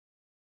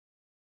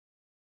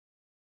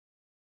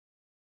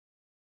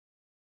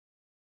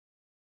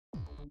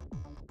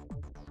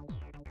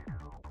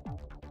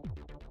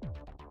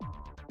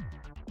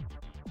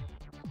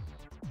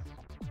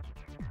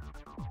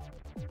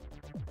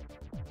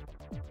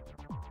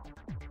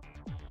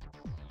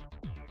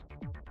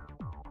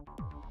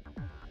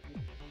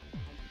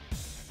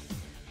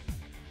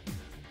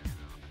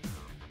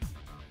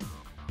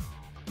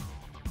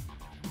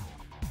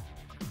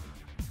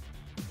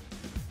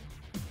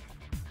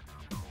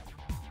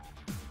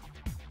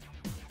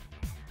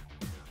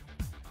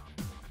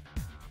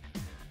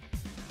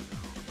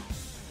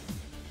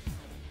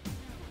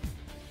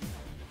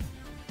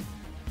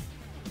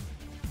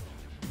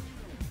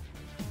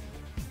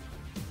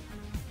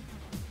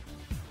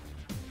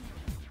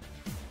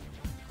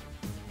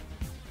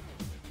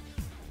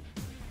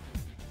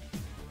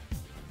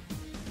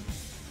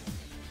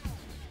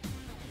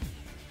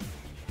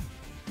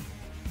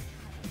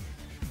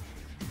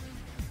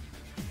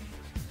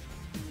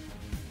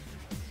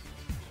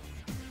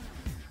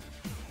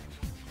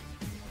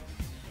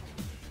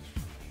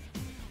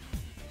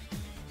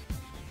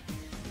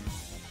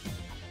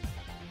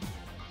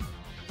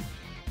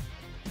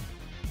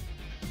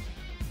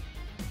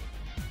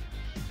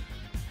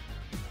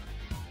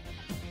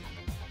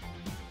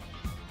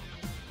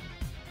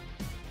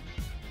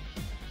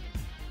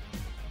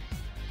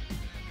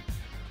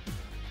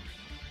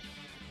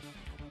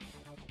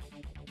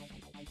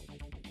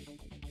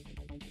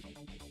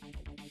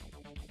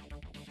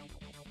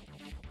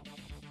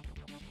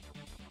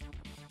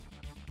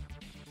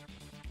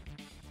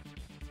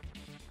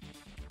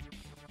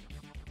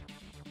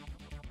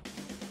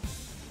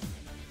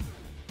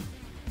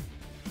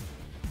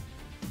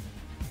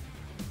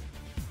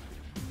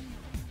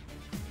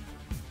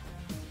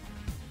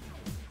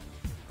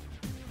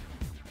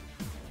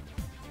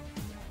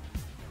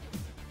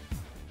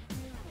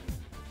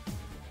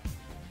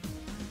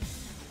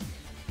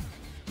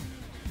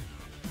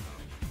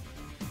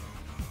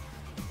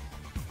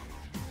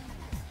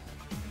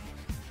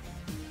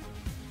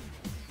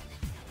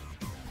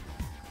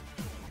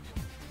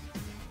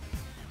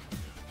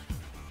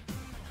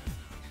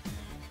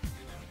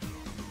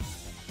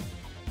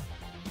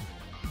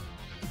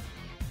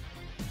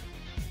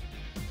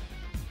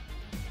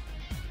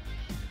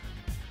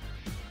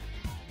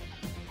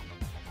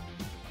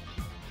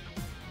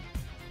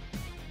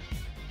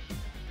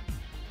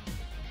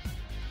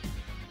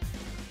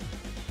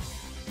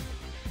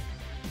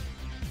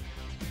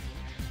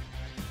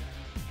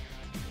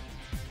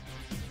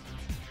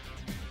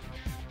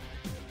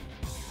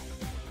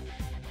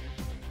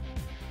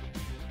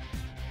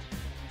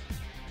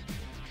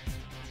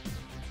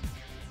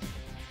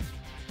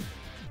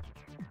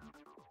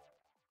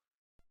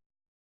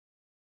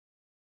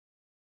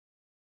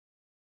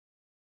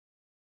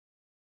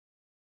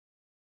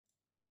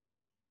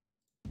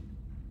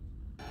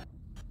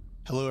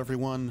Hello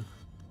everyone,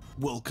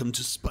 welcome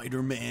to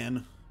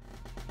Spider-Man.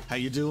 How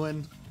you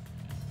doing?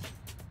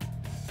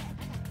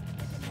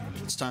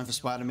 It's time for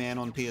Spider-Man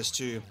on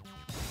PS2.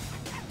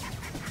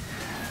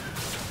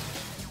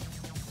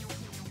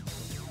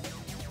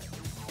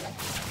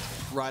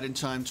 Right in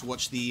time to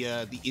watch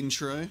the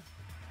intro.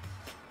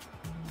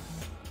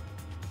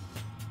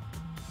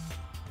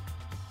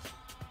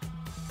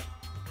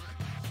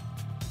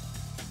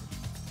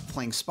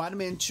 Playing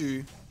Spider-Man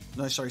 2,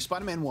 no sorry,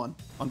 Spider-Man 1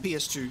 on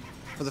PS2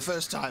 for the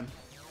first time.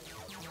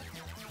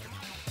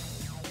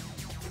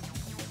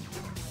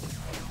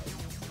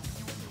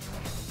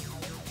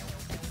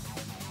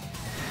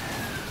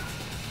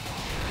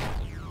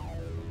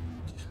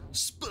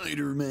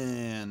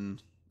 Spider-Man.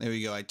 There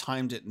we go. I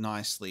timed it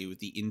nicely with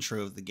the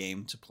intro of the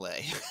game to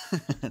play.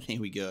 There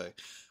we go.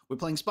 We're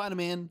playing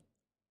Spider-Man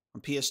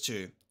on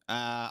PS2.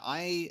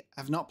 I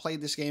have not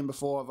played this game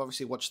before. I've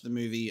obviously watched the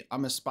movie.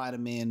 I'm a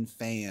Spider-Man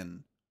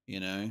fan, you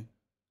know?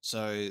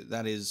 So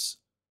that is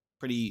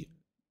pretty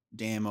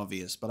damn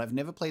obvious. But I've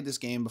never played this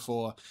game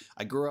before.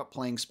 I grew up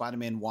playing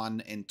Spider-Man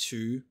 1 and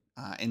 2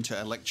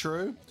 Enter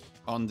Electro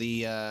on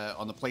the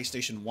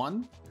PlayStation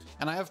 1.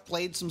 And I have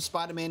played some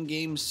Spider-Man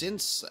games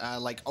since,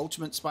 like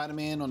Ultimate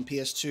Spider-Man on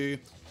PS2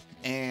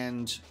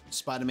 and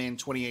Spider-Man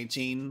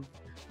 2018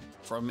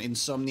 from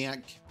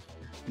Insomniac.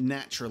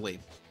 Naturally,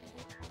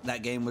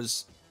 that game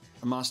was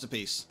a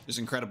masterpiece. It was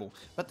incredible.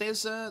 But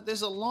there's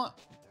a lot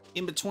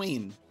in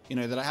between, you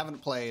know, that I haven't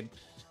played.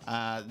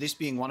 This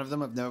being one of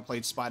them. I've never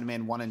played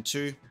Spider-Man 1 and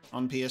 2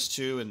 on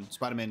PS2 and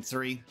Spider-Man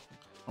 3.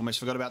 Almost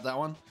forgot about that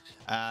one.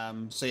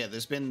 So yeah,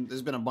 there's been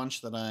a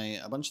bunch that I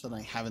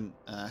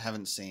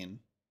haven't seen.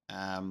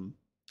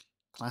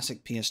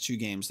 Classic PS2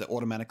 games that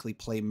automatically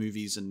play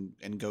movies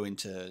and go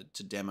into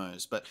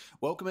demos. But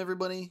welcome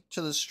everybody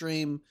to the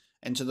stream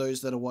and to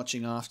those that are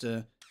watching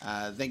after.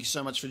 Thank you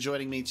so much for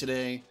joining me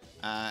today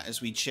as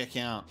we check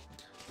out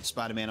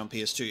Spider-Man on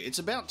PS2. It's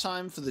about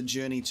time for the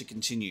journey to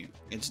continue.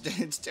 It's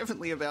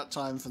definitely about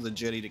time for the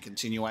journey to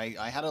continue.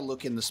 I had a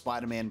look in the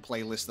Spider-Man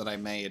playlist that I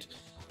made,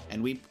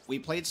 and we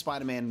played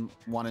Spider-Man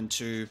 1 and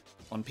 2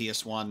 on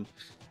PS1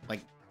 like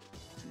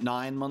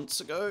 9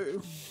 months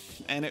ago,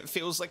 and it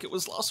feels like it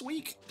was last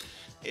week.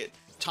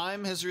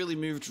 Time has really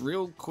moved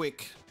real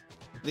quick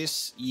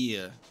this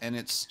year, and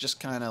it's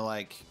just kind of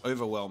like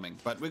overwhelming.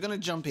 But we're gonna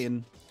jump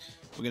in.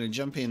 We're gonna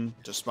jump in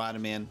to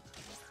Spider-Man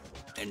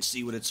and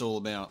see what it's all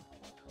about.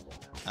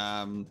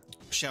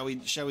 Shall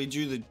we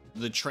do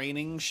the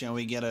training? Shall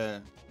we get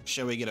a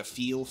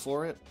feel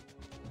for it?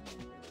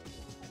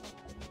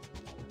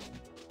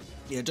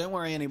 Yeah, don't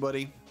worry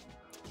anybody.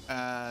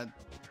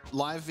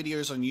 Live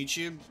videos on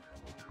YouTube,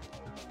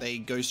 they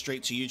go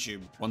straight to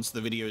YouTube once the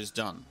video is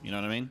done. You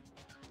know what I mean?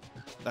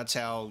 That's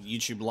how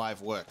YouTube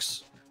Live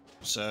works.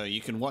 So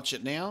you can watch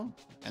it now,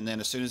 and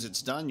then as soon as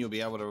it's done, you'll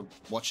be able to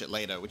watch it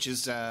later, which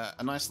is a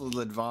nice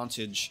little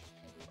advantage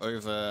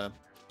over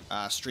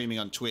streaming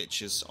on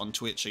Twitch. Is on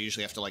Twitch I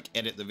usually have to like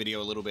edit the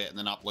video a little bit and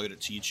then upload it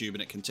to YouTube,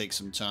 and it can take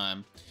some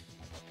time.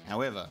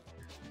 However,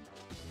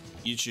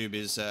 YouTube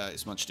is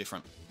much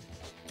different.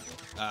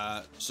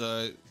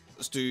 So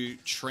let's do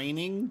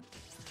training,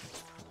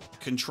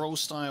 control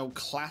style,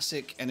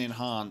 classic, and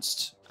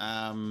enhanced.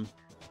 I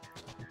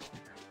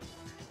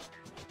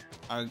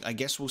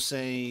guess we'll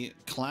say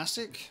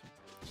classic.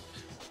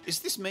 Is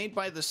this made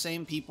by the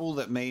same people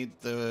that made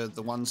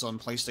the ones on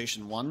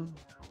PlayStation 1?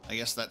 I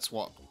guess that's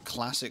what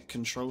classic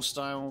control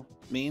style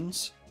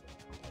means.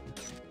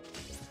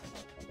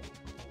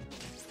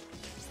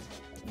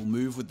 We'll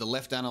move with the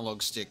left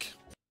analog stick.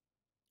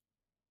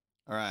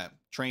 Alright,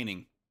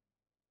 training.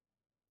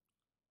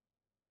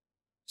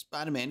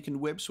 Spider-Man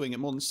can web swing at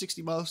more than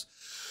 60 miles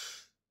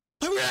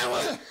per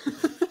hour!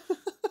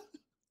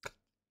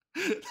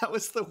 That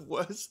was the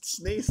worst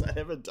sneeze I'd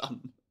ever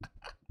done.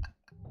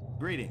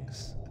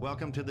 Greetings.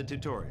 Welcome to the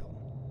tutorial.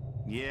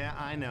 Yeah,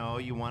 I know,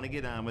 you want to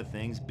get on with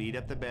things, beat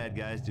up the bad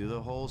guys, do the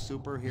whole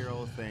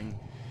superhero thing,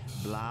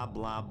 blah,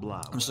 blah,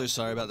 blah. I'm so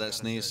sorry about that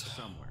sneeze.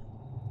 Somewhere.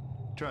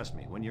 Trust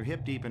me, when you're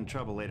hip deep in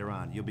trouble later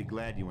on, you'll be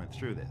glad you went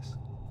through this.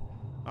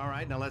 All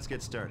right, now let's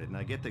get started.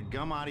 Now get the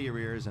gum out of your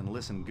ears and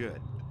listen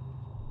good.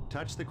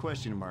 Touch the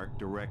question mark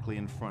directly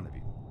in front of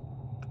you.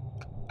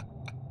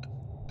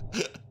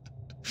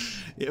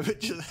 You ever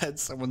just had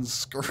someone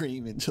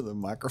scream into the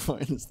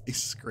microphone as they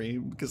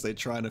scream because they're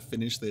trying to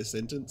finish their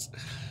sentence?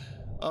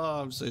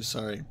 Oh, I'm so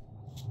sorry.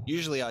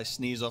 Usually I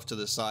sneeze off to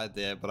the side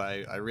there, but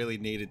I really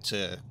needed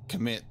to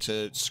commit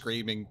to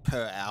screaming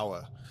per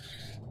hour.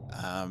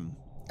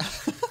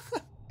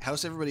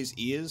 How's everybody's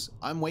ears?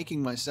 I'm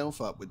waking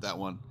myself up with that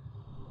one.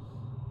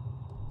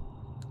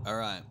 All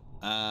right.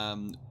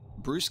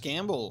 Bruce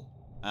Campbell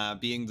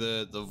being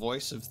the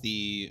voice of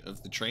the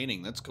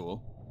training. That's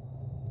cool.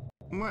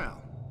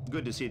 Well,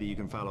 good to see that you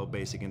can follow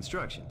basic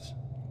instructions.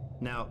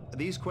 Now,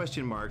 these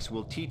question marks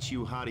will teach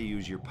you how to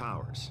use your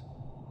powers.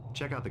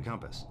 Check out the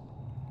compass.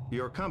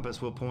 Your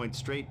compass will point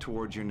straight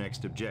towards your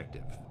next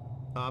objective.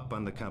 Up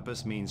on the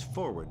compass means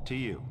forward to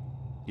you.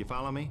 You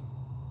follow me?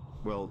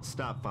 Well,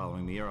 stop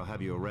following me or I'll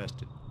have you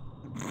arrested.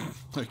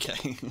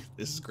 Okay,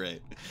 this is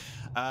great.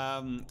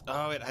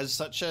 Oh, it has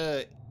such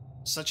a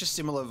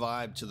similar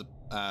vibe to the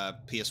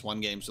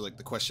PS1 games with like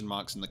the question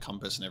marks and the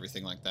compass and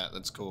everything like that.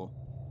 That's cool.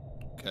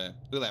 Okay,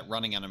 look at that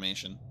running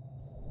animation.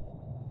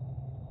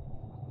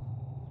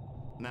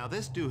 Now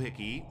this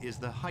doohickey is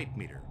the height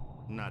meter,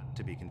 not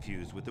to be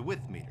confused with the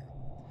width meter.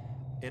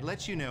 It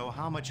lets you know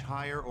how much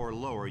higher or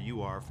lower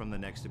you are from the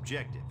next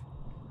objective.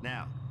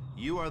 Now,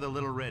 you are the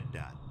little red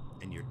dot,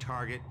 and your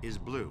target is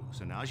blue,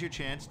 so now's your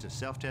chance to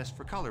self-test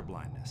for color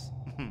blindness.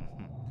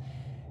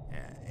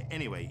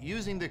 Anyway,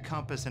 using the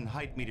compass and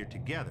height meter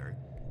together,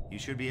 you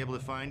should be able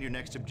to find your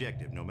next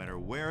objective, no matter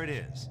where it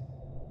is.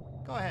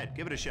 Go ahead,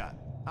 give it a shot.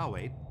 I'll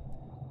wait,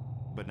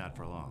 but not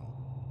for long.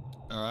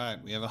 All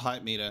right, we have a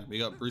height meter. We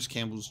got Bruce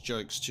Campbell's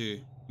jokes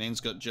too.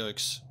 Man's got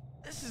jokes.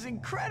 This is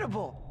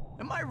incredible!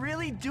 Am I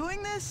really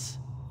doing this?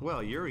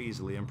 Well, you're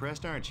easily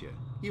impressed, aren't you?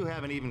 You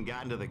haven't even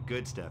gotten to the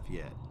good stuff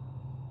yet.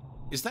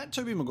 Is that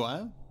Tobey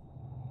Maguire?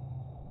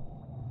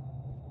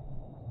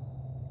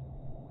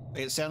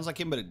 It sounds like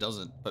him, but it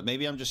doesn't. But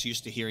maybe I'm just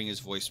used to hearing his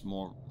voice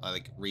more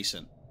like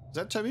recent. Is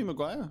that Tobey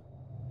Maguire?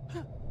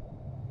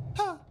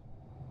 Huh.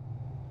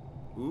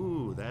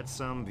 Ooh, that's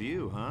some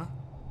view, huh?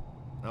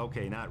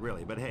 Okay, not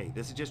really, but hey,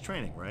 this is just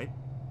training, right?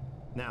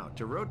 Now,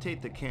 to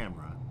rotate the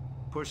camera,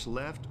 push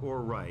left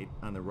or right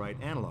on the right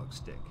analog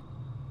stick.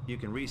 You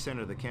can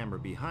recenter the camera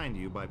behind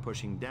you by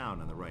pushing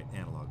down on the right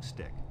analog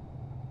stick.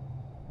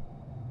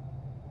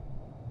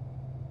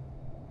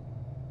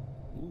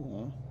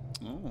 Ooh.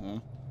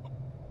 Oh.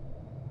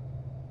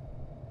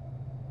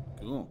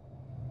 Cool.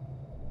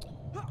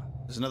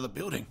 There's another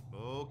building.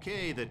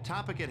 Okay, the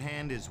topic at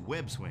hand is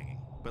web swinging.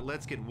 But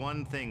let's get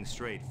one thing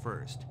straight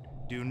first.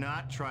 Do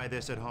not try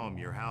this at home.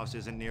 Your house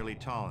isn't nearly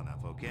tall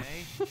enough,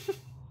 okay?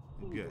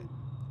 Good.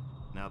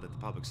 Now that the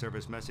public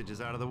service message is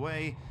out of the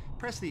way,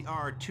 press the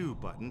R2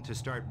 button to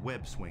start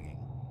web swinging.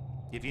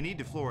 If you need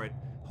to floor it,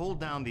 hold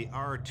down the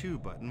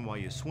R2 button while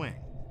you swing.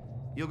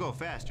 You'll go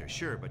faster,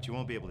 sure, but you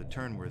won't be able to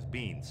turn worth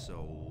beans,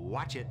 so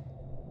watch it.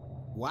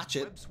 Watch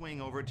it. Web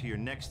swing over to your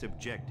next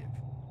objective.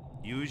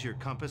 Use your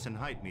compass and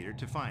height meter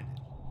to find it.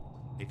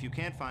 If you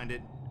can't find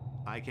it,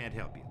 I can't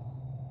help you.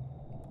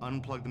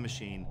 Unplug the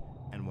machine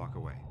and walk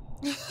away.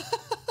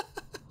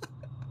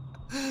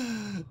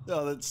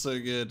 Oh, that's so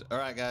good. All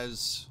right,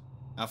 guys.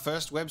 Our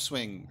first web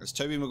swing is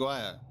Tobey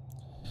Maguire.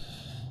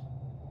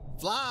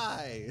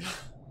 Fly!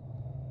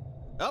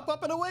 Up,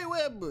 up, and away,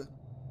 web!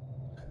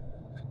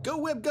 Go,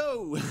 web,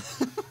 go!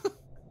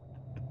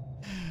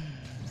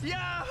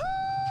 Yahoo!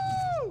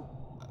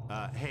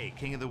 Hey,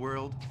 king of the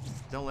world,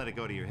 don't let it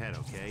go to your head,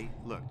 okay?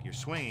 Look, you're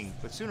swinging,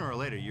 but sooner or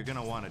later you're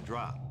gonna want to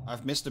drop.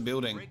 I've missed a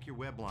building. Break your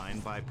web line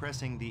by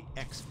pressing the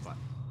X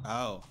button.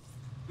 Oh.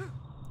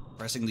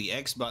 Pressing the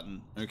X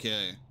button.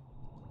 Okay.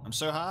 I'm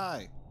so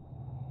high.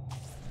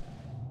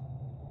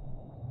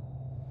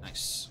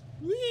 Nice.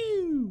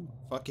 Woo!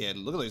 Fuck yeah,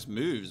 look at those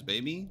moves,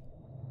 baby.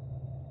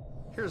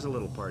 Here's a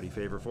little party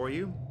favor for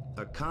you.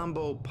 A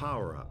combo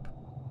power-up.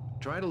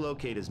 Try to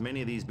locate as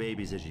many of these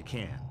babies as you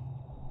can.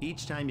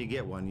 Each time you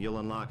get one, you'll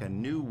unlock a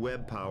new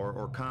web power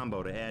or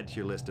combo to add to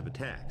your list of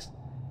attacks.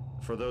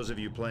 For those of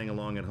you playing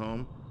along at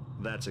home,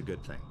 that's a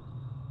good thing.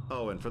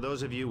 Oh, and for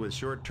those of you with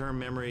short-term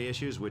memory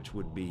issues, which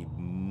would be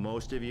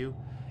most of you,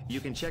 you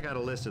can check out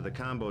a list of the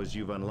combos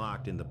you've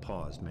unlocked in the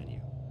pause menu.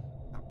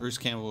 Bruce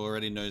Campbell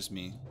already knows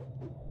me.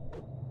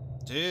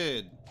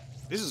 Dude,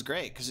 this is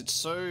great because it's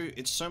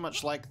so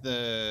much like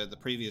the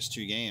previous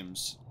two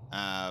games,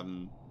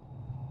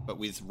 but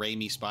with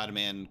Raimi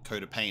Spider-Man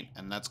coat of paint,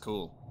 and that's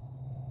cool.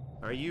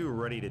 Are you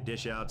ready to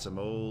dish out some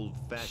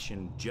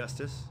old-fashioned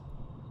justice?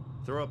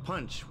 Throw a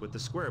punch with the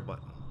square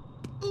button.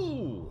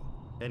 Ooh!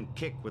 And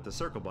kick with the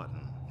circle button.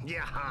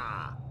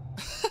 Yeah!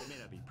 It may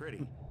not be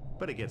pretty,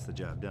 but it gets the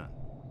job done.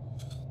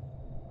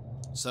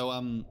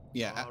 So,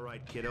 yeah. All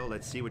right, kiddo,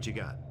 let's see what you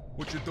got.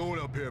 What you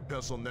doing up here,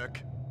 pencil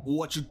neck?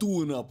 What you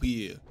doing up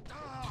here?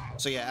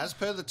 So yeah, as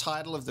per the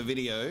title of the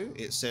video,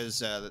 it says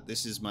that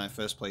this is my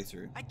first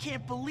playthrough. I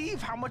can't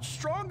believe how much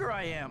stronger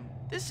I am.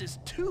 This is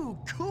too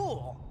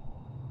cool.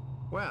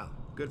 Well,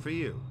 good for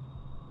you.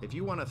 If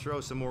you want to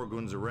throw some more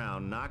goons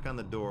around, knock on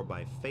the door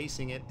by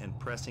facing it and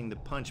pressing the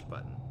punch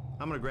button.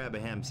 I'm gonna grab a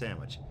ham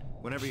sandwich.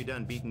 Whenever you're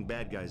done beating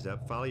bad guys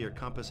up, follow your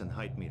compass and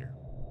height meter.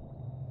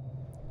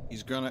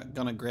 He's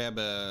gonna grab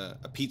a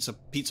pizza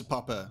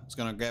popper. He's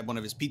gonna grab one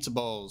of his pizza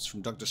balls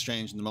from Doctor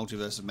Strange in the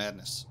Multiverse of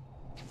Madness.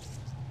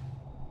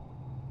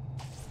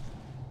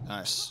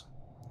 Nice.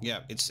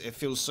 Yeah, it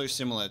feels so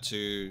similar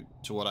to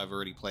what I've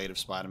already played of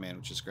Spider-Man,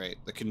 which is great.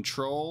 The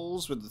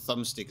controls with the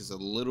thumbstick is a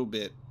little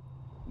bit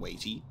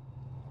weighty.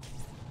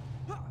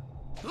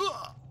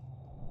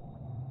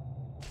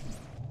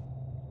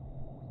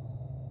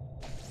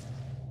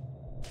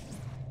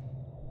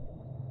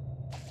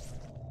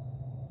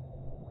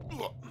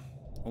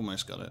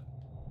 Almost got it.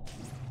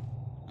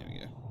 There we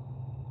go.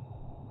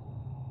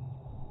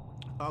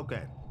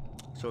 Okay,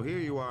 so here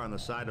you are on the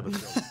side of a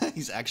building.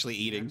 He's actually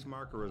eating. X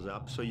marker is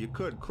up, so you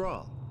could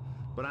crawl.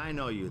 But I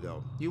know you,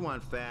 though. You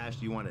want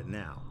fast, you want it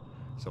now.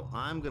 So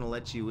I'm gonna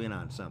let you in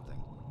on something.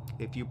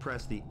 If you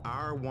press the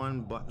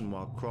R1 button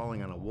while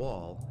crawling on a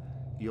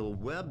wall, you'll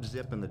web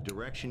zip in the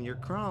direction you're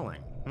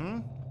crawling.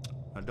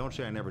 Now don't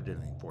say I never did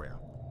anything for you.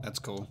 That's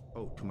cool.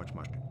 Oh, too much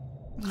mustard.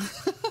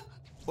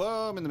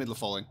 Whoa, I'm in the middle of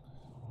falling.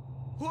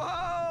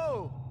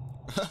 Whoa!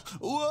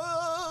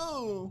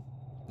 Whoa!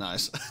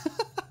 Nice.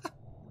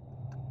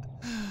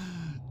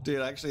 Dude,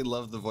 I actually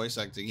love the voice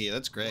acting here.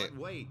 That's great. But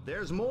wait,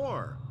 there's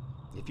more.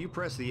 If you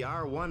press the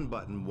R1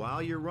 button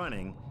while you're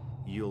running,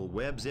 you'll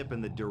web zip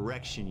in the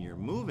direction you're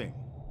moving.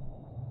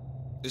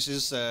 This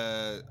is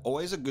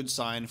always a good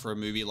sign for a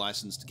movie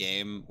licensed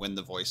game when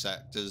the voice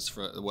actors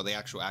well, the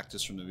actual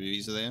actors from the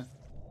movies are there.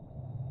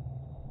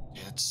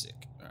 Yeah, it's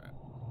sick. All right.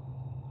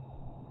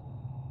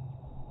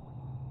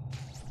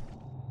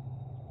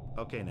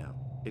 Okay, now,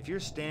 if you're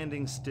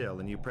standing still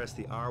and you press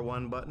the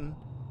R1 button,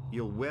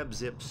 you'll web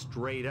zip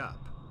straight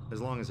up,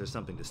 as long as there's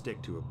something to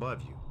stick to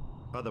above you.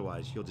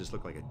 Otherwise, you'll just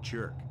look like a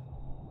jerk.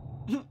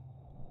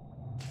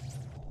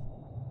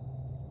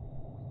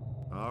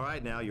 All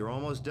right, now, you're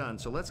almost done,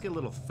 so let's get a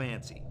little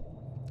fancy.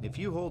 If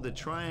you hold the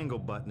triangle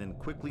button and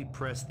quickly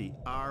press the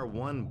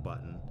R1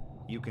 button,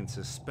 you can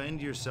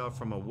suspend yourself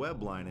from a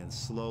web line and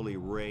slowly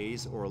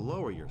raise or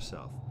lower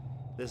yourself.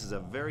 This is a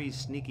very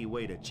sneaky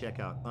way to check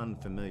out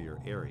unfamiliar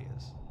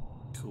areas.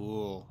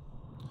 Cool.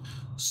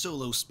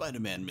 Solo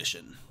Spider-Man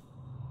mission.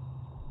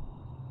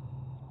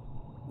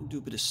 We'll do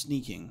a bit of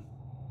sneaking.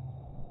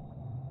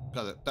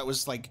 God, that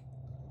was like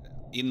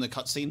in the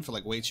cutscene for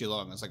like way too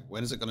long. I was like,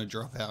 when is it gonna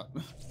drop out?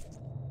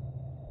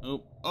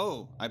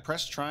 Oh, I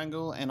pressed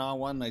triangle and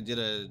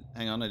R1.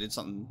 Hang on, I did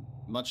something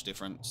much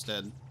different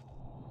instead.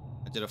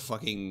 I did a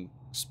fucking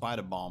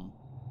spider bomb.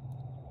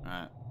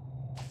 Alright.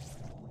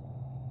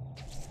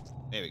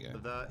 There we go.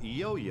 The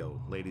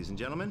yo-yo, ladies and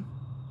gentlemen.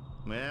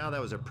 Well,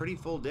 that was a pretty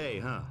full day,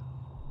 huh?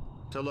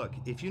 So look,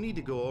 if you need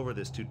to go over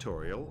this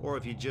tutorial, or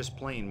if you just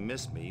plain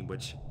missed me,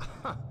 which,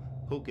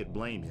 who could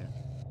blame you,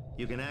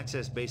 you can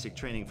access basic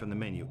training from the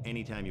menu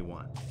anytime you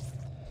want.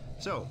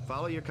 So,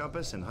 follow your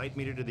compass and height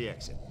meter to the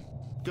exit.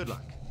 Good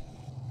luck.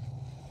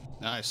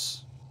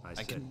 Nice. I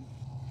said,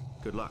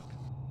 good luck.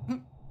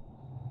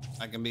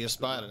 I can be a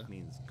spider. Good luck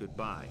means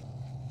goodbye.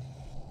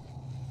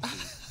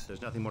 See,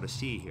 there's nothing more to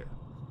see here.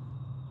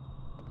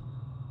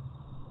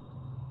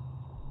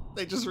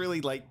 They just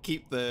really like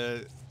keep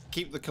the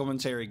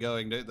commentary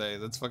going, don't they?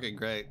 That's fucking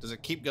great. Does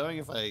it keep going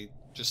if I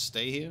just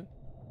stay here?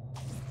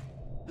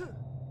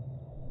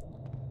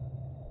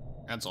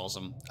 That's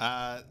awesome.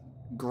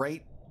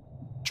 Great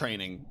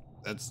training.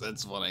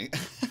 That's funny.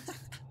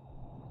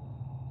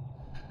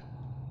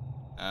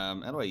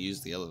 How do I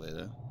use the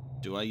elevator?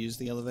 Do I use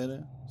the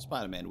elevator?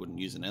 Spider-Man wouldn't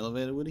use an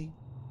elevator, would he?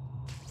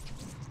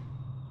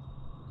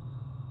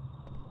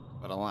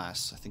 But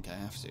alas, I think I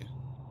have to.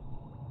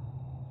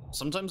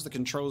 Sometimes the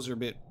controls are a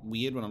bit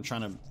weird when I'm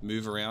trying to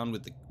move around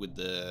with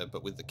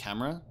the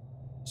camera.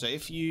 So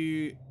if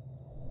you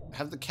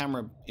have the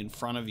camera in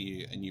front of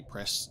you and you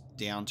press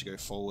down to go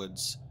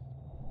forwards,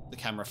 the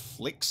camera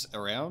flicks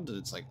around and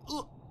it's like,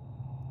 ugh,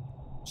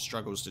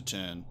 struggles to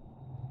turn.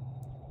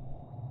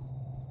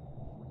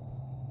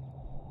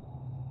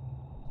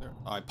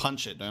 I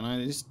punch it, don't I?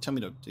 You just tell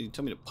me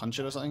to punch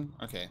it or something?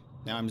 Okay,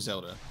 now I'm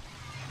Zelda.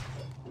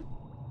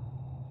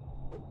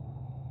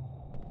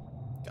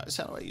 Guys,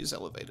 how do I use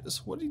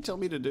elevators? What did he tell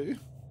me to do?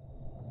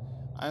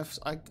 I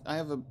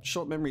have a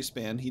short memory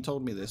span. He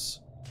told me this.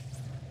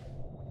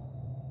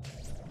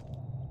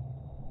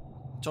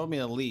 He told me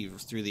to leave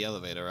through the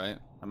elevator, right?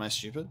 Am I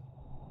stupid?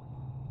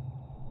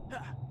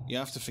 You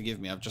have to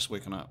forgive me. I've just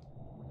woken up.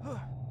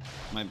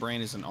 My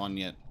brain isn't on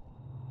yet.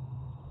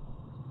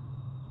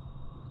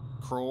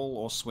 Crawl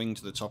or swing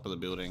to the top of the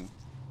building.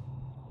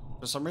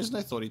 For some reason,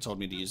 I thought he told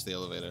me to use the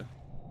elevator.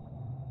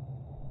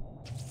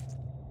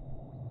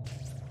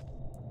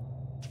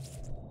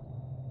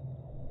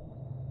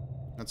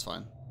 That's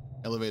fine.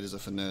 Elevators are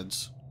for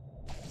nerds.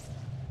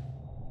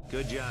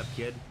 Good job,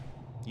 kid.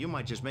 You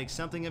might just make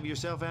something of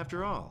yourself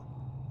after all.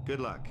 Good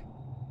luck.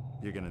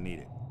 You're gonna need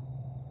it.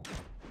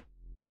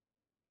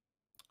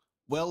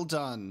 Well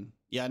done.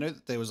 Yeah, I know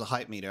that there was a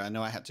height meter. I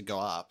know I had to go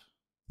up.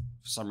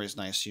 For some reason,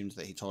 I assumed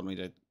that he told me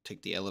to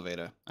take the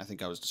elevator. I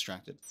think I was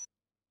distracted.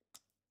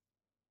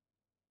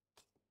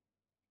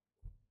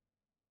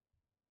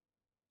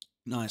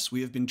 Nice.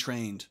 We have been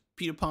trained.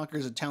 Peter Parker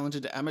is a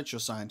talented amateur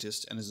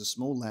scientist and has a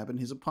small lab in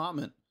his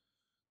apartment.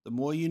 The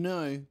more you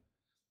know.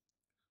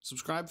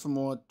 Subscribe for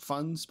more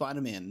fun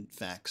Spider-Man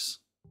facts.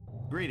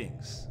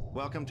 Greetings.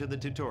 Welcome to the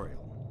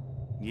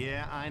tutorial.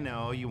 Yeah, I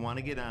know, you want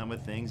to get on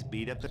with things,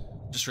 beat up the...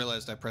 Just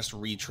realized I pressed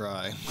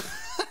retry.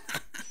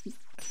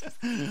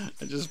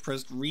 I just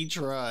pressed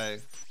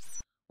retry.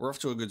 We're off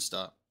to a good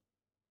start.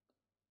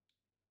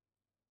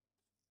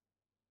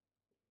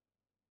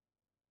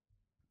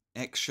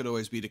 X should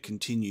always be to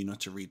continue, not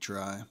to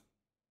retry.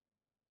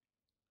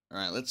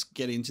 Alright, let's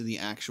get into the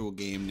actual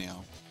game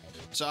now.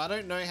 So I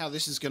don't know how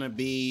this is going to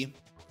be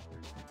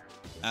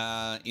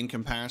in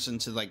comparison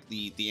to like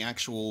the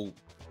actual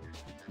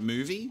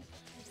movie.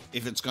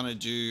 If it's going to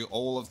do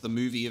all of the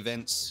movie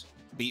events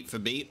beat for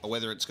beat, or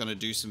whether it's going to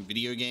do some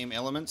video game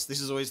elements.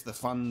 This is always the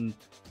fun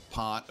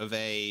part of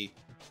a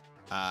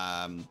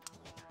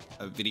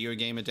video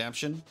game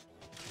adaptation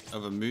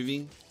of a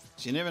movie.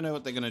 So you never know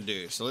what they're going to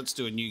do. So let's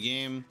do a new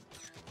game.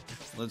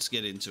 Let's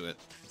get into it.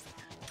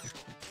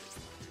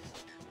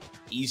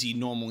 Easy,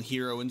 normal,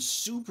 hero, and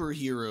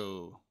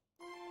superhero.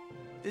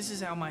 This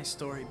is how my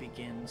story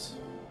begins.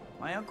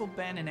 My Uncle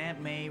Ben and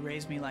Aunt May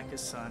raised me like a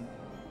son.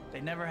 They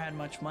never had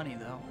much money,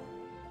 though.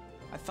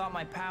 I thought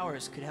my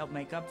powers could help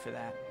make up for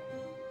that.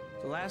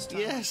 The last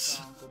time I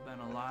saw Uncle Ben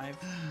alive,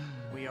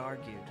 we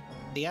argued.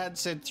 The ad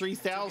said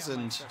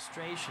 3,000.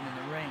 Frustration in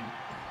the ring.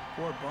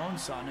 Poor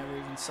Bonesaw never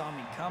even saw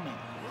me coming.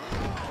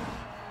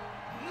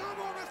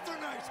 Mr.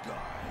 Nice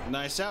Guy.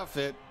 Nice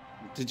outfit.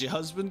 Did your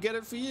husband get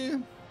it for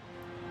you?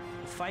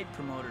 The fight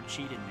promoter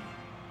cheated me,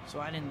 so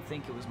I didn't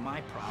think it was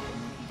my problem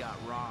when he got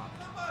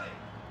robbed.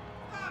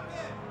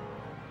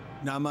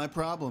 Not my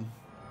problem.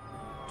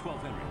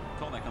 12 Henry,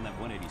 call back on that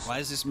 186. Why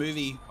is this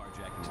movie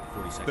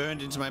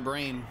burned into my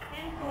brain?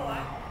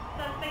 10-4.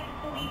 Suspect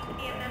is believed to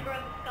be a member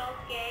of the Skulls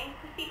gang.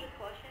 Proceed with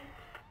caution.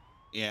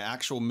 Yeah,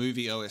 actual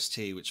movie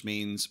OST, which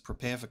means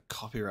prepare for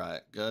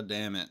copyright. God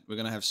damn it. We're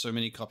going to have so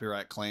many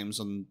copyright claims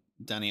on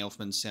Danny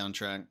Elfman's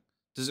soundtrack.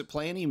 Does it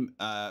play any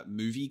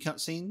movie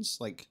cutscenes,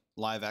 like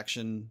live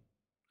action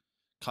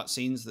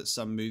cutscenes that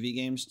some movie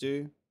games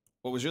do?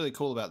 What was really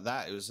cool about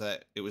that was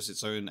that it was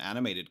its own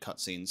animated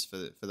cutscenes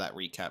for that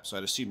recap, so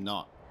I'd assume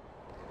not.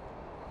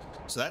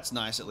 So that's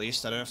nice, at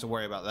least. I don't have to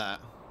worry about that.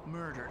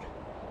 Murdered.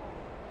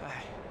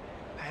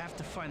 I have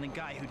to find the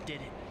guy who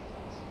did it.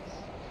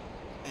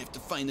 I have to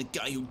find the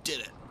guy who did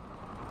it.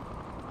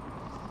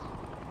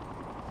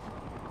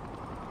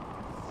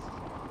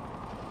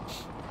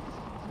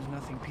 There's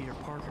nothing Peter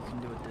Parker can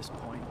do at this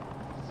point.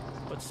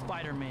 But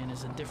Spider-Man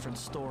is a different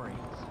story.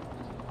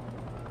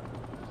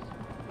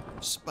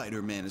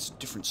 Spider-Man is a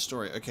different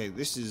story. Okay,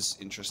 this is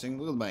interesting.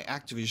 Look at my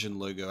Activision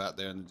logo out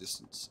there in the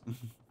distance.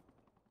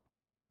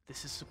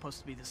 This is supposed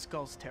to be the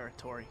Skulls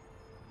territory.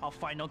 I'll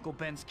find Uncle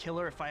Ben's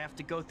killer if I have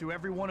to go through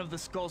every one of the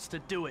Skulls to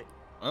do it.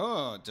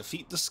 Oh,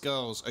 defeat the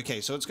Skulls. Okay,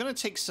 so it's gonna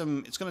take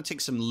some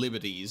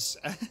liberties.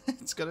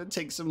 It's gonna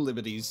take some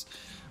liberties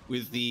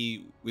with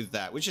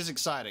that, which is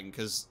exciting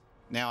because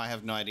now I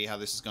have no idea how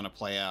this is gonna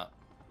play out.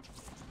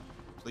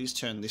 Please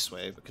turn this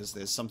way because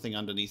there's something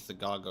underneath the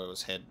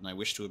gargoyle's head and I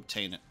wish to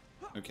obtain it.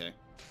 Okay.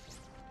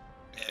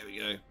 There we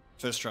go.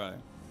 First try.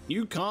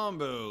 New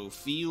combo.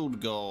 Field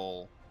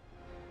goal.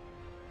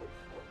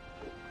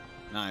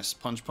 Nice.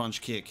 Punch, punch,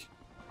 kick.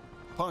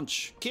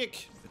 Punch,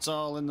 kick. It's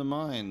all in the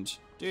mind.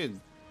 Dude,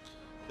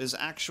 there's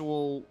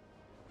actual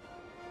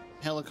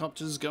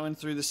helicopters going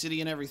through the city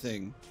and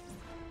everything.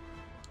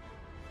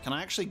 Can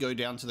I actually go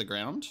down to the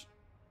ground?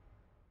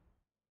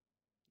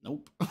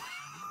 Nope.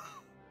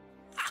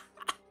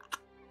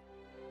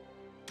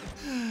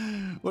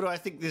 What do I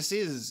think this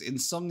is?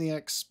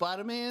 Insomniac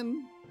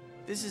Spider-Man?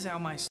 This is how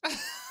my...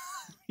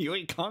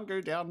 You can't go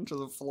down to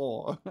the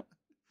floor.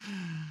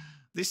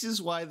 This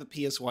is why the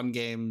PS1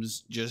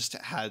 games just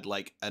had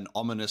like an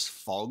ominous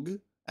fog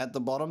at the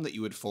bottom that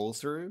you would fall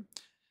through.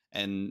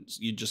 And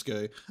you'd just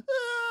go,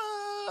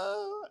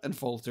 ah, and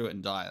fall through it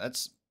and die.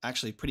 That's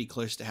actually pretty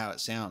close to how it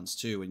sounds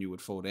too when you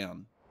would fall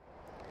down.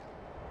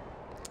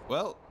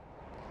 Well,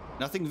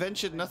 nothing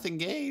ventured, nothing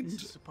gained.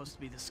 This is supposed to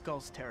be the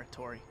Skulls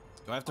territory.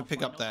 Do I have to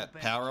pick up that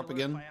power up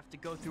again? I have to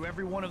go through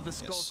every one of the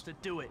Skulls to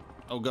do it.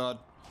 Oh god.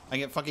 I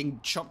get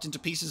fucking chopped into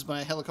pieces by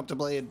a helicopter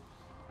blade.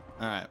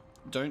 Alright.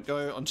 Don't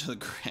go onto the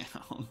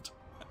ground.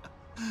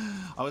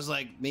 I was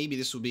like, maybe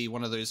this will be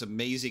one of those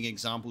amazing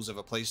examples of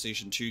a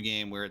PlayStation 2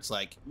 game where it's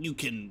like, you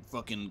can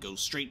fucking go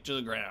straight to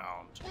the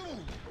ground.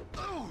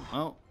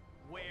 Oh.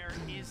 Where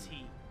is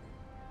he?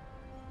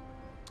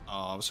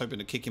 Oh, I was hoping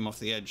to kick him off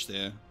the edge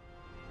there.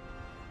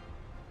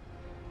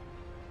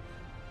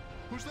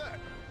 Who's that?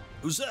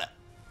 Who's that?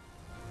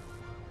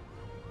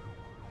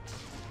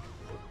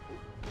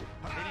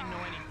 They didn't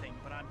know anything,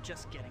 but I'm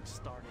just getting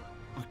started.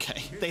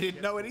 Okay, they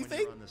didn't know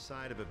anything? You're on the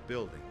side of a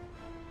building.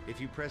 If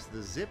you press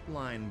the zip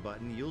line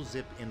button, you'll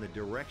zip in the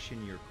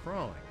direction you're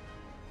crawling.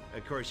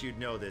 Of course, you'd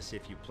know this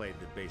if you played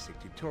the basic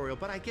tutorial,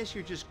 but I guess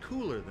you're just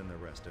cooler than the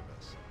rest of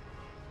us.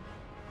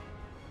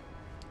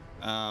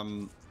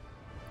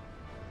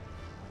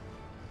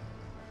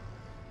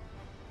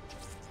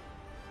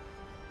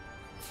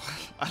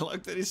 I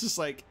like that it's just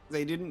like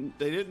they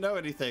didn't know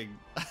anything.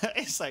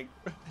 It's like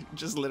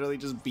just literally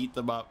just beat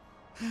them up.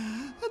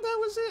 And that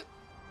was it.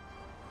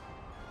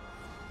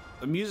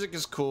 The music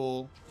is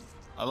cool.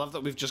 I love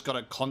that we've just got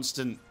a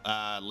constant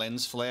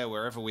lens flare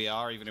wherever we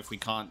are, even if we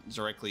can't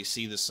directly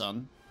see the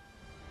sun.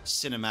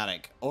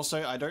 Cinematic.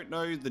 Also, I don't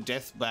know the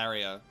death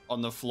barrier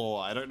on the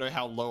floor. I don't know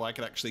how low I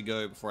can actually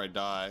go before I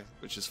die,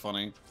 which is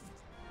funny.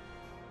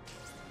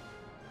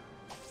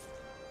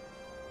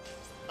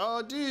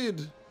 Oh,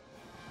 dude.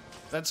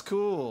 That's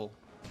cool.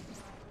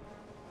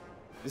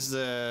 This is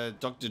a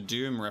Dr.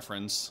 Doom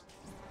reference.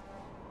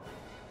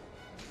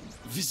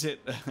 Visit.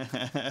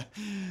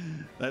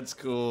 That's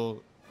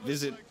cool.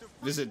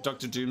 Visit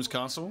Dr. Doom's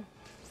castle.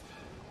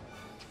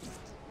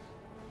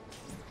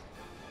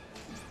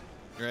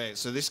 Great.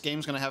 So this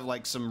game's gonna have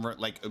like some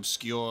like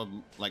obscure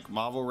like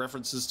Marvel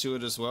references to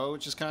it as well,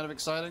 which is kind of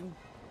exciting.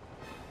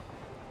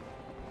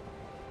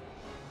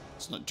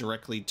 It's not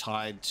directly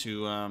tied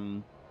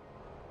to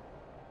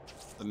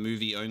the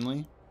movie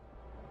only.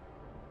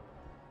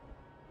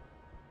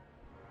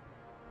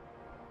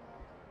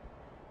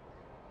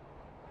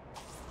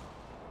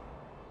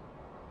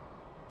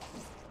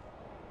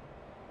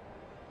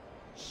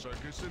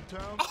 Circus in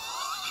town?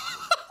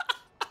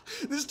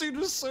 This dude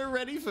was so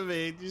ready for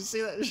me. Did you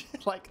see that?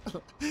 Like,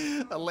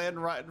 I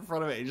land right in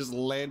front of it. He just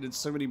landed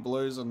so many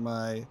blows on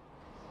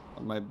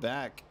my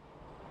back.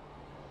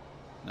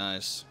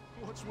 Nice.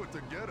 What's with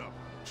the getup,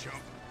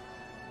 chump?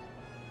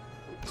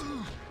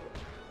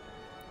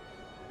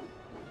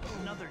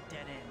 Another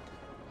dead end.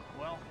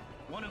 Well,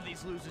 one of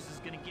these losers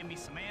is gonna give me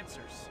some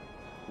answers.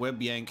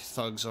 Web yank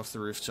thugs off the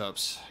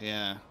rooftops.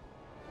 Yeah,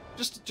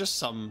 just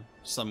some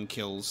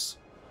kills.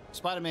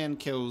 Spider-Man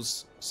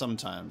kills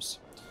sometimes.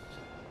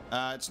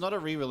 It's not a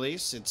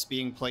re-release. It's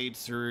being played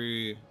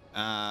through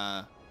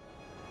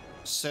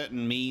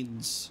certain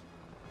means.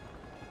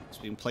 It's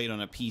being played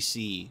on a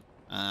PC,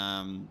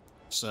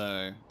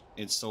 so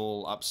it's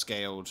all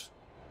upscaled,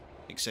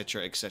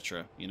 etc.,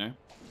 etc. You know.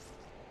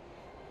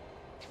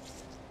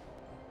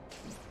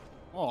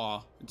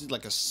 Oh, it did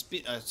like a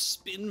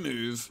spin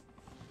move.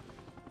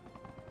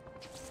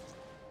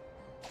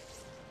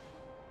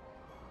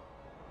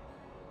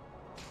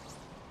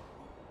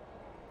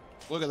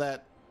 Look at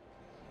that.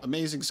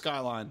 Amazing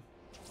skyline.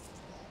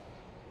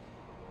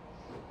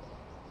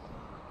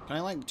 Can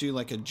I like do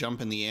like a jump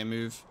in the air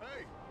move?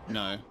 Hey.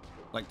 No.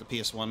 Like the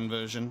PS1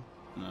 version?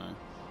 No.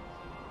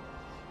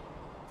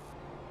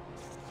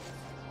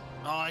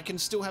 Oh, I can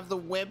still have the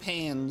web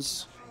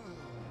hands.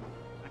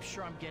 I'm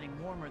sure I'm getting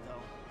warmer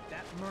though.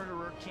 That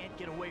murderer can't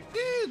get away from me.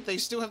 Dude, they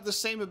still have the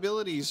same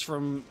abilities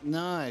from...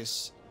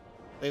 Nice.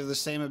 They have the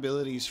same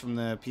abilities from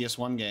the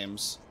PS1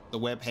 games. The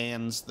web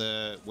hands,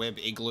 the web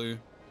igloo,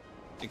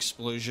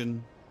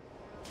 explosion,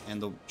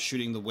 and the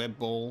shooting the web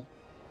ball.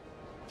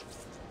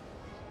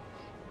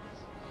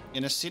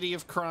 In a city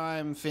of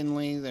crime,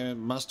 Finley, there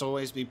must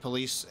always be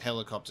police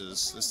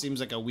helicopters. This seems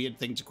like a weird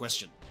thing to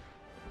question.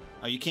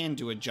 Oh, you can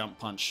do a jump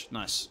punch.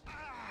 Nice.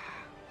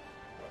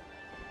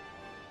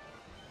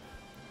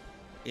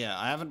 Yeah,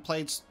 I haven't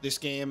played this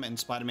game and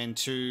Spider-Man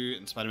 2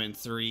 and Spider-Man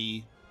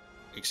 3,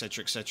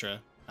 etc., etc.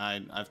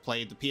 I've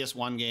played the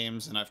PS1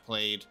 games and I've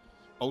played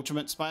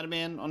Ultimate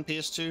Spider-Man on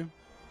PS2.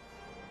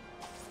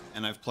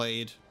 And I've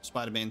played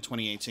Spider-Man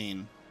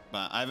 2018.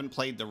 But I haven't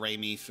played the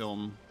Raimi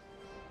film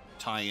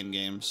tie-in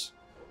games.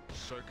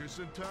 Circus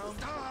in town?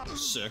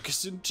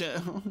 Circus in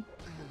town.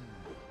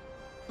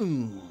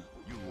 You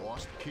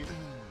lost, kid?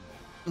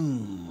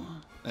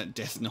 That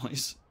death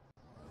noise.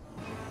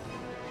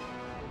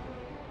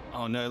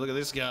 Oh no, look at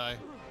this guy.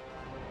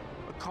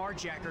 A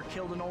carjacker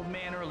killed an old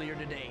man earlier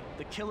today.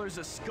 The killer's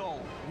a skull.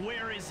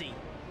 Where is he?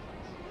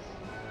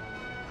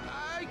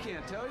 I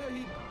can't tell you.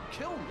 He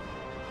killed me.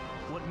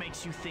 What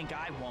makes you think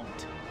I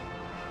won't?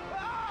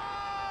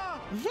 Ah!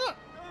 No! The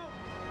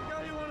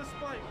guy you want to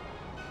spike.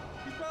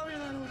 He's probably in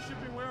that old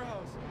shipping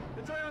warehouse.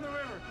 It's right on the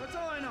river. That's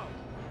all I know.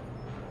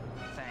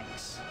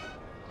 Thanks.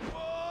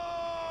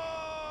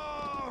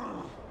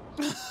 Oh!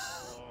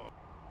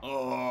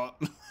 Oh.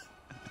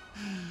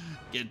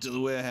 Get to the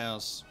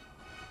warehouse.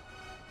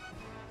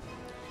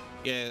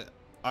 Yeah,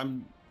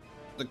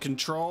 the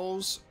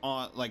controls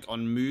on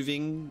on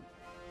moving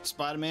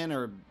Spider-Man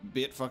are a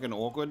bit fucking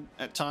awkward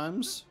at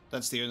times.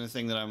 That's the only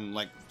thing that I'm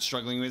like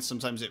struggling with.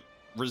 Sometimes it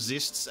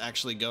resists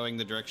actually going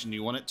the direction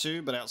you want it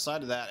to, but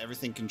outside of that,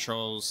 everything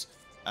controls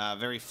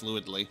very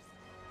fluidly.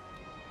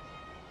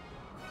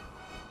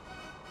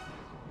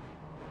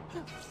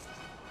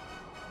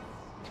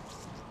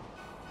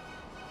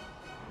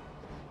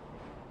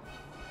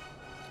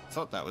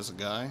 Thought that was a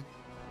guy.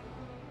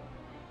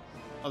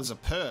 Oh, there's a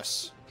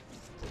purse.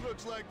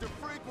 Looks like the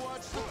freak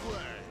wants to play.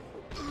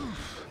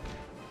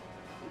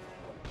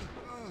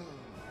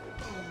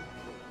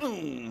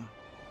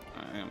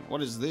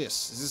 What is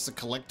this? Is this a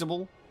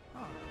collectible?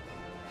 Huh.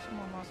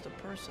 Someone lost a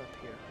purse up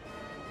here.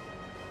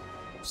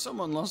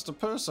 Someone lost a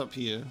purse up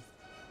here.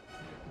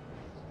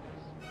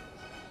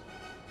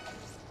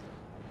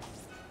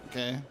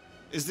 Okay.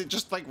 Is it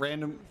just like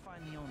random?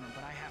 Find the owner,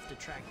 but I have to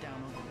track down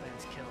Uncle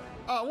Ben's killer.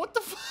 Oh, what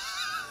the f-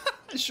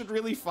 I should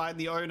really find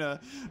the owner,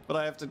 but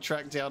I have to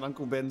track down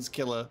Uncle Ben's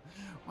killer.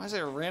 Why is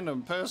there a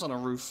random purse on a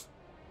roof?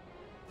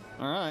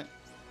 Alright.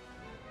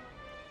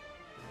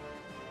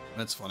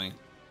 That's funny.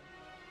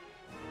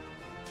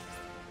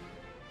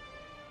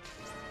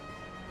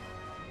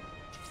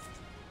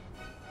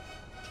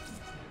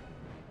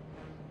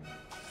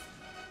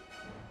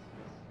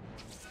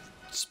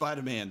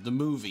 Spider-Man, the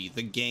movie,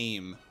 the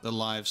game, the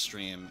live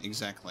stream.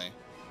 Exactly.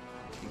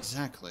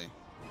 Exactly.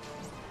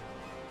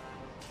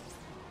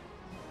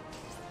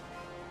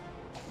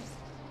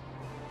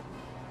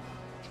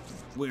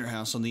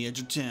 Warehouse on the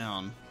edge of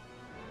town.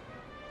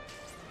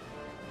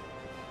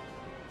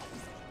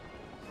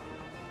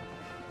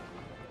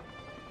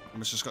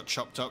 Almost just got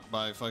chopped up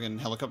by fucking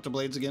helicopter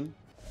blades again.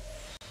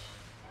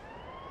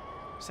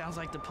 Sounds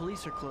like the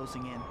police are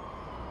closing in.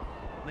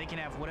 They can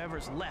have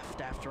whatever's left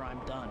after I'm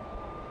done.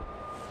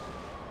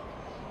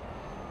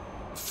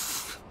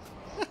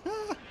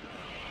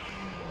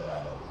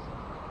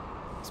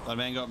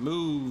 Spider-Man got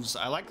moves.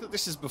 I like that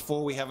this is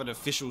before we have an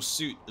official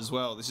suit as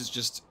well. This is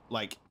just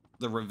like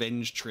the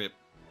revenge trip.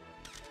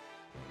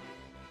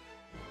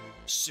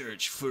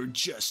 Search for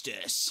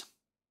justice.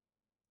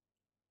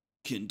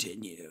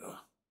 Continue.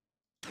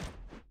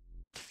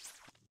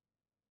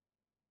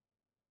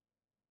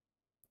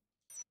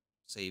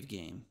 Save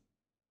game.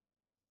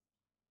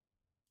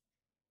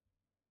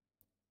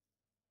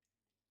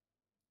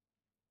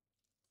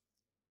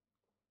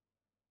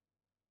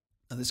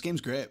 Oh, this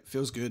game's great.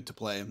 Feels good to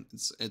play.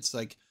 It's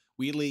like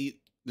weirdly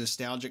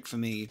nostalgic for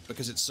me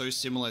because it's so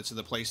similar to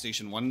the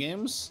PlayStation 1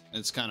 games.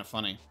 It's kind of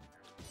funny.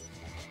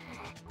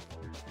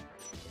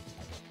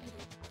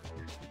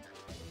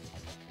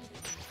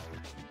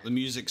 The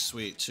music's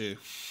sweet too.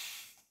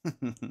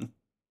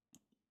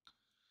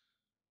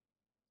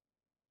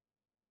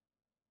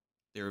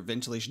 There are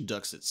ventilation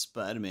ducts that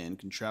Spider-Man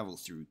can travel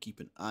through. Keep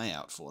an eye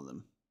out for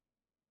them.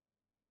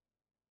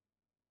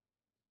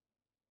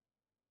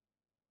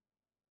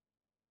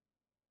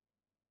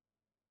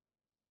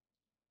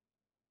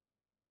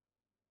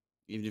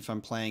 Even if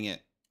I'm playing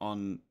it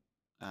on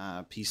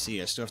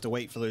PC, I still have to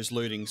wait for those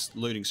loading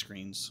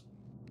screens.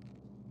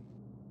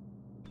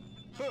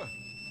 Huh.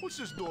 What's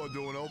this door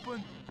doing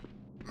open?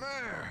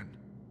 Man!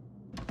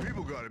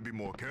 People gotta be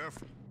more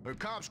careful. The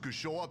cops could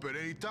show up at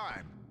any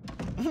time.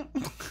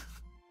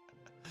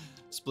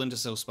 Splinter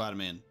Cell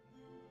Spider-Man.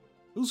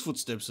 Whose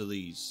footsteps are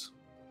these?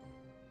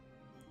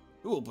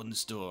 Who opened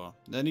this door?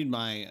 I need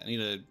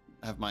to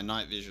have my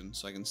night vision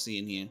so I can see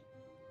in here.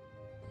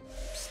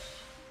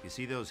 You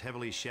see those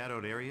heavily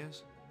shadowed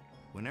areas?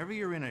 Whenever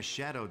you're in a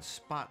shadowed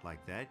spot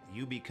like that,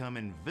 you become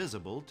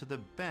invisible to the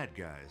bad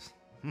guys.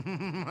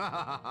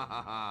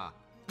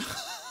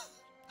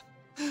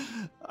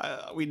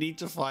 We need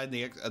to find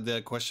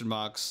the question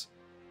marks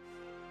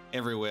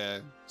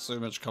everywhere. So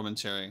much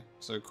commentary.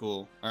 So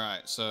cool.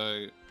 Alright,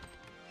 so...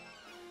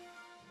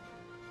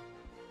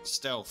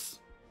 Stealth.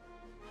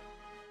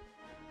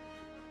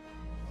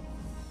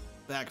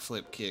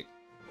 Backflip kick.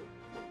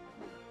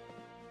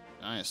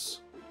 Nice.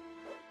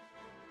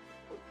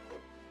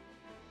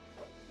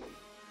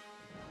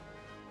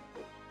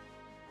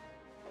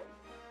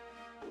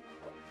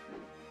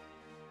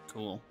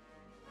 Cool.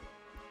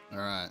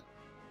 Alright.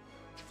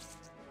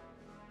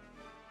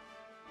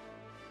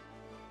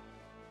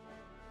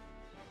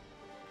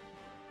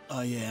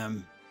 I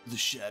am the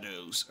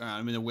shadows. Alright,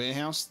 I'm in a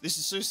warehouse. This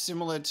is so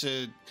similar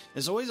to...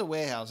 There's always a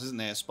warehouse, isn't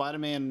there?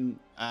 Spider-Man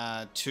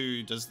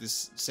 2 does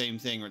this same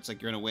thing where it's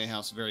like you're in a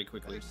warehouse very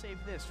quickly. Better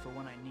save this for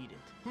when I need it.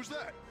 Who's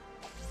that?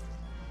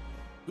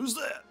 Who's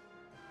that?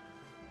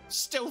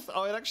 Stealth.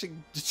 Oh, it actually...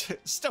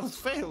 Stealth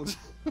failed.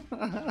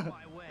 My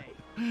way.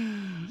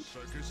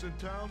 Circus in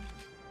town?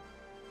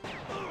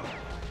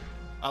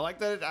 I like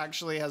that it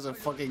actually has a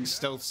fucking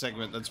stealth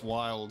segment that's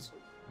wild.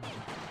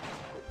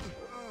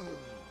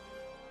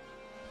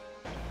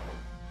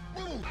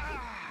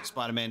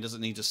 Spider-Man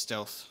doesn't need to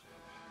stealth.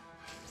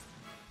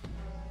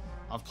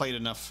 I've played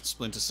enough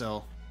Splinter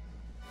Cell.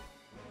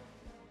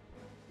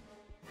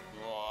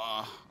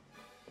 Oh,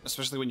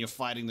 especially when you're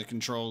fighting the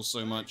controls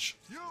so much.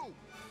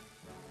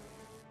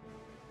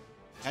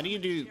 How do you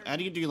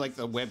do like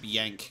the web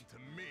yank?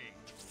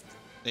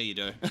 There you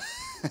go.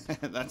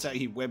 That's how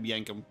you web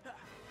yank them.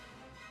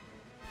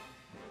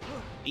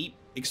 Eat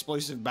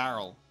explosive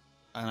barrel.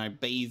 And I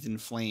bathe in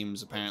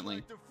flames, apparently.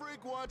 Like the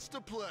freak wants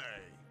to play.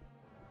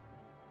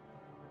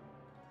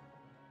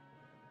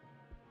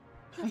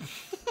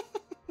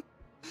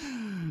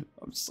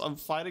 I'm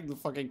fighting the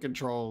fucking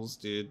controls,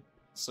 dude.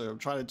 So I'm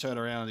trying to turn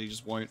around and he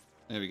just won't.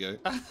 There we go.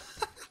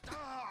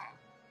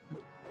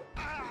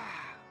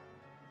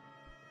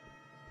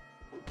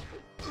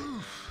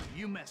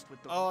 You messed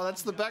with the... Oh,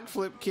 that's the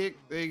backflip kick.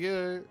 There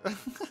you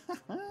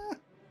go.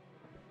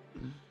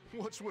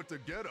 What's with the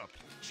getup,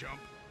 chump?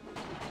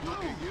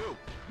 Look at you.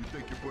 You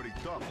think you're pretty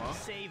tough, huh?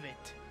 Save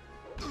it.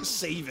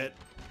 Save it.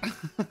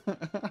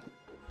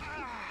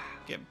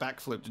 Get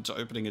backflipped into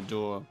opening a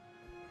door.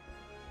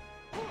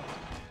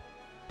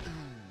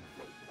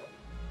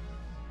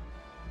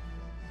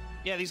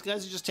 Yeah, these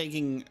guys are just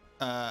taking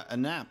a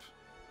nap.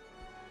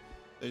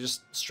 They're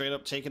just straight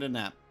up taking a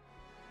nap.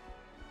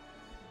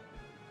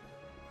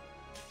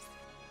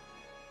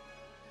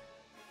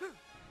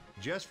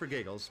 Just for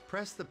giggles,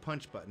 press the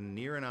punch button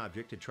near an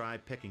object to try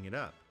picking it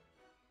up.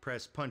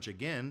 Press punch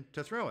again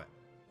to throw it.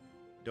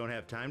 Don't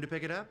have time to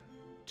pick it up?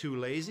 Too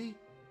lazy?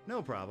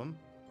 No problem.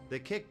 The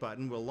kick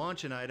button will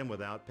launch an item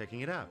without picking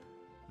it up.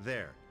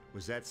 There.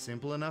 Was that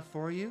simple enough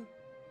for you?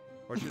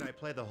 Or should I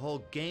play the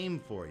whole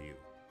game for you?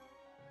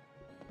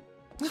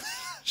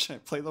 Should I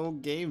play the whole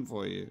game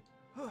for you?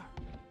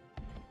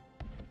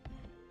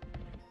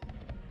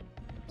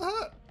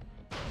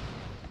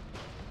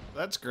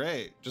 That's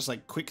great. Just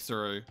like quick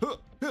throw.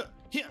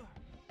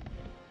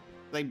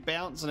 They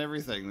bounce and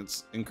everything.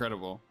 That's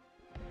incredible.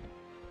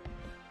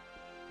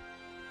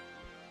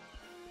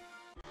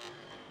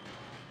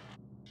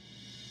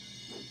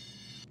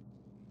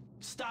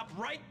 stop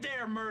right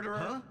there, murderer.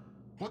 Huh?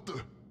 What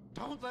the?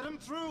 Don't let him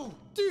through!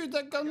 Dude, that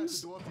I got the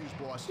gun's... door fuse,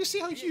 boss. You see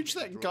how He ain't huge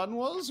getting that through. gun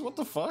was? What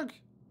the fuck?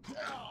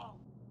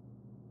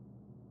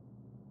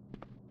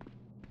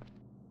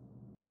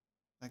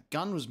 That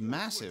gun was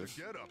massive.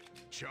 Get up,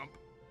 chump.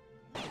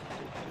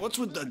 What's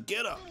with the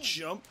get up,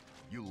 chump?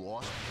 You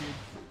lost, kid?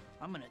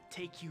 I'm gonna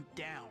take you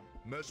down.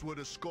 Mess with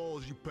the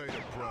skulls, you pay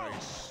the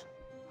price.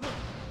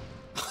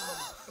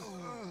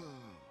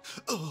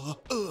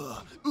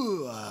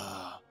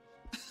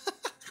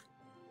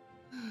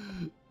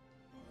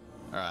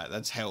 Alright,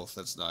 that's health.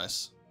 That's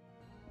nice.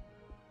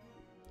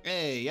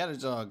 Hey, Yada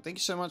Dog, thank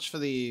you so much for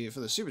the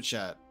super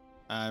chat.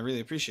 I really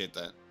appreciate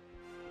that.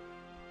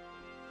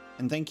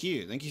 And thank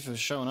you for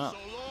showing up.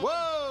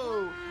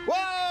 Whoa!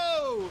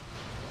 Whoa!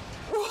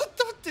 What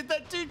the, did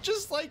that dude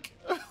just like...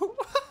 what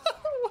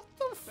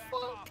the Back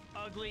fuck? off,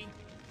 ugly.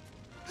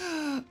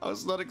 I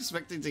was not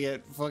expecting to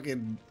get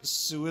fucking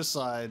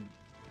suicide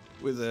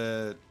with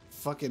a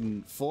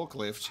fucking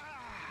forklift.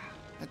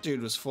 That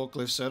dude was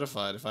forklift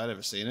certified if I'd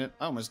ever seen it.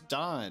 I almost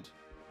died.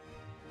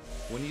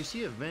 When you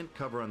see a vent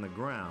cover on the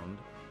ground,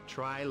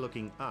 try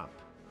looking up.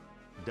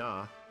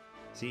 Duh.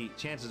 See,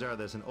 chances are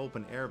there's an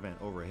open air vent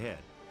overhead.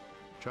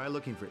 Try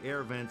looking for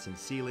air vents in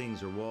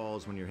ceilings or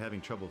walls when you're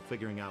having trouble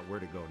figuring out where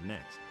to go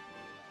next.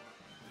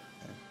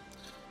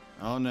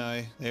 Oh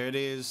no, there it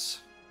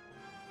is.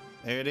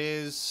 There it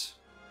is.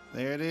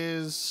 There it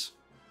is.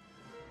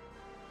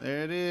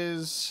 There it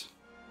is.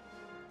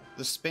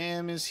 The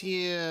spam is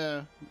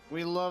here.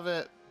 We love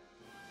it.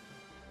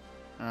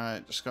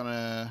 Alright, just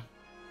gonna...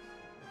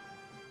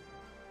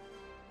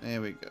 There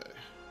we go.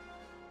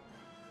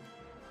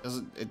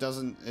 It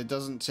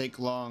doesn't take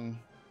long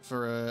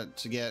for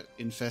to get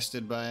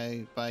infested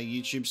by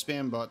YouTube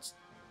spam bots.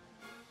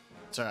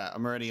 It's alright,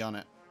 I'm already on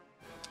it.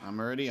 I'm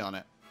already on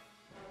it.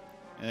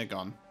 They're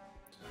gone.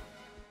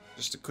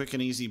 Just a quick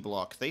and easy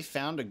block. They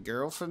found a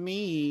girl for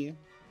me.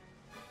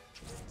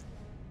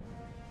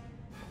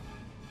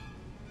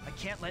 I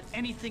can't let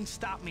anything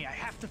stop me. I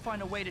have to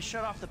find a way to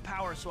shut off the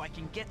power so I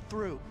can get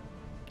through.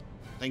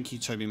 Thank you,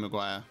 Toby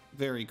Maguire.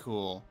 Very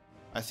cool.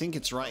 I think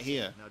it's right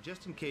here. Now,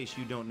 just in case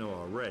you don't know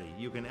already,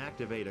 you can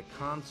activate a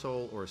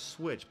console or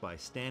switch by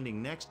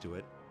standing next to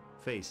it,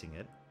 facing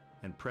it,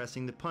 and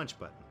pressing the punch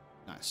button.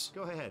 Nice.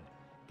 Go ahead.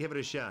 Give it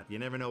a shot. You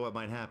never know what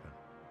might happen.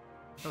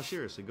 No,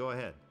 seriously, go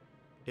ahead.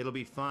 It'll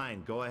be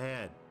fine. Go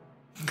ahead.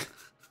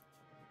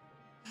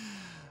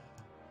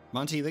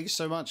 Monty, thank you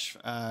so much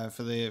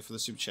for the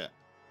super chat.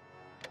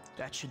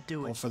 That should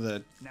do Or it. for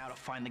the Now to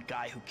find the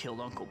guy who killed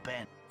Uncle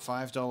Ben.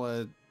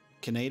 $5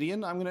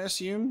 Canadian, I'm gonna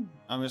assume.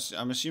 I'm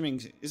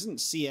assuming, isn't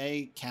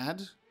CA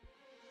CAD?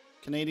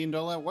 Canadian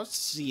dollar? What's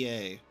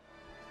CA?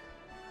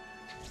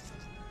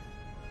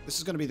 This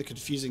is gonna be the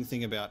confusing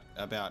thing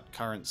about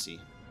currency.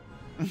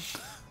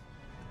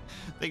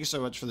 Thank you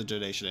so much for the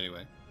donation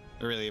anyway.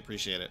 I really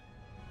appreciate it.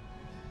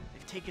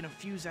 They've taken a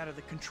fuse out of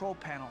the control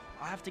panel.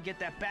 I'll have to get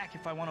that back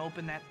if I want to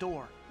open that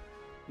door.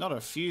 Not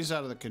a fuse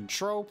out of the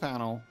control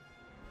panel.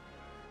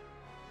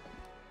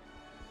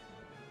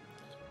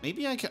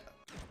 Maybe I can...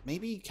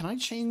 Maybe, can I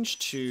change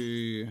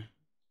to...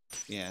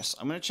 Yes,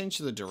 I'm going to change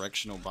to the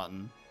directional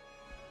button.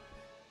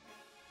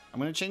 I'm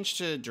going to change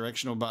to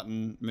directional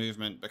button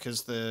movement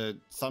because the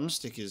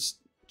thumbstick is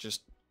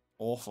just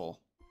awful.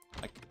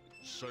 Like,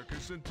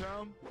 Circus in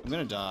town? I'm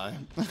going to die.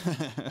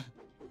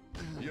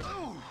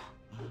 Yeah.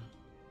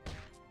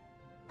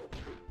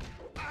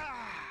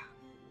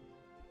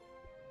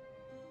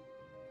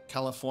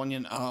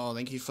 Californian... Oh,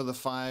 thank you for the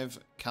 5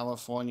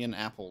 Californian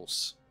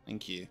apples.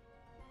 Thank you.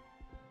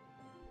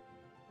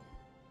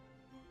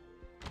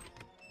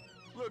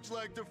 Looks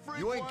like the freak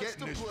You ain't wants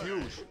getting to this play.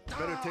 fuse.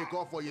 Better take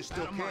off while you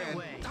still Out of my can.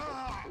 way.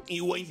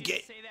 You ain't Easy get...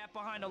 to say that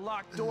behind a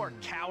locked door,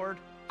 coward.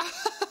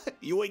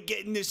 You ain't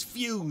getting this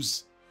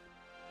fuse.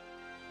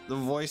 The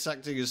voice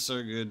acting is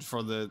so good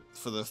for the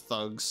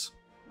thugs.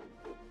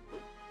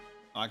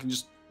 I can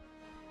just...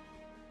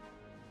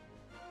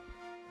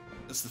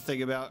 That's the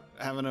thing about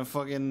having a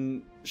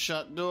fucking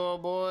shut door,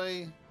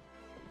 boy.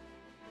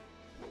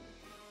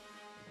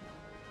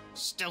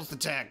 Stealth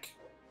attack.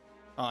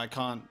 Oh, I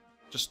can't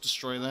just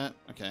destroy that?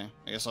 Okay,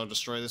 I guess I'll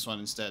destroy this one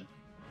instead.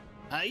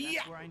 Yeah.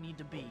 That's where I need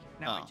to be.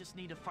 Now I Oh. just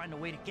need to find a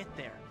way to get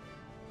there.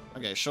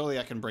 Okay, surely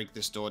I can break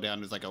this door down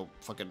with like a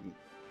fucking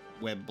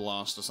web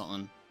blast or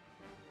something.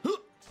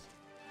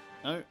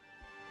 No.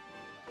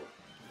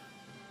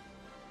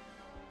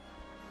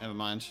 Never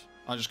mind.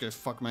 I'll just go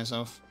fuck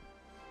myself.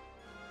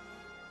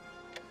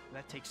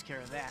 That takes care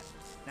of that.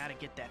 Now to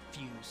get that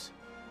fuse.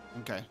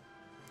 Okay.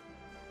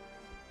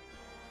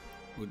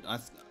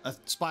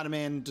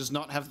 Spider-Man does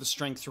not have the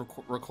strength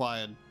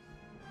required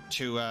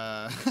to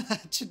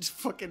to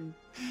fucking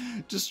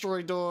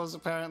destroy doors.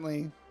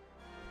 Apparently,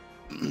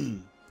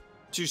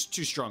 too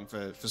strong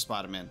for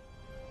Spider-Man.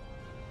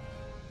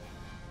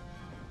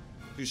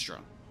 Too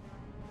strong.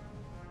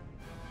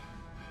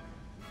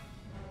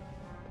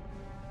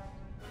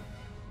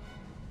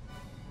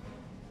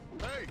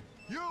 Hey,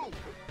 you!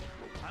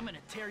 I'm gonna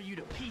tear you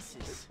to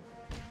pieces.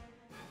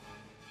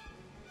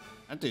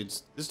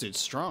 This dude's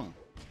strong.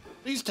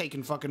 He's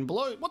taking fucking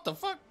blows. What the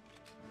fuck?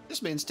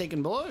 This man's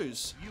taking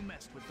blows. You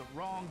messed with the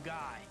wrong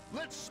guy.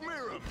 Let's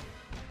smear him.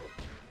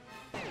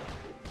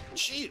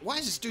 Gee, why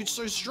is this dude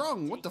so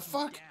strong? What the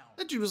fuck?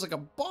 That dude was like a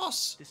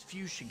boss. This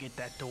fuse should get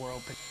that door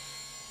open.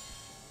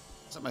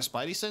 Is that my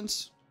spidey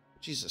sense?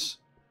 Jesus.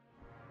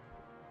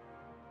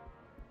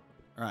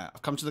 Alright,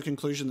 I've come to the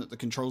conclusion that the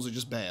controls are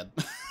just bad.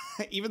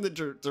 Even the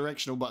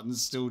directional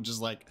buttons still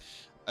just like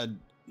are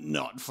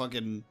not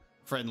fucking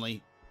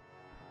friendly.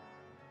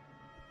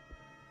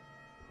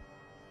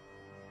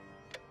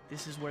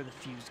 This is where the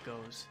fuse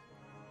goes.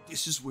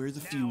 This is where the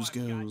Now fuse I've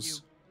got you.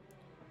 goes.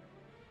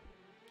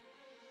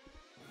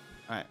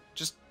 Alright,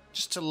 just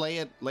to lay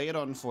it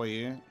on for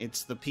you,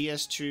 it's the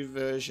PS2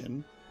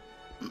 version.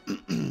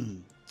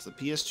 It's the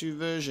PS2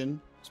 version.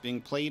 It's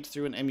being played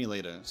through an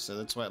emulator, so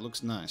that's why it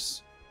looks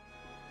nice.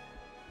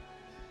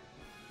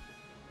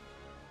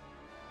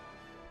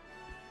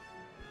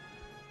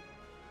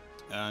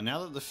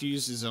 Now that the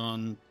fuse is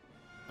on,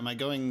 am I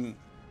going...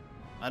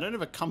 I don't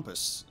have a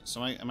compass,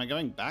 so am I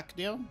going back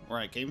now, where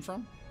I came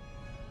from?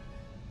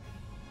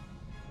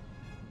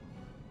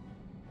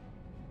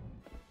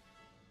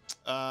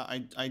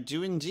 I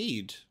do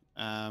indeed.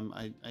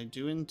 I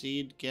do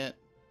indeed get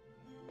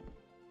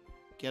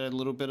a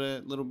little bit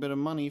of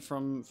money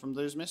from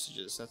those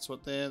messages. That's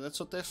what they're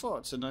for.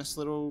 It's a nice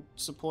little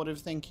supportive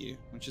thank you,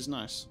 which is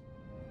nice.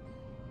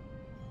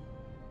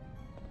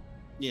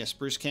 Yes,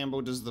 Bruce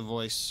Campbell does the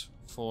voice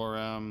for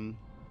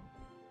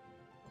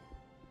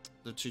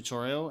the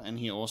tutorial, and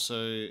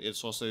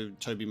it's also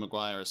Tobey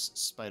Maguire as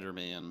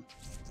Spider-Man.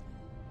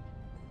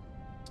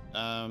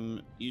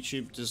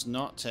 YouTube does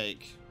not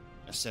take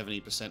a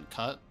 70%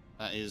 cut.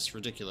 That is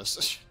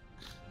ridiculous.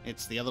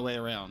 It's the other way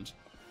around.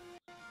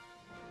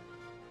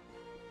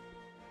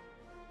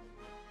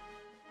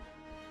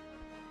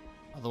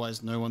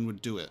 Otherwise, no one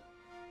would do it.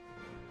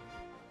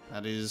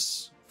 That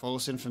is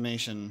false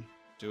information.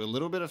 Do a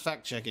little bit of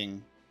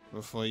fact-checking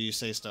before you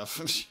say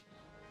stuff.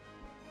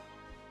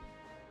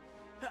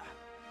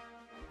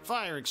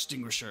 Fire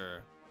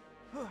extinguisher!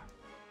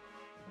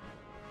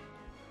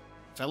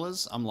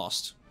 Fellas, I'm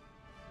lost.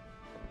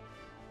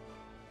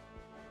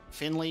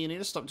 Finley, you need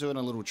to stop doing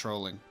a little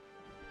trolling.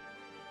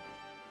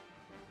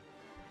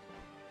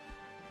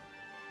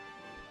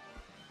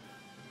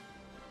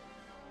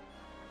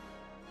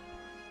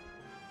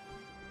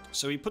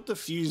 So we put the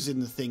fuse in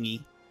the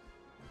thingy.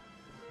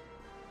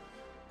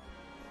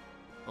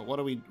 But what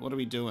are we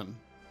doing?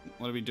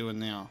 What are we doing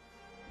now?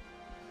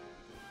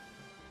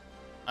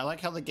 I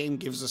like how the game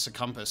gives us a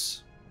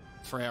compass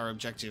for our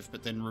objective,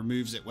 but then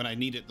removes it when I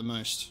need it the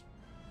most.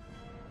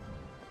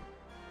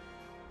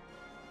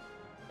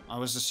 I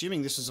was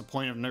assuming this is a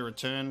point of no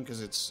return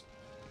because it's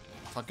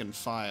fucking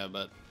fire,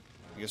 but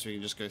I guess we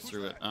can just go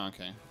through it. Oh,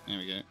 okay. There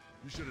we go.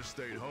 You should have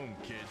stayed home,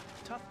 kid.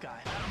 Tough guy,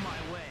 out of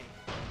my way.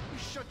 You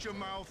shut your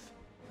mouth.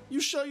 You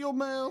shut your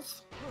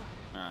mouth.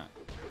 Alright.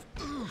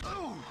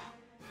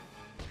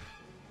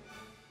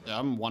 Yeah,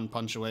 I'm one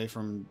punch away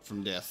from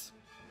death.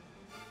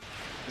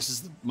 This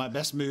is my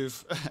best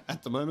move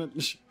at the moment.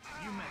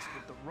 You messed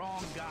with the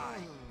wrong guy.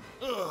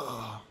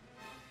 Ugh.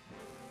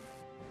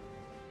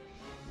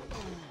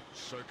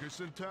 Circus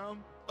in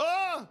town?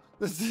 Oh!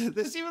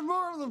 There's even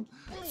more of them!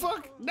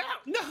 Fuck!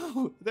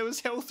 No! There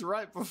was health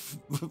right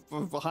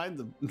behind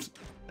them.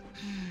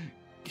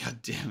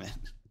 God damn it.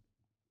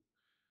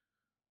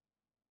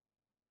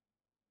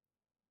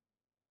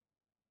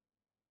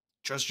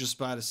 Trust your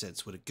spider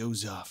sense. When it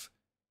goes off,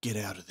 get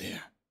out of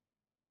there.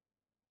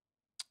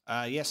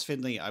 Yes,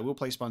 Finley, I will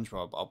play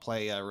SpongeBob. I'll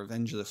play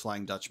Revenge of the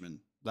Flying Dutchman.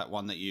 That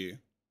one that you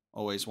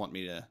always want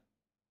me to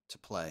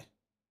play.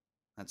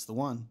 That's the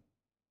one.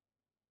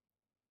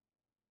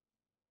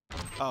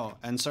 Oh,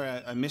 and sorry,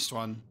 I missed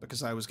one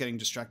because I was getting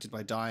distracted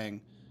by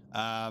dying.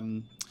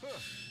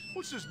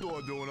 What's this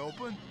door doing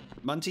open?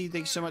 Monty,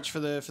 thanks so much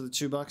for the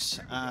 $2.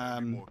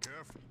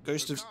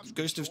 Ghost of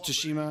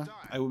Tsushima,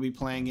 I will be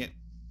playing it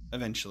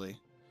eventually.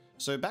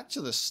 So back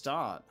to the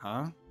start,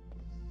 huh?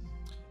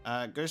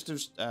 Ghost of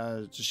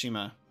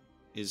Tsushima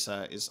is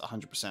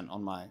 100%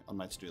 on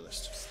my to-do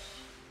list.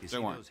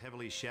 Don't worry.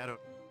 Heavily shadowed.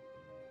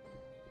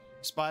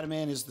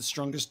 Spider-Man is the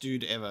strongest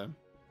dude ever.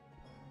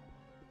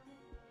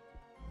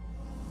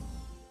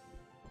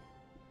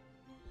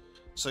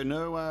 So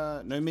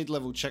no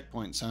mid-level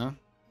checkpoints, huh?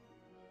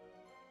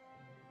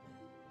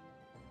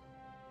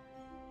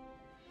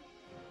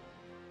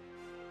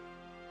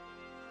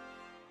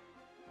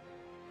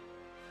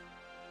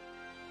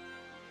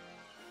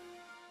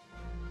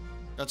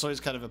 That's always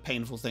kind of a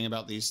painful thing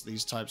about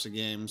these types of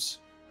games.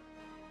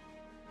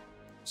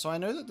 So I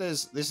know that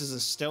this is a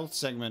stealth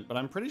segment, but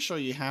I'm pretty sure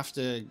you have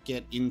to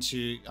get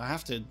into... I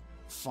have to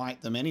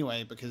fight them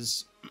anyway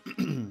because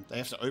they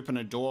have to open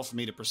a door for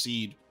me to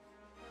proceed.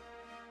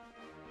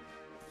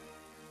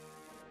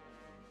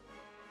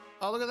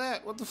 Oh, look at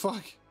that. What the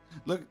fuck?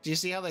 Look, do you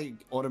see how they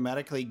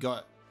automatically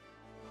got...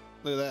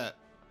 Look at that.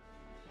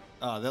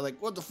 Oh, they're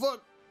like, what the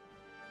fuck?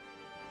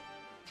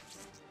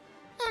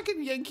 I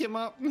can yank him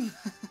up.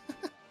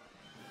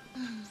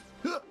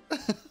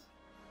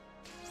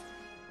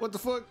 What the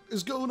fuck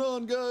is going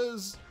on,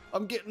 guys?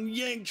 I'm getting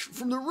yanked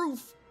from the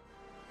roof.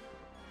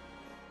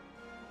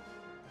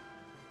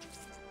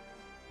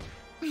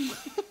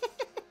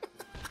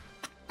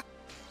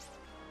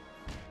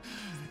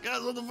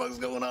 Guys, what the fuck's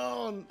going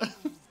on?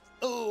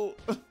 Oh.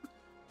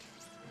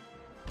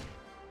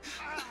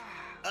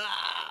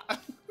 Ah.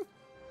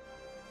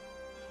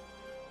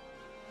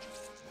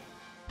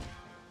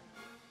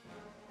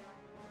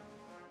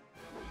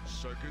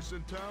 Circus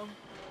in town?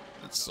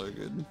 That's so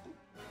good.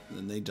 And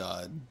then they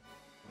died.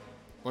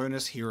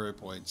 Bonus hero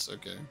points,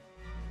 okay.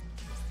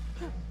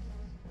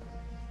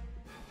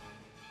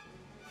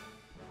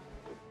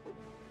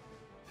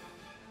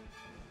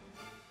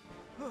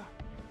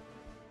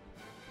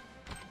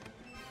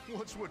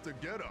 What's with the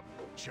getup,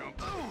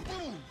 chump?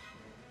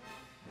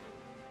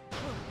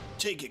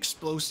 Take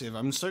explosive.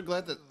 I'm so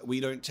glad that we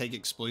don't take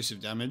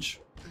explosive damage.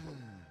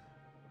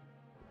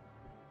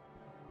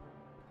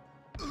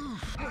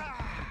 Looks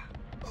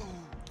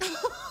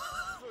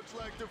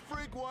like the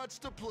freak wants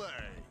to play.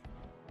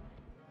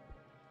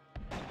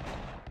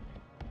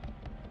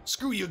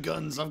 Screw your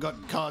guns, I've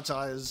got car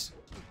tires.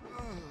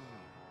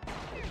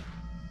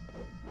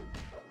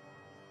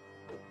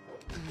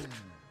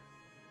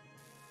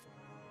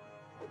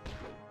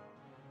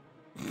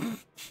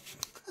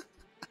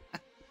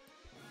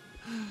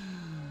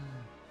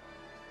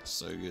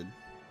 So good.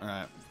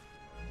 Alright.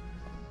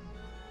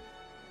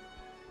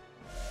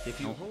 If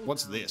you hold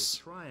what's down this? the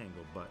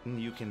triangle button,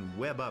 you can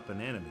web up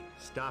an enemy,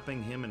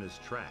 stopping him in his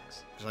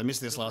tracks. Because I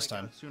missed this He'll last break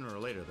out time. sooner or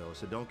later, though,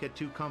 so don't get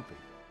too comfy.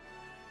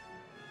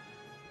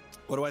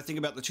 What do I think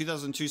about the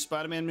 2002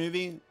 Spider-Man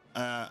movie?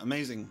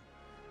 Amazing.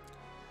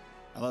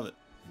 I love it.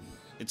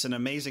 It's an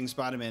amazing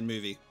Spider-Man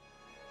movie.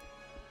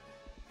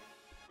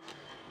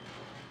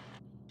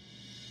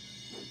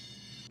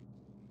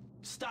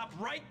 Stop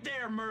right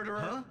there, murderer!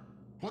 Huh?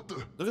 What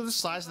the? Look at the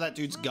size of that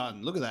dude's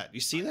gun. Look at that.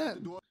 You see that?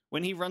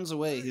 When he runs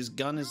away, his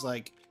gun is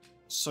like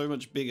so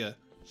much bigger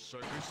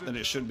Circus in than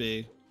it should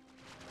be.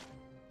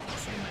 You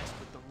messed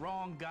with the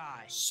wrong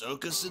guy.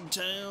 Circus in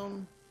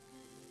town?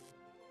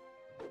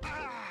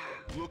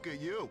 Look at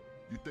you.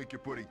 You think you're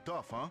pretty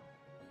tough, huh?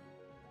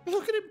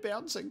 Look at him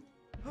bouncing.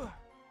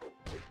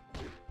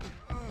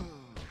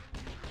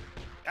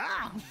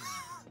 Ah!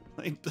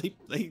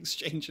 they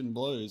exchanging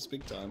blows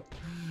big time.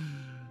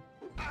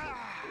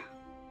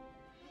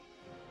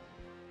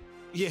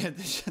 Yeah,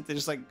 they're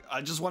just like,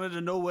 I just wanted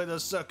to know where the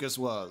circus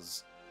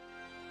was.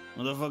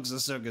 Where the fuck's the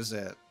circus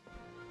at?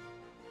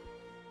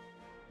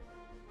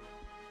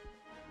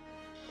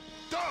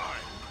 Die!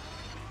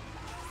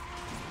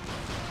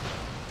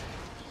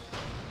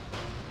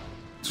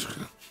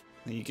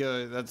 There you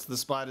go, that's the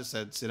spider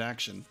sense in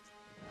action.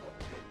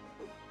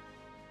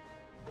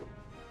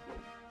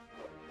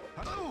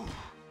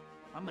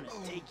 I'm gonna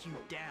take you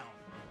down.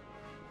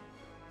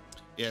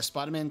 Yeah,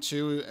 Spider-Man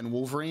 2 and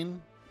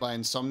Wolverine by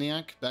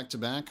Insomniac, back to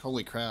back.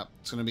 Holy crap,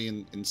 it's gonna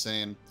be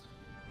insane.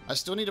 I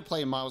still need to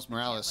play Miles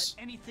Morales.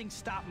 Can't let anything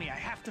stop me. I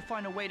have to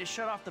find a way to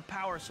shut off the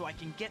power so I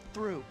can get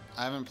through.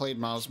 I haven't played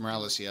Miles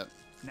Morales yet.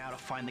 Now to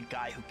find the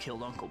guy who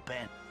killed Uncle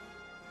Ben.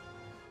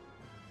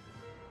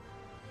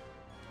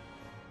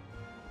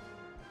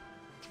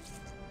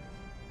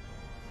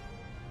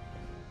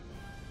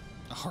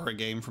 A horror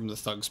game from the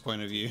thug's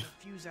point of view.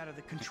 Fuse out of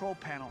the control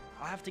panel.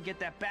 I'll have to get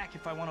that back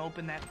if I want to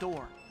open that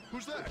door.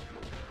 Who's that?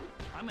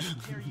 I'm gonna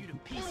tear you to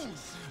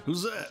pieces.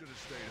 Who's that? Should have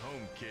stayed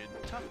home, kid.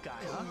 Tough guy,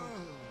 huh?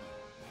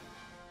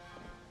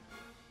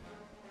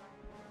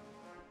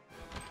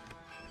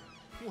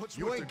 What's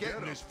You with ain't the getting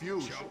getup, this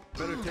fuse. chump?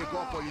 Better take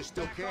off while you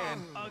still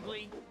can.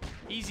 Ugly.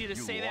 Easy to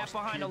You say that lost,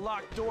 behind a kid.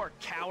 locked door,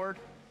 coward.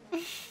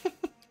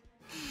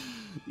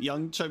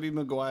 Young Tobey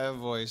Maguire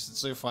voice. It's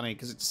so funny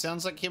because it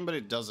sounds like him, but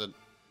it doesn't.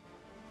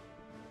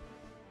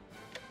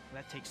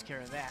 That takes care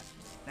of that.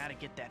 Now to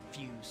get that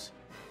fuse.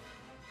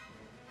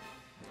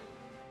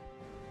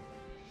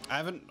 I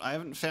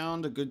haven't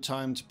found a good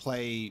time to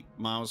play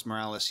Miles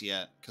Morales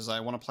yet because I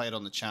want to play it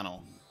on the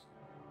channel.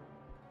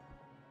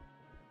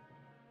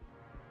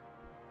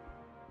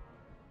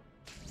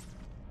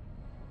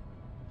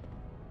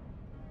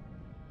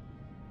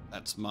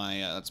 That's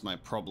my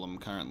problem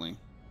currently.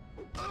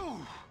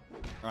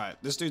 Alright,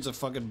 this dude's a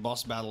fucking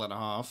boss battle and a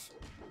half.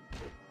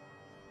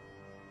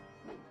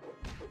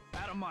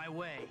 Out of my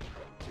way.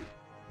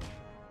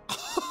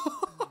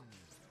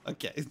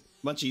 Okay,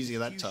 much easier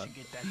that You time. should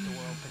get that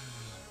door open.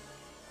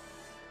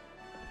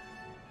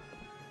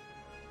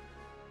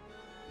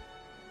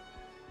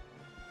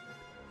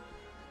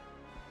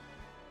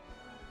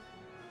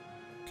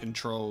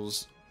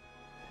 Controls,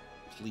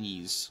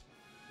 please.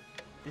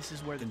 This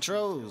is where the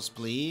Controls,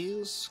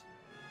 please.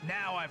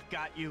 Now I've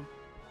got you.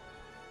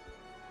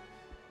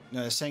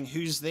 No, they're saying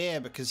who's there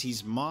because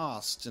he's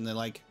masked, and they're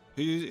like,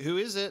 who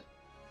is it?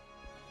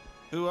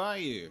 Who are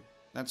you?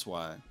 That's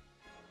why.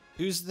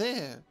 Who's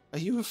there? Are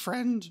you a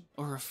friend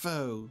or a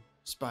foe,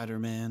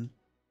 Spider-Man?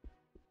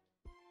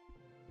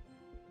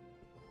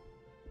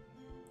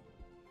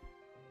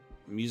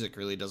 Music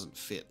really doesn't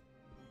fit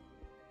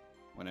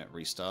when it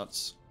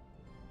restarts.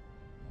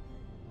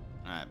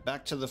 Alright,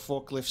 back to the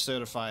forklift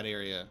certified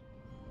area.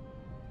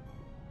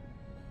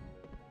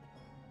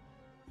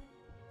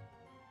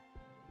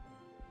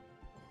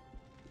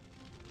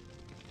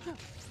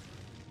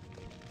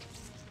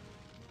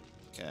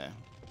 Okay.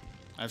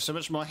 I have so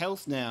much more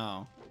health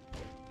now.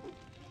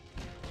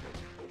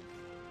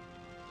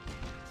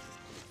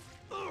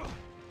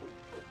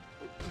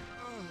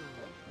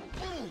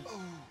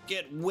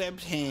 Get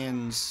webbed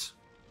hands.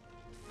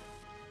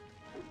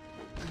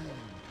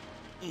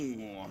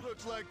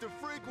 Looks like the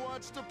freak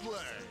wants to play.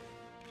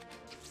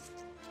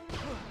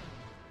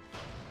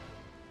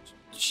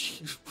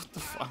 Jeez, what the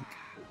fuck?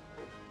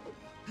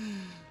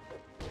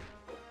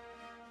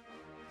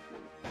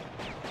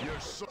 You're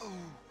so...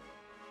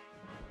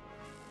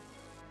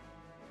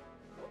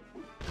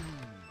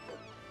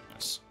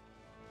 Nice.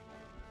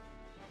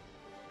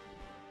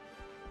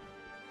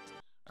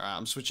 Alright,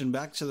 I'm switching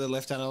back to the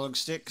left analog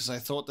stick because I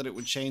thought that it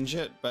would change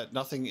it, but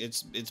nothing,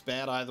 it's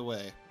bad either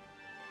way.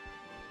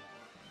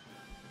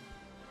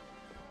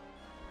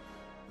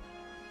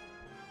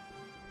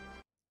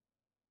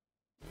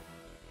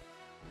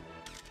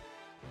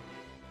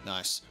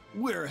 Nice.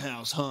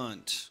 Warehouse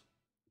hunt.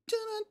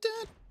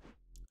 Dun-dun-dun.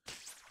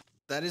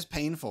 That is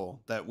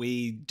painful that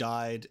we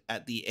died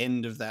at the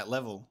end of that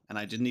level, and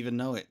I didn't even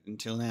know it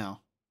until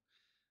now.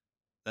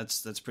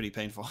 That's pretty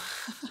painful.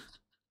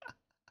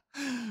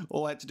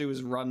 All I had to do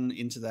was run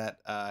into that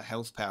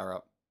health power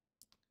up.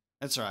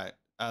 That's right.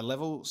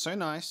 Level so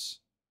nice.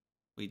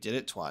 We did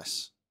it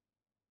twice.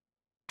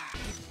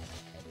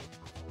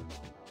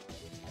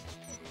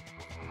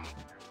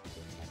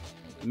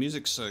 The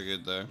music's so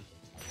good though.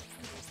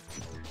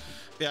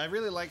 Yeah, I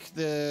really like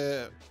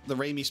the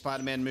Raimi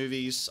Spider-Man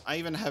movies. I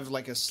even have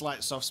like a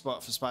slight soft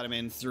spot for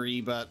Spider-Man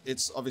 3, but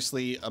it's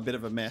obviously a bit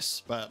of a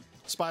mess. But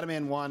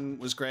Spider-Man 1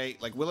 was great.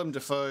 Like Willem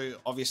Dafoe,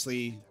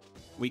 obviously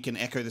we can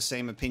echo the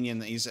same opinion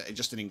that he's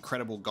just an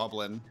incredible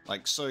goblin.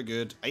 Like so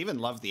good. I even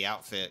love the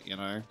outfit, you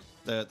know.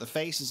 The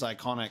face is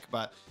iconic,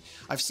 but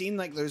I've seen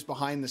like those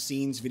behind the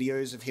scenes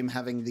videos of him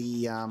having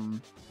the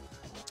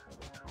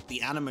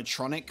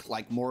animatronic,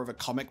 like more of a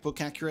comic book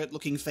accurate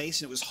looking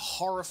face, and it was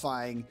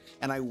horrifying,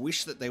 and I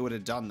wish that they would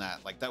have done that.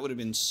 Like that would have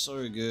been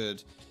so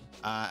good,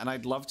 and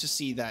I'd love to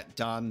see that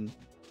done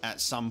at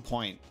some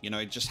point, you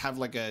know, just have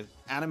like a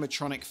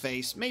animatronic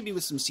face, maybe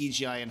with some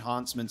CGI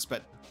enhancements,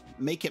 but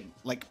make it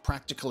like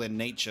practical in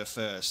nature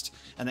first,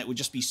 and that would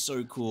just be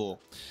so cool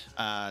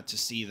to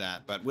see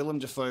that. But Willem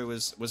Dafoe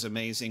was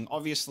amazing.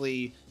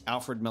 Obviously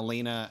Alfred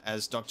Molina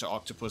as Dr.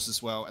 Octopus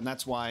as well, and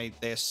that's why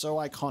they're so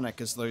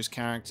iconic as those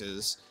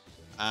characters.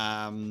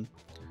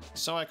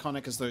 So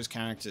iconic as those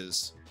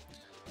characters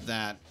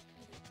that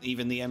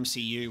even the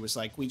MCU was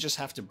like, we just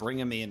have to bring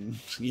them in,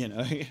 you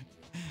know,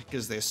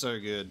 because they're so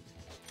good.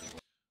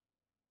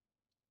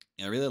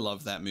 Yeah, I really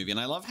love that movie, and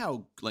I love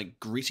how like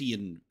gritty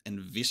and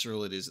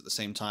visceral it is at the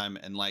same time,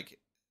 and like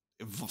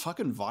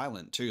fucking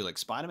violent too. Like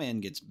Spider-Man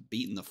gets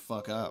beaten the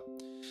fuck up.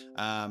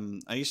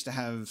 I used to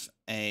have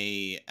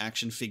a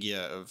action figure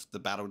of the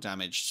battle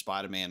damaged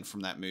Spider-Man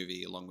from that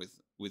movie, along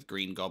with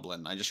Green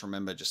Goblin. I just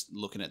remember just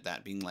looking at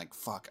that being like,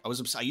 fuck.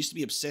 I used to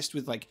be obsessed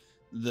with like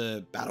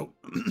the battle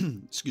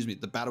excuse me,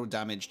 the battle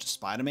damaged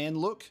Spider-Man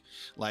look.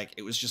 Like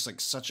it was just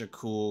like such a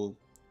cool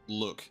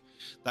look.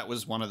 That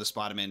was one of the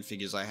Spider-Man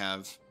figures I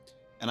have.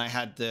 And I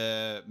had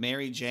the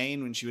Mary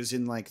Jane when she was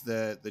in like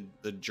the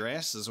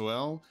dress as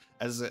well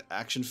as an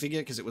action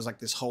figure, because it was like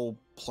this whole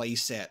play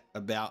set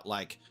about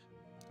like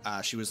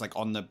she was like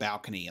on the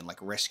balcony and like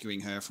rescuing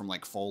her from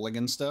like falling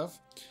and stuff.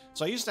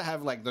 So I used to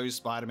have like those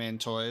Spider-Man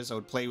toys. I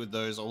would play with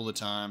those all the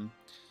time.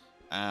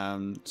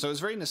 So it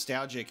was very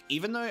nostalgic.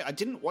 Even though I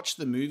didn't watch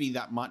the movie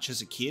that much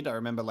as a kid, I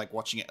remember like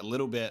watching it a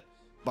little bit,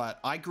 but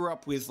I grew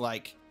up with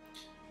like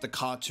the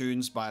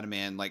cartoon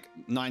Spider-Man, like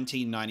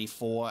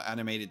 1994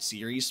 animated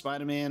series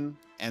Spider-Man,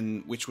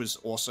 and which was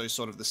also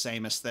sort of the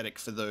same aesthetic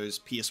for those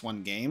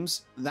PS1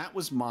 games. That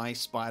was my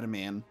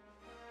Spider-Man,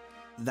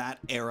 that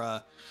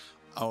era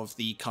of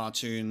the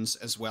cartoons,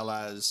 as well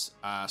as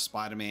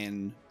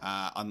Spider-Man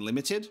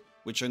Unlimited,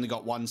 which only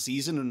got one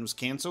season and was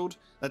cancelled.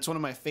 That's one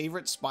of my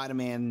favorite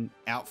Spider-Man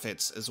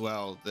outfits as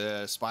well,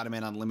 the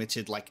Spider-Man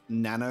Unlimited like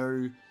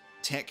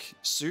nanotech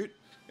suit.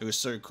 It was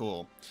so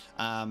cool.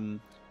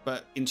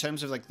 But in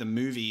terms of like the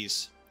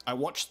movies, I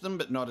watched them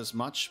but not as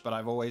much, but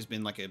I've always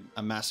been like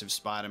a massive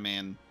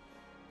Spider-Man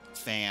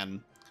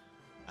fan.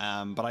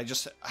 But I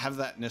just have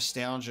that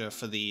nostalgia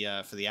for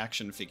the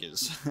action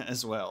figures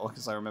as well,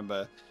 because I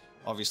remember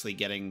obviously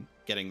getting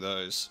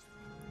those.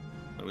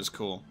 But it was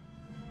cool.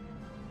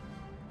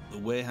 The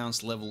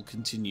warehouse level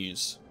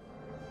continues.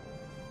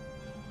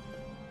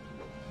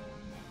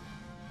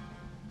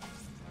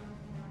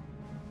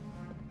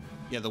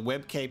 Yeah, the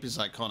web cape is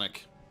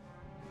iconic.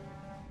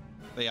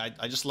 But yeah,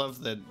 I just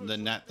love the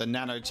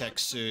nanotech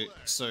suit.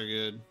 So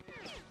good.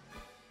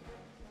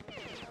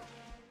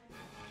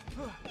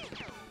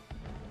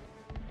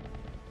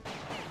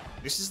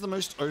 This is the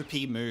most OP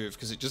move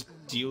because it just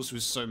deals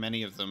with so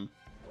many of them.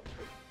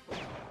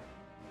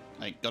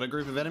 Like, got a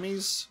group of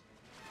enemies?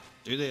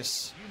 Do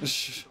this.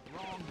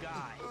 Wrong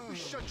guy. You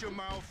shut your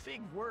mouth.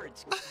 Big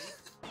words.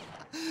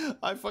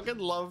 I fucking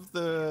love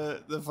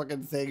the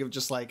fucking thing of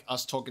just like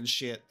us talking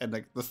shit and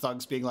like the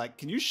thugs being like,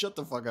 "Can you shut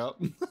the fuck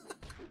up?"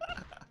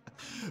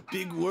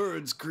 Big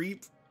words,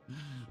 creep.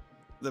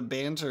 The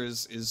banter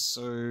is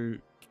so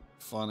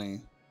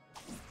funny.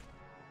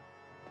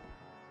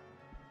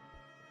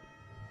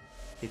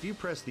 If you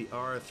press the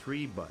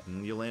R3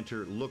 button, you'll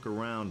enter Look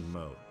Around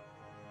mode.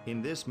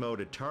 In this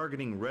mode, a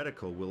targeting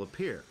reticle will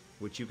appear,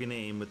 which you can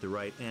aim with the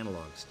right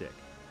analog stick.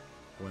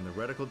 When the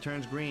reticle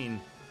turns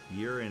green,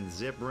 you're in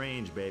zip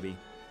range, baby.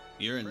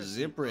 You're in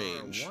zip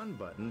range. Press R1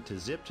 button to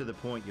zip to the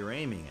point you're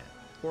aiming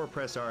at, or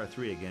press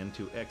R3 again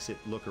to exit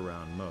Look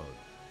Around mode.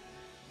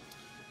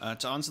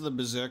 To answer the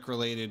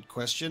Berserk-related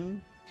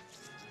question,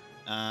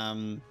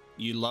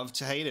 you love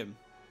to hate him.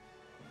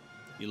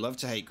 You love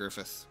to hate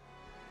Griffith.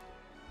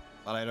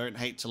 But I don't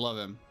hate to love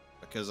him,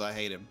 because I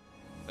hate him.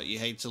 But you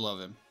hate to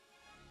love him,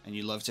 and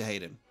you love to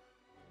hate him.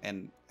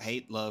 And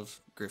hate, love,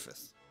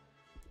 Griffith.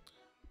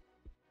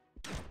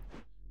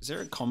 Is there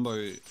a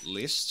combo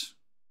list?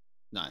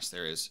 Nice,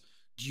 there is.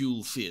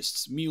 Dual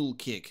fists, mule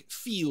kick,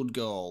 field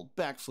goal,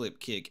 backflip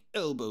kick,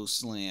 elbow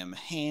slam,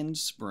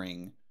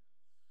 handspring.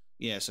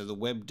 Yeah, so the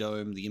web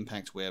dome, the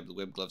impact web, the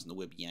web gloves, and the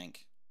web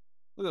yank.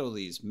 Look at all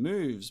these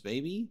moves,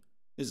 baby.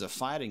 This is a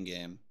fighting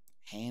game.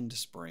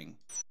 Handspring.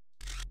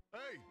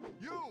 Hey,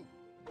 you!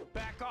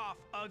 Back off,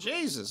 ugly.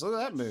 Jesus, look at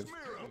that move.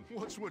 Mira,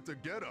 what's with the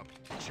getup?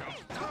 Jump.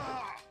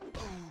 Ah!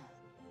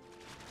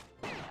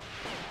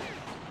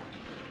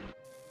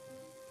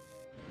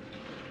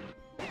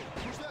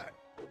 Who's that?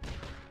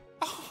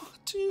 Oh,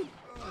 dude.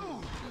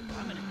 I'm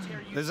gonna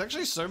tear you. There's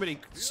actually so many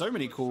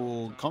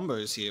cool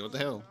combos here. What the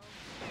hell?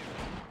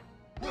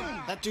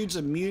 That dude's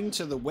immune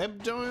to the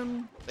web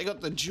dome. They got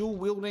the dual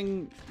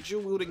wielding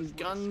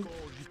gun.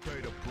 You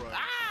paid a price.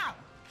 Ah!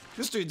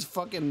 This dude's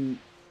fucking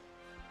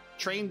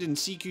trained in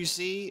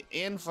CQC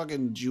and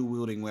fucking dual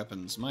wielding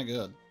weapons. My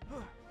god.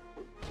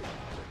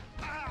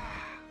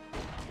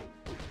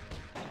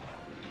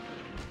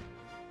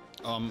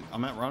 I'm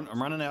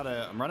running out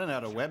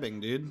of webbing,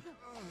 dude.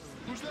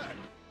 Who's that?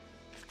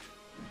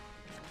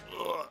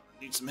 Ugh,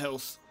 need some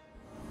health.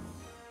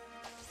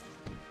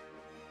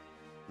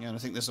 Yeah, and I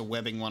think there's a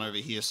webbing one over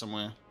here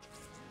somewhere.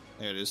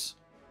 There it is.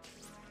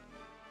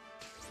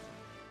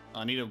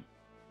 I need a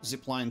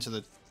zip line to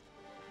the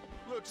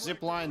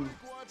zip line.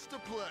 Wants to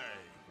play.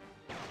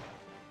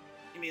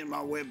 Give me in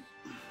my web.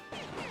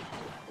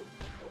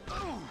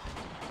 Out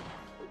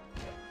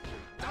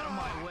of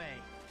my way.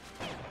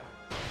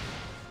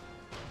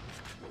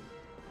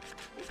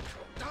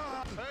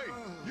 Hey,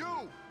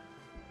 you!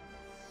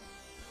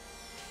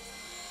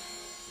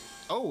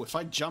 Oh, if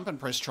I jump and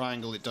press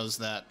triangle, it does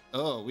that.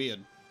 Oh, weird.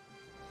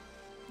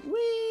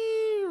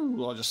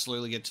 Whee! I'll just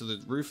slowly get to the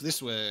roof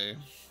this way.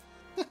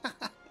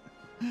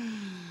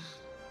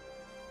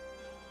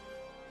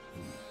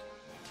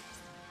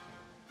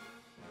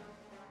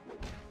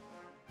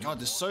 God,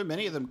 there's so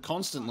many of them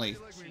constantly. You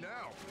like me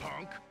now,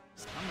 punk?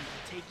 I'm gonna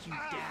take you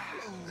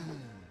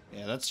down.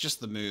 Yeah, that's just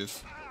the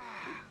move.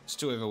 It's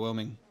too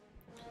overwhelming.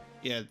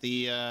 Yeah,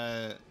 the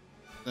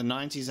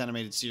 90s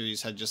animated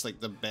series had just like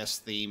the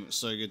best theme.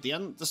 So good.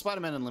 The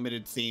Spider-Man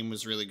Unlimited theme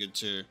was really good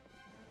too.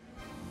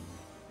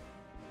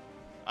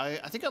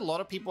 I think a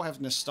lot of people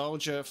have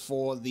nostalgia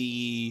for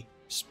the,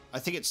 I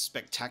think it's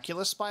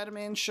Spectacular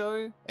Spider-Man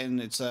show, and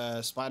it's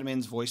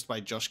Spider-Man's voiced by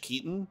Josh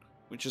Keaton,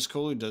 which is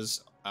cool. Who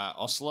does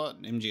Ocelot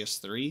and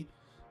MGS3.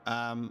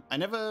 I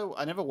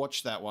never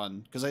watched that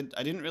one because I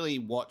didn't really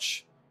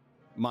watch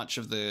much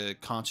of the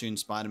cartoon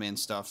Spider-Man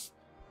stuff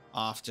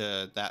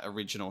after that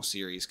original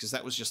series, because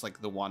that was just like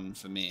the one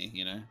for me,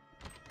 you know.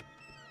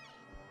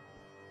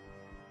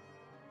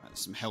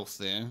 Some health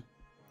there.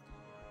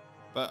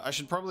 But I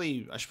should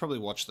probably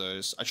watch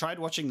those. I tried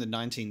watching the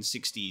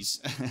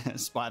 1960s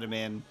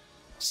Spider-Man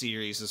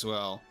series as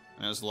well,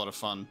 and it was a lot of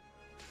fun.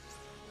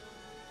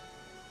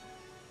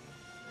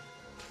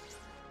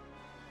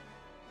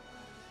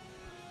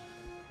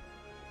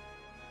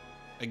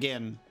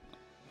 Again,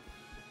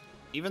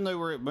 even though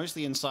we're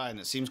mostly inside and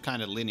it seems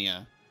kind of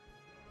linear.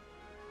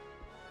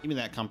 Give me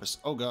that compass.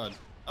 Oh god.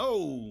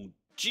 Oh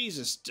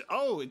Jesus.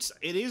 Oh, it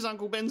is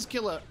Uncle Ben's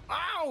killer.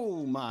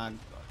 Oh my.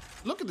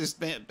 Look at this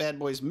bad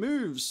boy's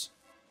moves.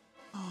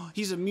 Oh,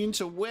 he's immune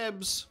to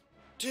webs.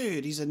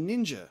 Dude, he's a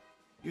ninja.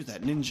 You're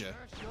that ninja.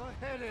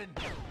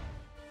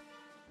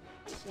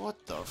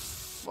 What the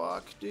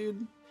fuck,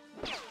 dude?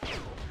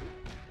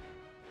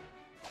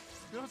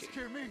 Don't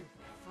scare me.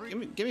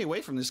 Get me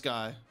away from this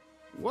guy.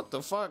 What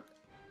the fuck?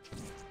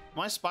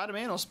 Am I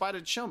Spider-Man or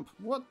Spider-Chump?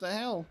 What the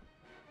hell?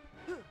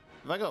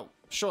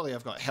 Surely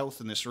I've got health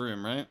in this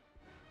room, right?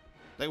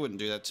 They wouldn't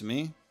do that to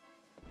me.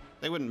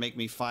 They wouldn't make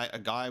me fight a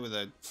guy with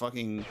a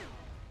fucking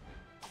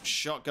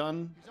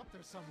shotgun. He's up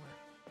there somewhere.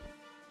 I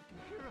can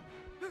hear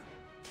him.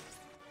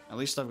 At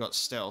least I've got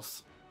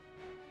stealth.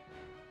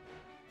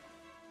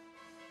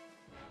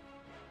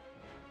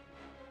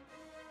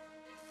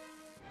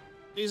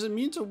 He's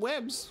immune to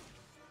webs.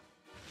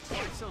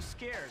 Why so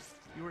scared?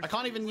 You were I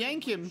can't even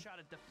yank him. Shot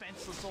a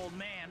defenseless old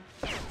man.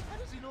 How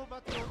does he know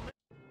about the old man?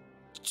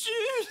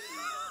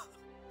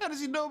 How does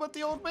he know about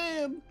the old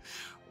man?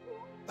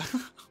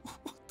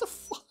 What the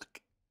fuck?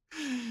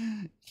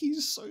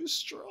 He's so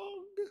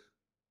strong.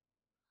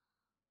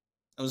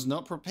 I was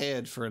not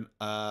prepared for an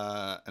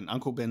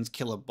Uncle Ben's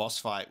Killer boss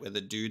fight where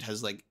the dude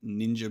has like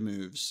ninja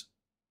moves.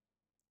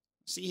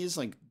 See his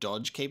like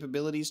dodge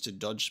capabilities to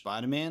dodge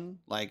Spider-Man?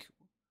 Like,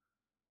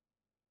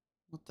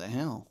 what the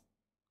hell?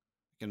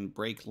 I can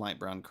break light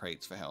brown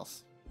crates for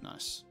health.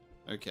 Nice.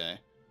 Okay.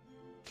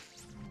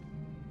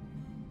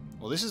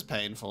 Well, this is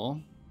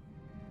painful.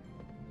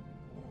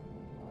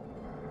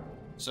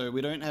 So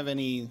we don't have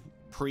any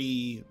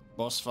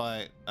pre-boss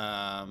fight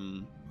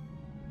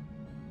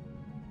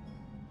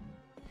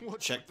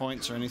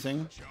checkpoints or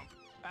anything.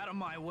 Out of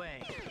my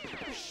way.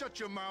 Shut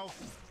your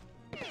mouth.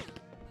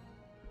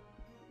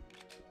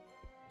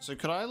 So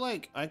could I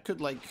like, I'm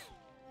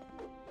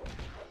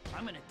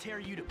gonna tear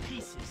you to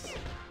pieces.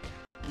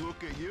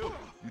 Look at you.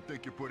 You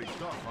think you're pretty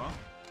tough, huh?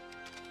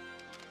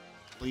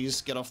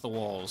 please get off the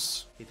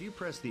walls. If you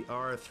press the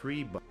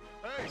R3 button...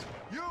 Hey,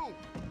 you!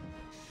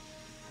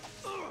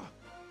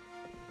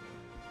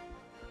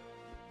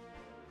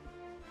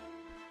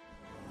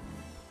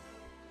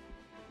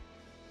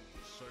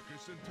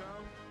 Circus in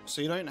town?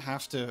 So you don't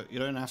have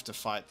to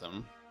fight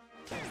them,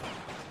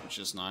 which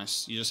is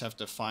nice. You just have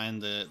to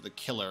find the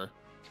killer.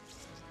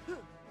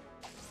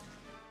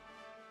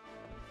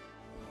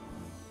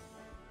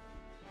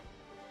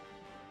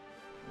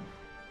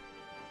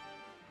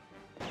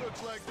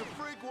 Looks like the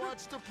freak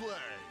wants to play.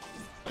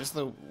 Where's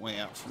the way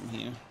out from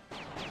here?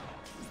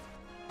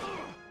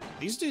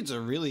 These dudes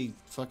are really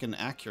fucking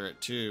accurate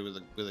too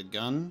with a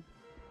gun.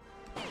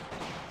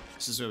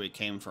 This is where we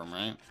came from,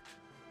 right?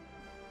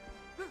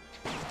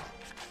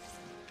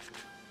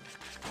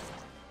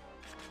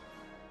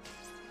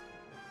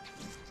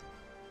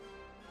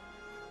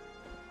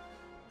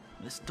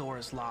 This door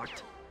is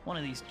locked. One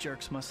of these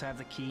jerks must have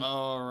the key.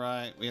 Oh,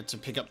 right. We had to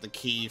pick up the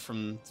key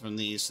from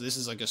these. So this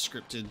is like a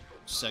scripted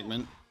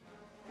segment.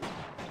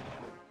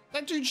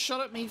 That dude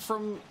shot at me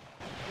from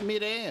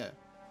mid-air.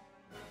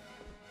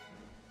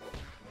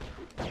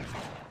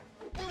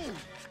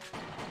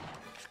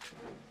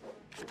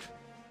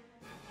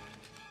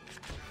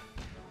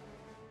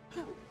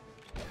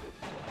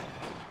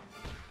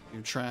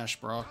 You're trash,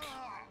 Brock.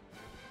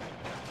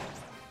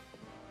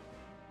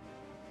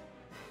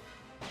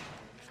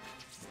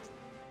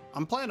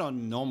 I'm playing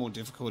on normal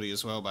difficulty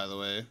as well, by the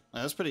way.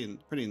 That's pretty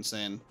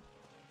insane.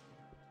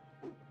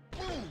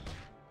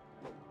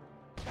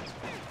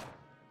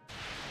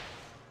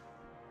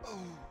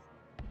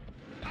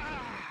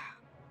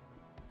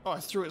 Oh, I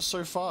threw it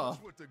so far.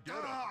 With the get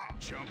up,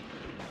 chump.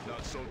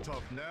 Not so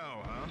tough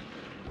now, huh?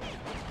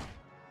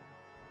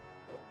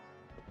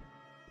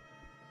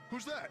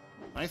 Who's that?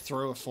 Can I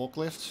throw a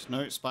forklift?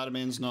 No,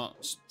 Spider-Man's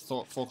not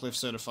forklift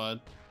certified.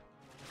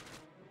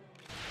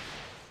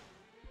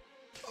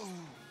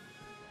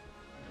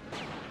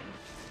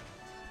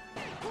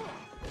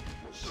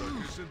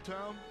 Circus in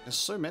town? There's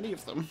so many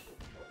of them.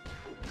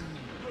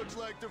 Looks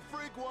like the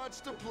freak wants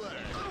to play.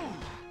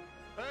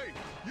 Hey,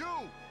 you!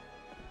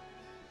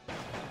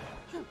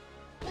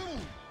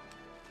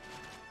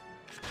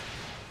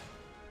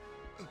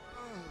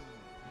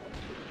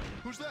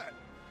 Who's that?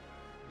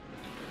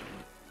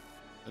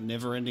 The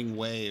never-ending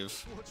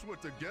wave. What's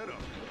with the get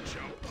up,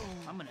 chump?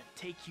 I'm gonna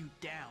take you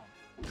down.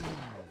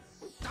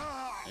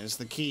 There's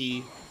the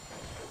key.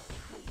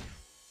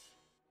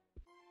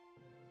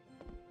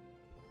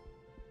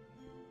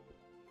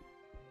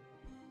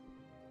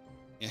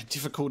 Yeah,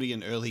 difficulty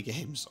in early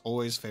games,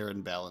 always fair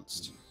and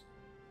balanced.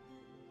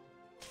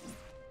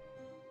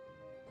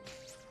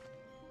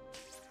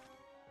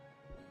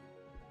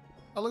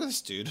 Oh, look at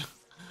this dude.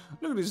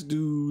 Look at this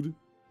dude.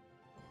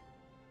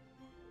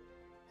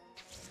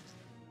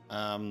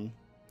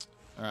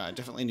 Alright, I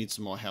definitely need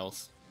some more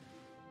health.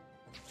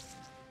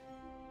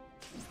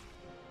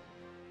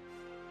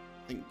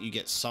 I think you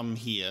get some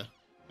here.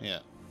 Yeah.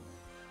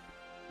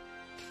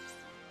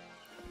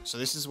 So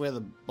this is where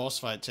the boss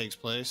fight takes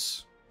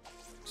place.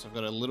 So I've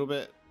got a little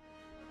bit,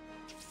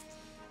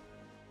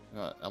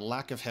 a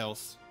lack of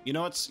health. You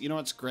know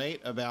what's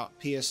great about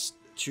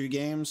PS2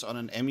 games on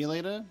an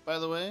emulator, by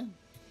the way,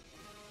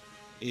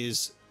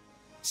 is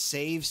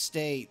save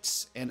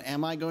states. And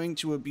am I going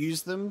to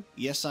abuse them?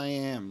 Yes, I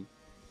am.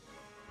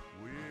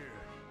 Weird.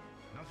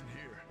 Nothing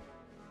here.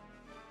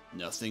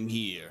 Nothing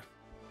here.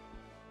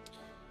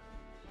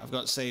 I've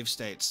got save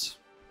states,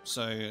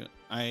 so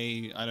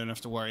I don't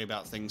have to worry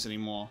about things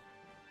anymore.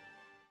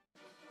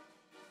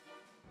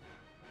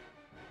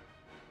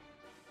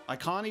 I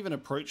can't even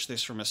approach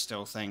this from a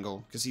stealth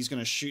angle because he's going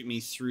to shoot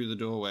me through the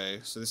doorway,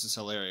 so this is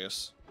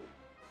hilarious.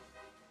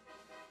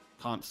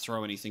 Can't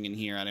throw anything in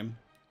here at him.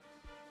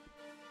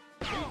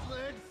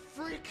 Lead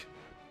freak!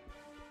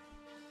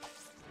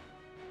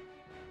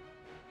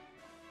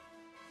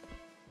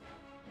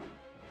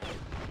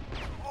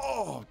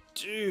 Oh,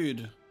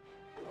 dude.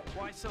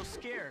 Why so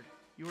scared?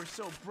 You were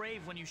so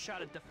brave when you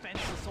shot a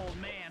defenseless old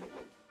man.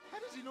 How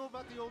does he know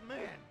about the old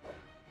man?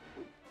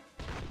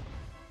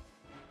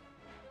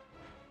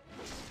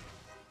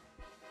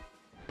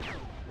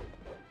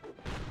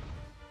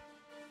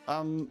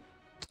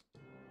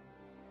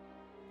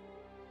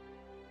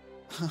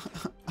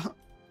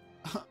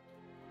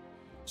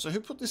 So who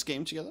put this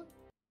game together?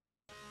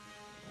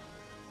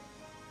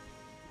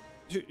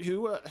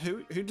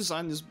 Who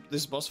designed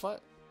this boss fight?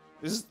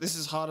 This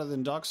is harder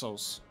than Dark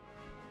Souls.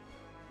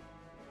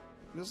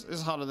 This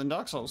is harder than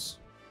Dark Souls.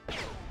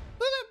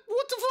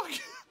 What the fuck?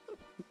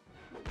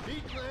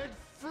 Meat-lead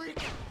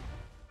freak!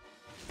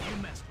 You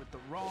messed with the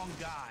wrong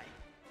guy.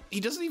 He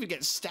doesn't even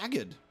get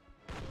staggered.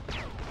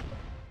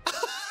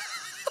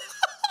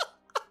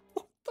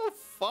 What the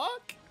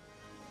fuck?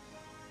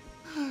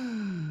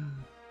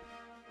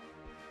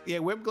 Yeah,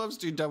 web gloves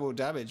do double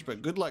damage,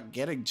 but good luck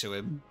getting to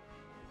him.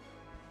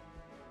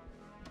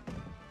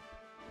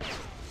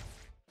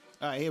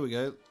 Alright, here we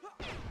go.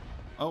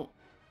 Oh.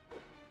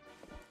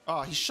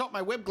 Oh, he shot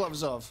my web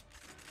gloves off.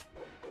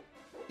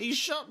 He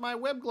shot my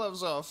web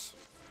gloves off.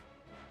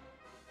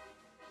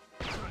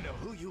 I don't know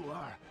who you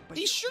are, but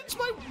He shoots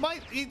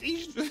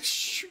he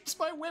shoots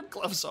my web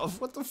gloves off.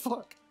 What the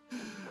fuck?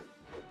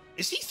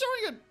 Is he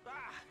throwing a...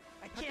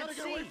 I I can't gotta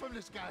see. get away from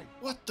this guy.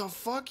 What the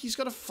fuck? He's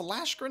got a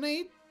flash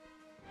grenade?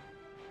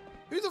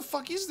 Who the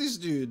fuck is this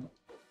dude?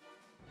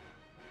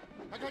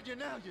 I got you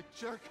now, you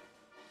jerk.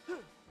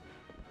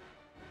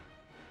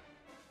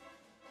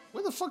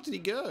 Where the fuck did he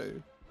go?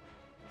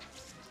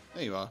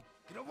 There you are.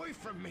 Get away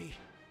from me.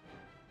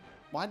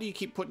 Why do you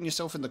keep putting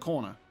yourself in the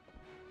corner?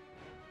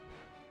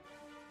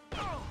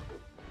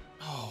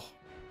 Oh.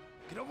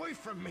 Get away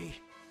from me.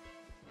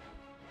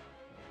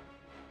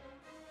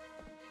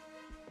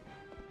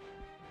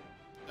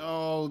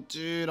 Oh,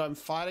 dude, I'm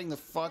fighting the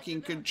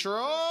fucking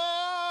controls!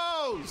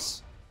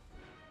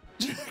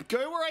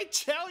 Go where I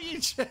tell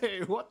you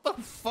to! What the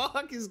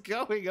fuck is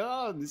going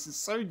on? This is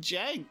so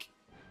jank.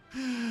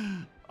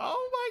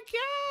 Oh my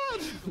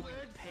god!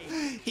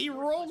 He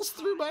rolls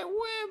through my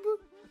web!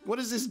 What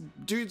is this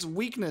dude's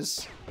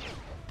weakness?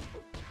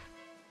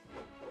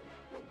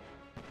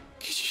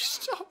 Could you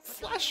stop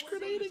flash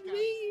grenading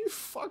me, you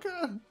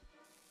fucker?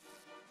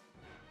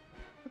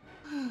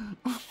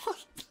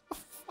 What the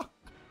fuck?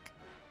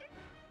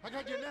 I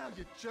got you now,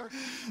 you jerk.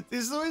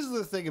 This is always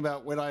the thing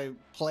about when I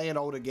play an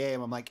older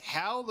game. I'm like,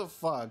 how the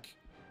fuck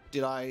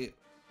did I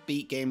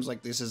beat games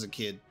like this as a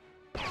kid?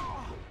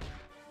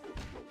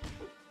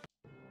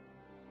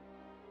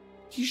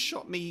 He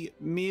shot me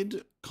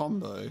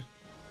mid-combo.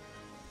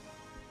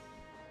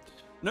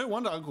 No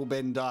wonder Uncle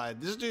Ben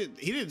died. This dude,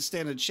 he didn't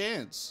stand a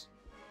chance.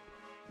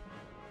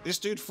 This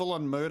dude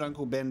full-on mowed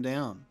Uncle Ben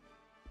down.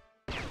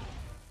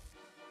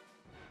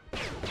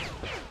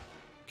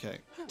 Okay.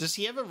 Does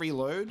he ever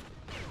reload?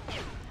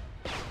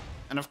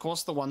 And of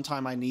course, the one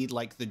time I need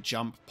like the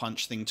jump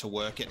punch thing to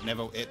work, it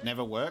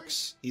never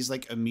works. He's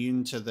like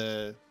immune to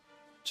the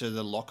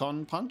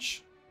lock-on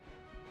punch.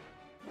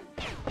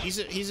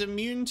 He's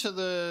immune to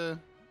the...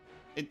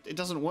 It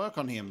doesn't work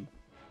on him.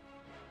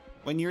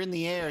 When you're in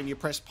the air and you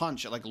press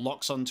punch, it like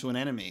locks onto an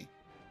enemy.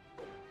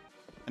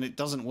 And it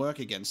doesn't work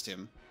against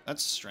him.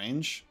 That's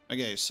strange.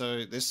 Okay,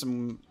 so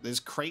there's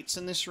crates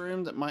in this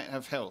room that might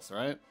have health,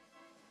 right?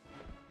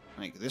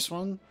 Like this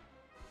one.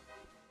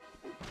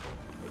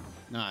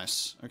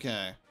 Nice.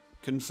 Okay.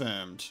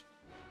 Confirmed.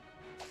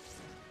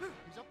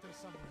 He's up there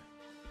somewhere.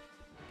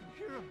 I can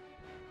hear him.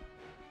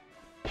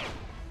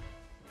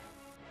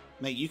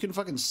 Mate, you can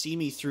fucking see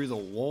me through the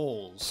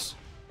walls.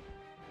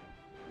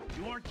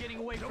 You aren't getting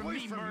away from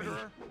me,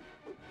 murderer.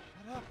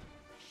 Shut up.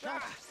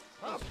 Shut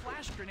Those up.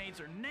 flash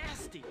grenades are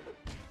nasty.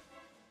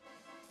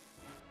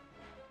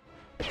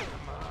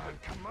 Come on,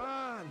 come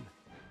on.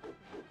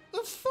 The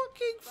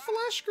fucking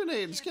flash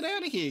grenades! Get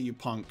out of here, you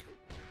punk.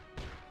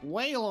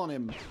 Wail on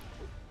him.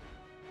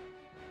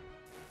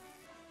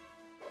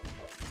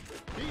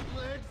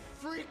 Meat-lead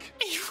freak.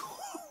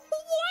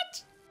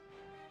 What?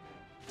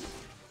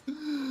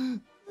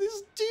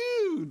 This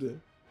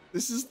dude.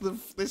 This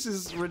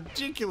is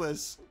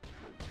ridiculous.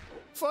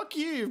 Fuck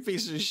you, you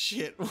piece of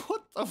shit.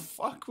 What the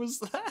fuck was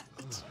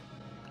that?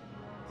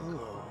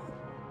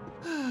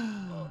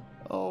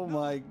 Oh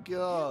my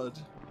god.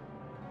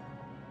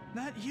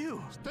 Not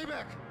you. Stay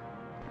back.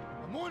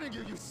 I'm warning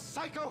you, you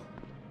psycho.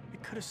 We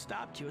could have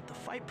stopped you at the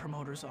fight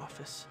promoter's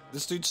office.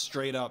 This dude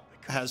straight up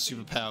has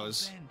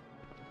superpowers.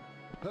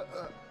 Ben,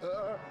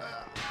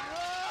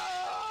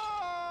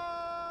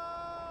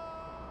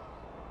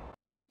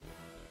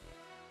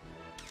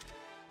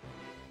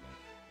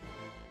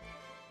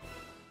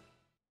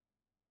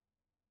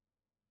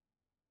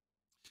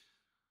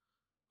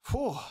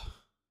 Whew.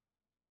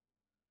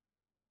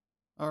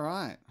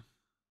 Alright.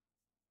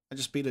 I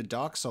just beat a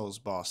Dark Souls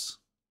boss.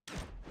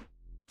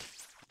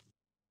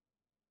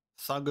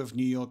 Thug of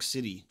New York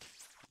City.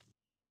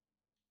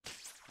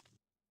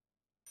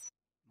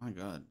 My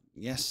god.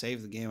 Yes,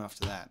 save the game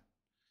after that.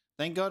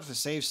 Thank God for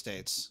save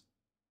states.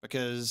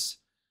 Because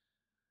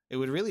it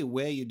would really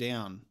wear you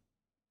down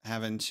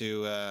having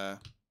to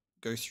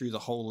go through the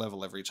whole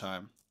level every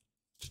time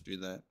to do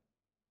that.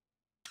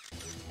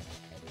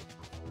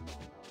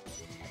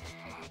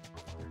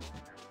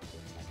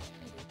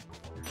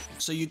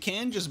 So you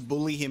can just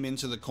bully him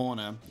into the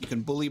corner. You can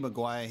bully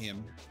Maguire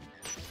him.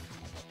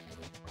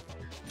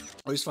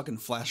 Oh, these fucking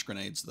flash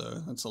grenades,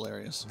 though. That's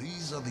hilarious.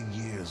 These are the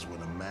years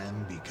when a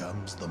man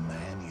becomes the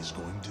man he's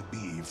going to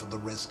be for the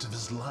rest of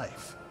his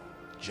life.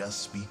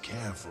 Just be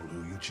careful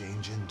who you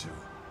change into.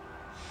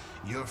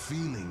 You're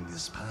feeling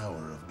this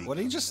power of becoming What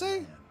did he just say?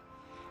 a man.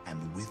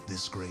 And with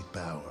this great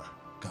power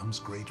comes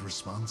great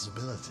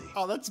responsibility.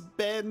 Oh, that's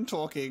Ben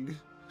talking.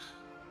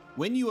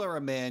 When you are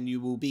a man,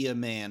 you will be a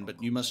man,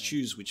 but you must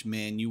choose which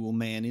man you will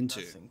man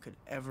into. Nothing could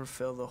ever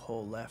fill the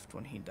hole left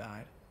when he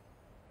died.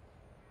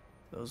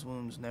 Those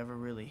wounds never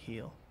really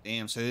heal.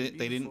 Damn, so they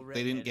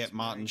didn't get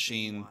Martin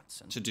Sheen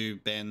to do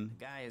Ben.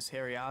 The guy is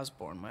Harry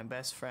Osborn, my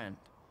best friend.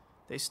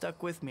 They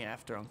stuck with me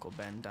after Uncle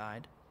Ben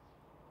died.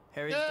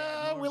 Harry's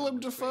dad, Norman, Willem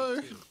was Dafoe.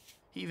 great, too.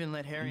 He even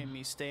let Harry and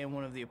me stay in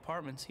one of the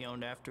apartments he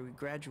owned after we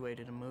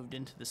graduated and moved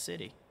into the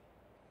city.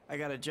 I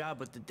got a job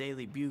with the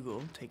Daily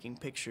Bugle, taking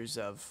pictures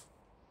of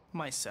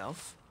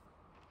myself.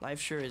 Life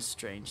sure is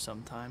strange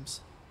sometimes.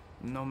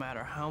 No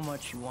matter how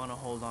much you want to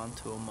hold on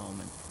to a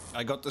moment.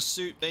 I got the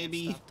suit,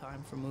 baby. Stop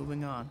time for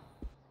moving on.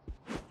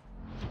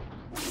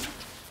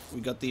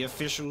 We got the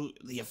official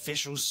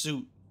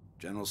suit.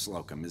 General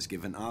Slocum has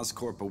given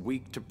Oscorp a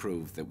week to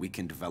prove that we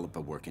can develop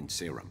a working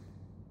serum.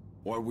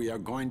 Or we are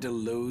going to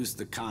lose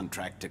the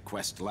contract to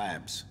Quest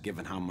Labs,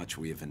 given how much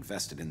we have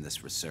invested in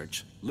this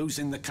research.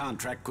 Losing the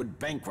contract could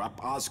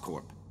bankrupt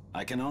Oscorp.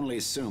 I can only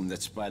assume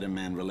that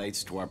Spider-Man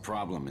relates to our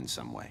problem in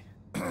some way.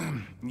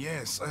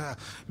 Yes,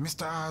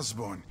 Mr.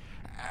 Osborn.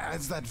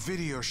 As that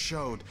video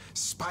showed,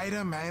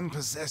 Spider-Man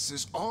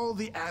possesses all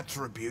the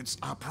attributes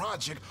our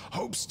project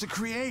hopes to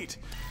create.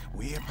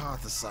 We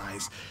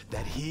hypothesize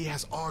that he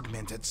has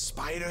augmented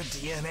spider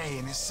DNA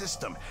in his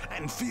system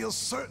and feel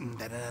certain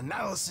that an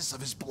analysis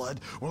of his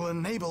blood will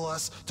enable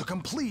us to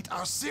complete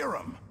our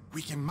serum.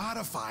 We can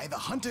modify the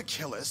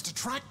hunter-killers to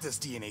track this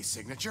DNA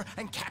signature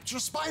and capture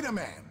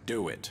Spider-Man.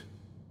 Do it.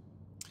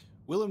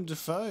 Willem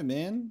Dafoe,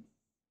 man.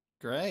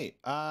 Great.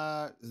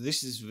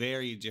 This is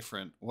very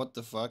different. What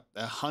the fuck?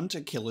 They're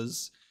hunter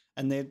killers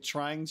and they're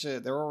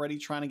already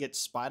trying to get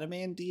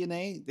Spider-Man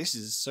DNA. This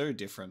is so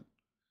different.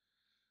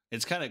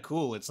 It's kind of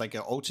cool. It's like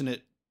an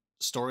alternate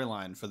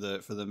storyline for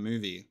the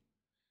movie.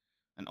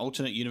 An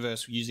alternate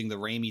universe using the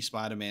Raimi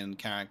Spider-Man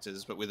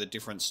characters, but with a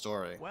different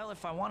story. Well,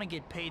 if I want to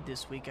get paid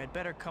this week, I'd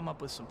better come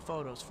up with some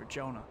photos for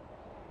Jonah.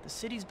 The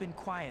city's been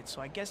quiet, so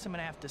I guess I'm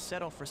gonna have to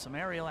settle for some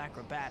aerial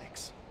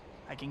acrobatics.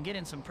 I can get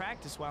in some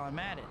practice while I'm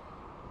at it.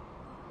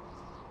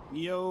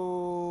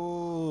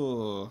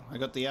 Yo, I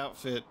got the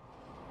outfit.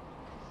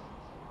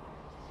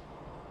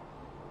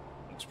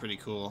 Looks pretty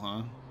cool,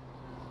 huh?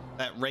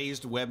 That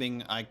raised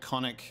webbing,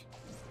 iconic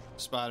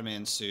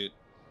Spider-Man suit.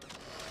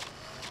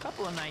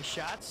 Couple of nice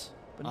shots,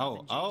 but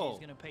nothing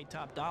JJ's gonna pay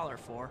top dollar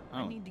for.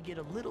 I need to get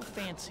a little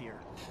fancier.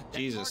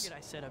 That target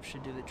I set up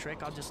should do the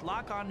trick. I'll just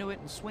lock onto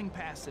it and swing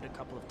past it a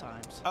couple of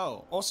times.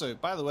 Oh, also,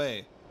 by the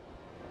way,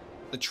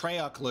 the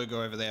Treyarch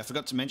logo over there, I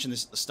forgot to mention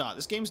this at the start.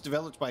 This game's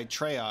developed by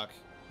Treyarch.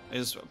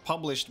 Is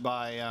published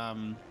by,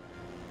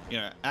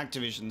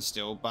 Activision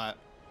still, but...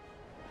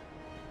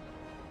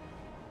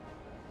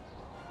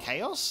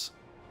 Chaos?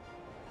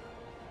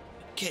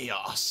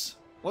 Chaos.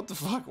 What the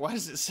fuck? Why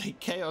does it say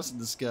chaos in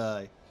the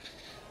sky?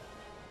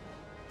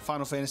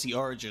 Final Fantasy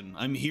Origin.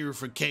 I'm here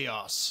for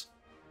chaos.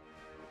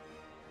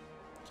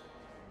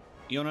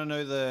 You wanna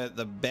know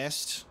the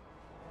best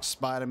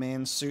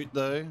Spider-Man suit,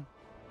 though?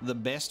 The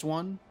best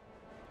one?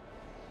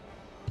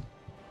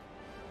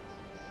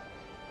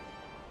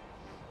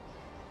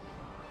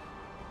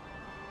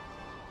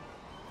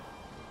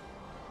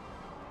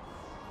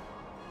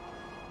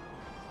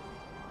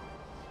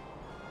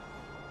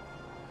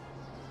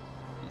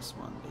 This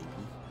one, baby.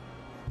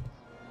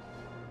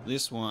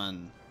 This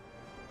one.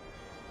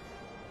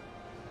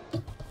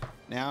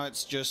 Now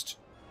it's just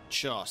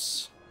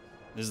Chos.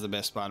 This is the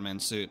best Spider-Man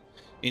suit.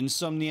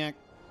 Insomniac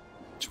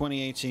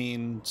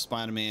 2018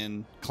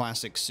 Spider-Man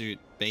classic suit,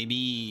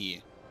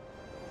 baby.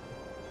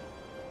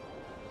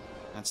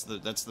 That's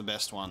the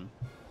best one.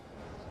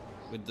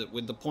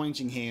 With the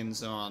pointing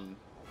hands on.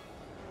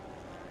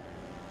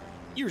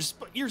 You're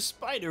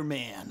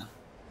Spider-Man.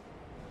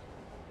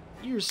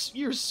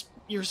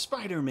 You're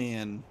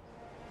Spider-Man.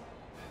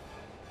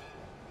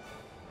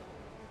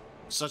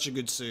 Such a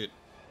good suit.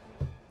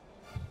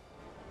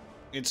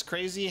 It's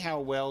crazy how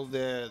well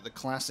the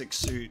classic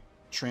suit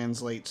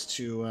translates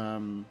to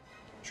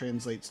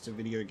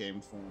video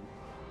game form.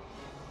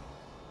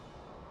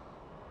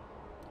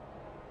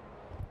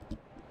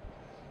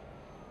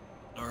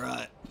 All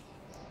right.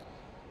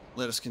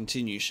 Let us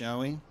continue, shall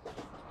we?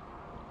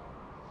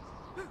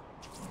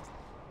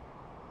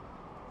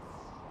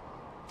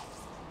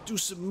 Do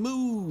some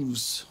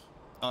moves.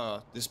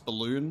 This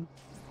balloon.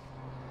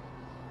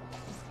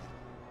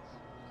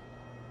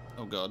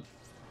 Oh god.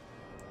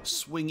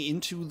 Swing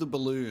into the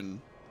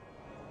balloon.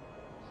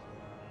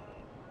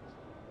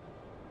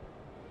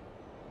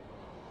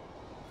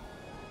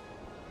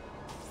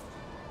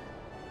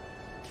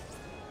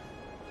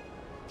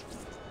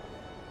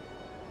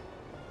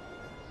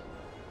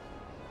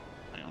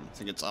 Hang on, I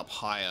think it's up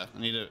higher.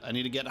 I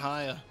need to get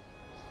higher.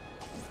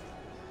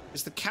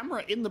 Is the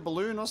camera in the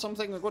balloon or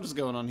something? Like, what is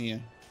going on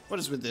here? What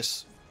is with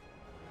this?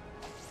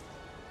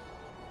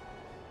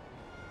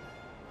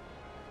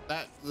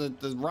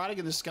 The writing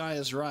in the sky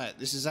is right.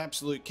 This is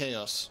absolute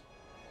chaos.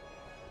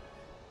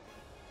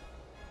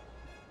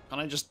 Can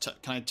I just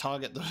can I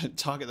target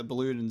the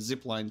balloon and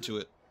zip line to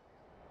it?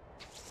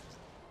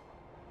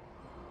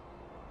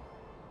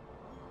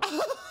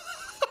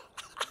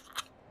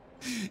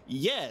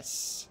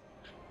 Yes,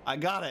 I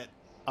got it.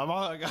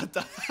 I got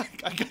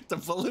the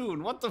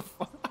balloon. What the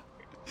fuck?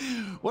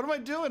 What am I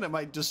doing? Am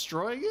I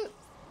destroying it?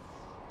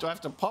 Do I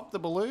have to pop the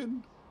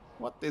balloon?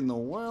 What in the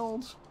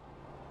world?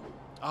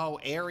 Oh,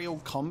 aerial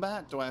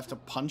combat? Do I have to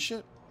punch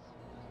it?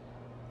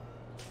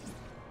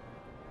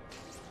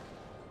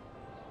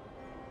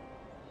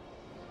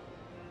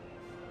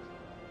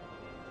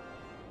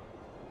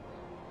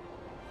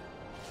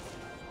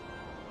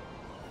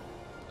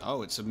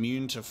 Oh, it's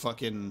immune to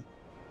fucking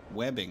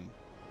webbing.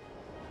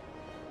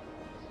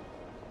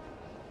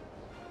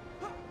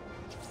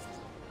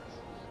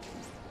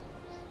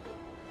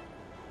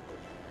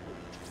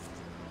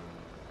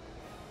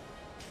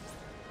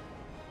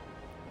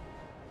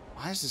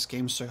 Why is this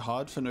game so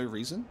hard for no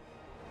reason?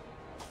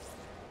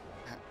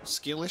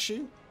 Skill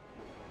issue?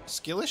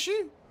 Skill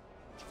issue?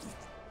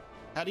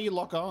 How do you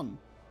lock on?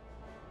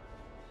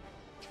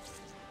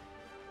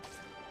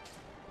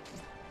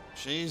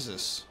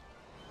 Jesus.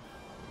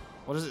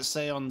 What does it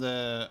say on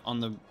the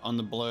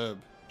blurb?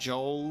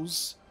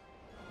 Joel's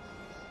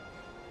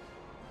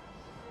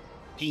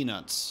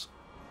peanuts.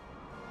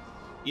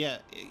 Yeah.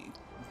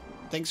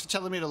 Thanks for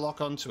telling me to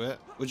lock onto it.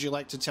 Would you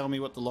like to tell me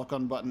what the lock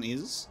on button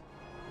is?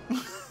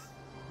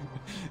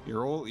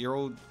 You're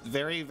all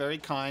very, very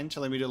kind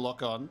telling me to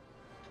lock on.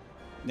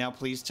 Now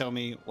please tell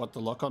me what the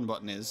lock on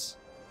button is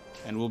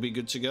and we'll be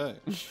good to go.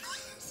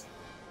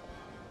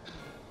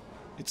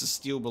 It's a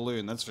steel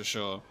balloon, that's for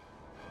sure.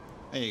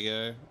 There you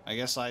go. I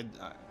guess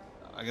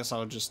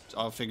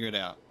I'll figure it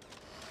out.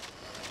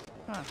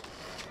 Huh.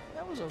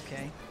 That was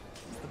okay.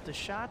 But the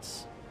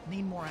shots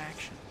need more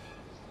action.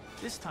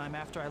 This time,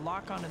 after I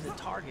lock onto the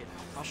target,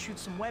 I'll shoot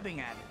some webbing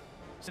at it.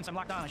 Since I'm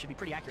locked on, I should be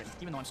pretty accurate,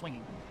 even though I'm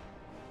swinging.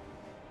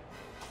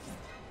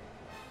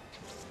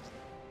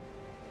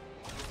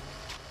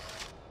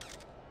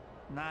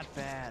 Not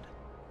bad.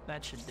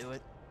 That should do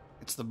it.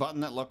 It's the button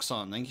that locks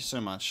on. Thank you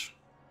so much.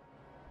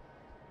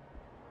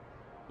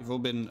 You've all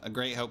been a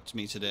great help to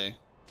me today.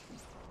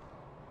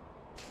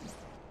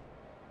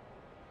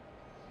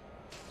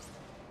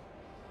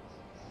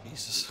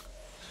 Jesus.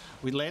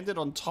 We landed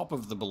on top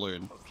of the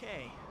balloon.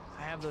 Okay,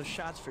 I have those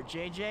shots for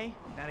JJ.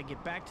 Now to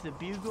get back to the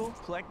Bugle,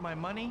 collect my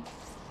money,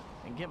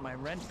 and get my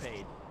rent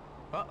paid.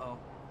 Uh-oh.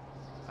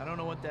 I don't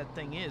know what that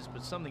thing is,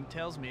 but something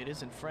tells me it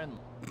isn't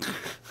friendly.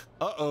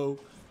 Uh-oh.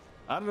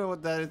 I don't know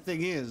what that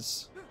thing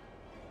is.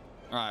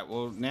 Alright,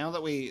 well, now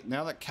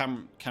that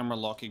camera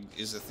locking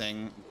is a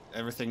thing,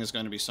 everything is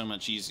going to be so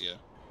much easier.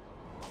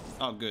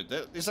 Oh, good.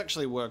 This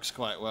actually works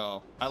quite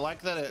well. I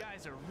like that You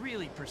guys are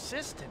really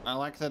persistent. I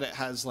like that it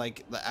has,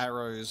 like, the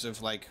arrows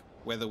of, like,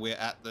 whether we're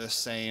at the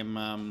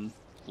same,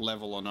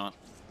 level or not.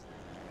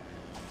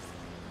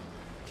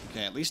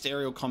 Okay, at least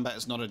aerial combat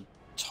is not a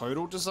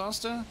total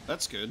disaster.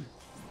 That's good.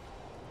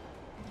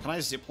 Can I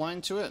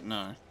zipline to it?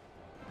 No.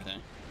 Okay.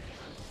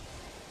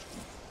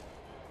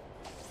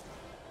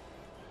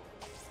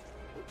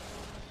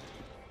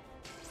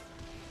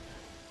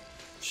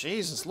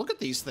 Jesus, look at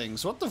these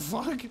things. What the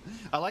fuck?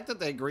 I like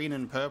that they're green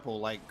and purple,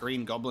 like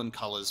Green Goblin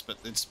colors, but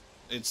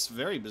it's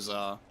very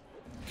bizarre.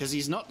 Because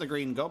he's not the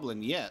Green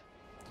Goblin yet.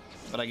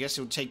 But I guess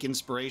he'll take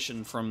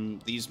inspiration from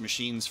these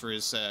machines for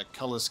his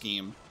color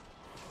scheme.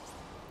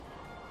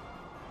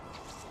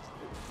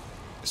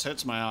 This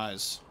hurts my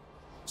eyes.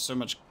 So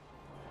much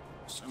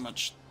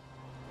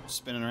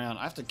spinning around.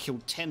 I have to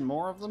kill 10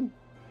 more of them?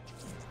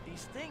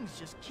 These things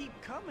just keep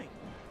coming.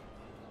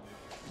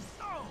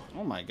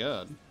 Oh my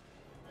god.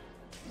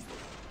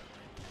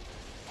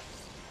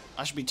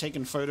 I should be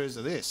taking photos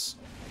of this.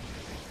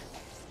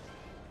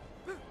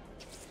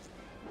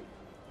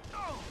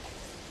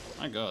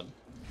 My god.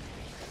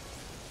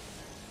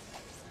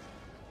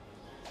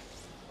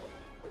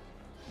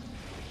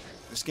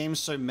 This game's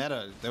so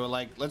meta. They were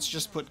like, let's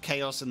just put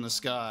chaos in the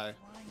sky.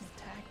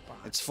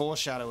 It's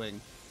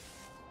foreshadowing.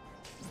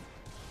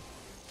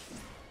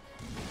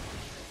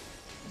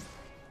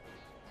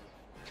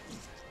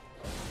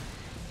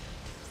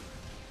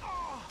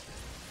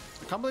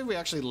 I can't believe we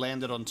actually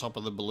landed on top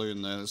of the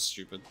balloon there. That's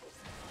stupid.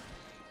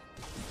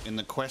 In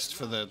the quest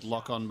for the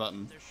lock-on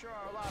button. There sure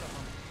are a lot of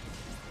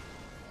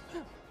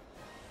them.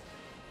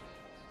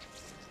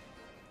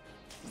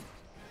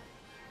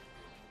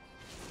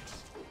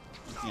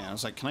 Yeah, I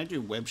was like, can I do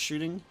web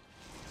shooting?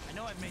 I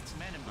know I've made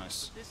some enemies,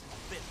 Nice. but this is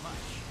a bit much.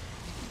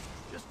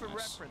 Just for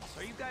reference,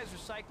 are you guys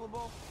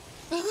recyclable?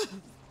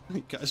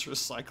 You guys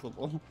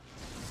recyclable.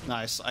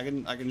 Nice. I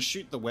can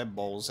shoot the web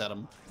balls at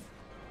them.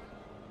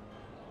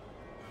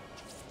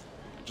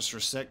 Just for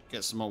a sec,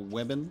 get some more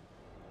webbing.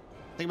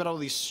 Think about all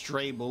these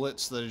stray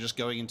bullets that are just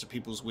going into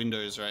people's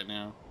windows right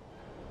now.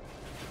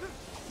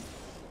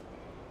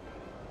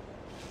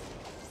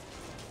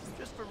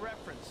 Just for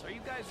reference, are you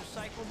guys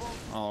recyclable?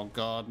 Oh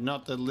god,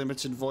 not the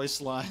limited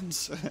voice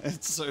lines.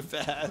 It's so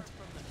bad.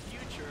 From the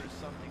future or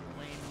something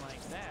lame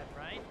like that,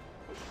 right?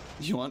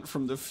 You want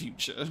from the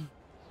future.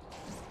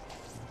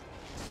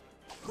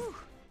 Whew.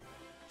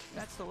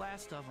 That's the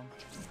last of them.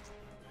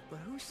 But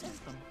who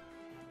sent them?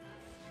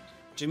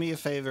 Do me a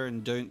favor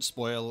and don't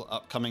spoil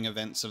upcoming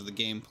events of the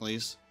game,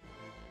 please.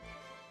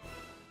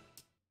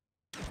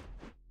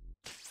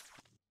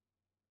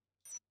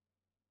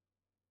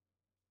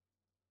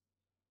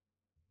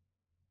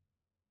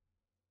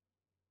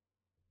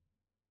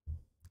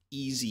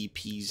 Easy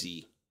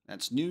peasy.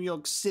 That's New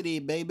York City,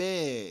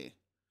 baby.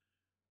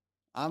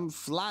 I'm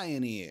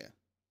flying here.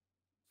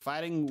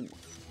 Fighting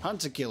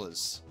hunter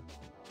killers.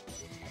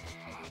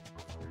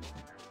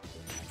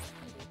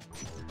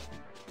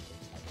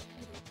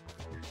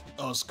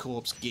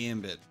 Oscorp's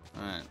Gambit.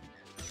 Alright.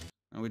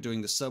 And we're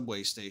doing the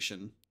subway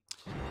station.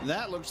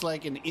 That looks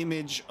like an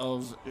image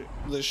of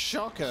the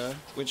Shocker,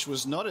 which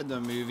was not in the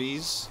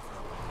movies.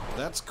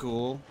 That's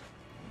cool.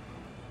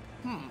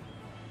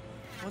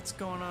 What's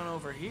going on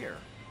over here?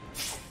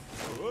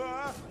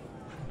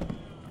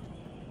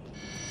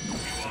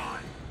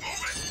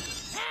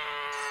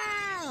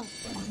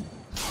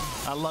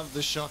 I love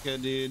the Shocker,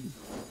 dude.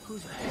 Who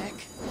the heck?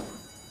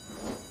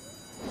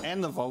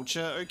 And the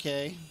Vulture,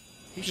 okay.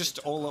 Just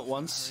all at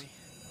once.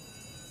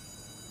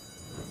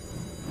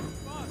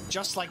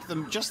 Just like the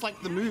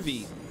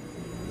movie.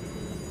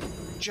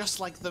 Just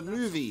like the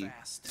movie.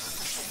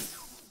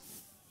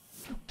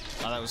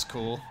 Oh, that was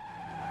cool.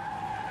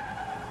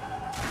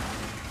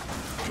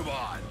 Come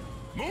on,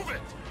 move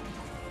it!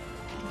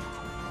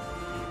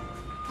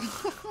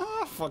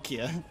 Fuck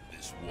yeah.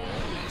 This wall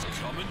is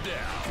coming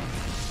down.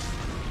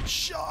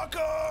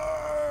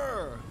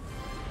 Shocker!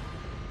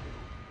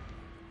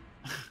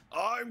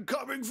 I'm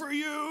coming for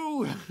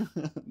you!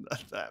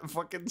 that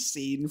fucking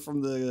scene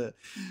from the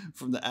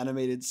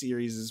animated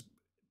series is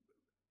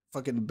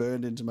fucking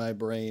burned into my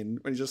brain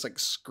when he's just like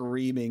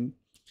screaming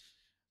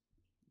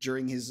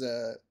during his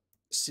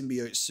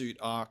symbiote suit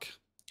arc.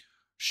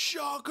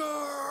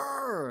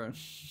 Shocker!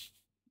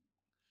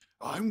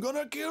 I'm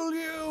gonna kill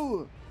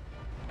you!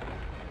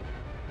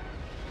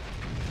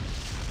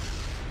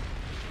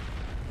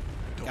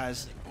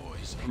 Guys,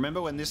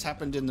 remember when this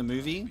happened in the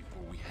movie?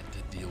 Before we had to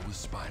deal with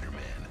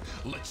Spider-Man.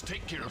 Let's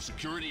take care of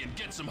security and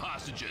get some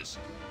hostages.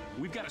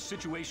 We've got a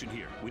situation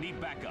here. We need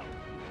backup.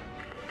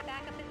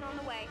 Backup is on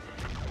the way.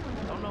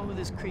 Don't know who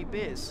this creep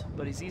is,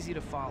 but he's easy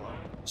to follow.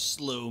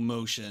 Slow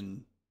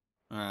motion.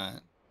 Alright.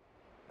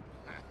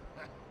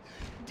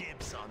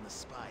 Dibs on the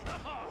spider.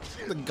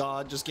 The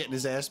guard just getting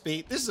his ass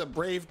beat. This is a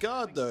brave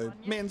guard, though.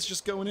 Man's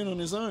just going in on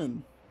his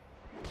own.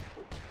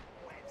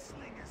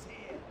 Web-slingers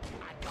here.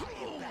 I got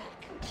you back.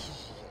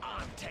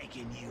 I'm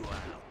taking you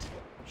out.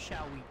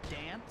 Shall we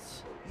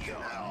dance? You're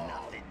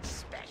nothing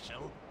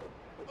special.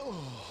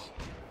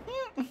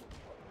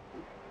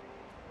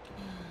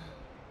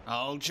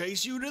 I'll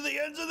chase you to the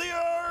ends of the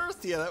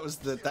earth. Yeah,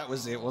 that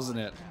was it, wasn't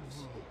it?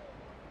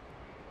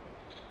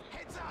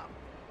 Heads up.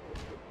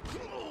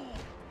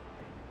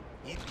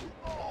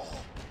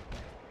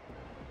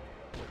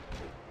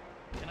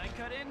 Can I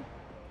cut in?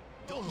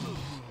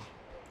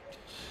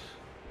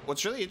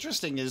 What's really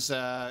interesting is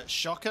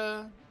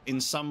Shocker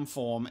in some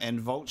form and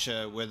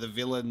Vulture were the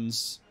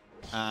villains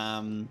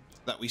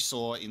that we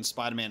saw in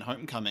Spider-Man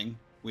Homecoming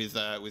with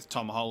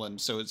Tom Holland.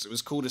 So it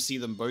was cool to see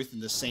them both in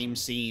the same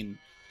scene,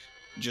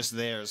 just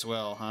there as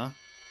well, huh?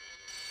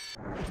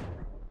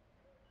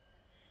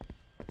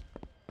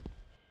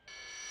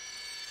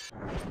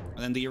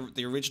 And then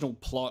the original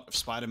plot of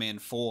Spider-Man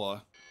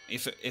 4,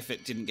 if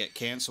it didn't get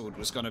cancelled,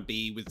 was going to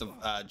be with the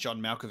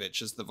John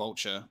Malkovich as the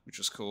Vulture, which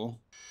was cool.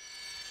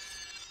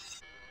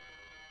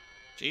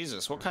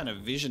 Jesus, what kind of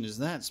vision is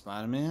that,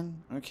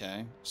 Spider-Man?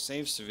 Okay,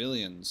 save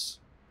civilians.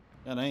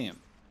 God damn.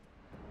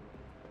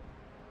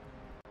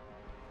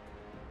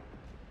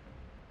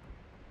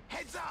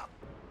 Heads up.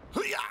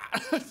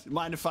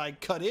 Mind if I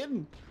cut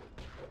in?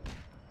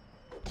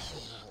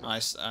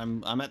 Nice.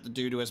 I'm at the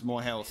dude who has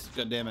more health.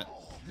 God damn it.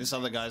 This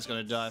other guy's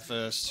gonna die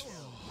first.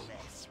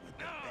 Mess with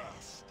the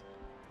best.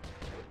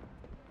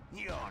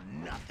 You're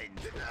nothing.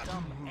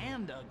 Dumb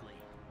and ugly.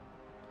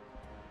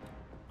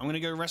 I'm gonna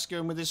go rescue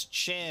him with this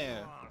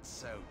chair. Aren't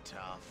so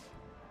tough.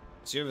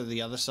 Is he over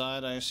the other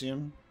side, I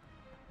assume?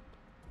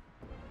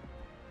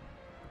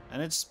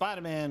 And it's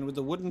Spider-Man with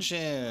the wooden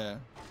chair.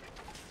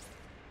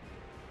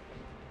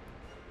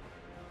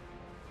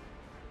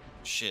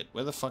 Shit,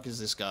 where the fuck is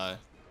this guy?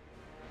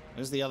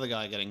 Where's the other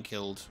guy getting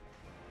killed?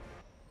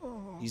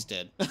 He's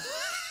dead.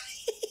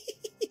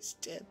 He's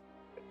dead.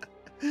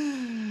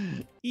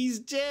 He's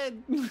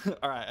dead.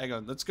 Alright, hang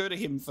on. Let's go to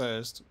him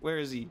first. Where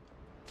is he?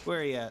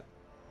 Where are he at?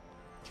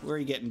 Where are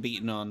you getting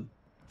beaten on?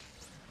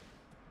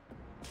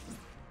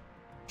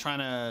 Trying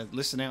to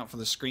listen out for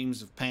the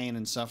screams of pain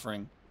and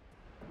suffering.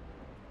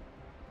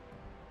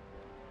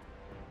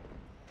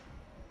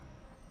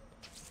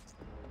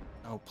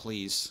 Oh,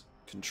 please.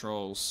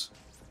 Controls.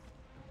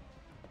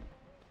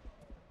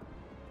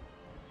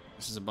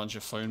 This is a bunch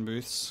of phone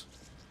booths.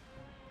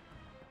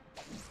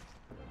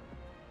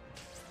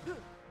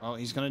 Oh,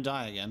 he's gonna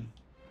die again.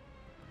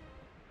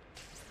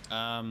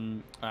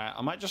 Alright,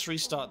 I might just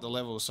restart the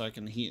level so I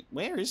can hear.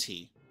 Where is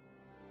he?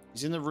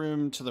 He's in the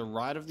room to the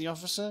right of the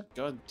officer?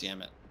 God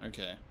damn it.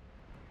 Okay.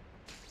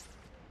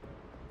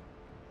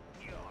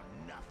 You're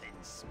nothing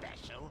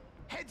special.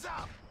 Heads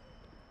up!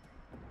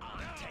 I'm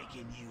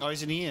taking you. Oh,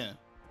 he's in here.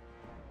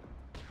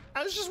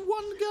 Oh, it's just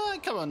one guy.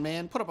 Come on,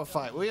 man. Put up a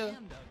fight, will you?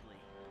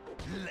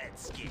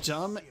 Let's get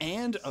Dumb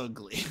and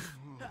ugly.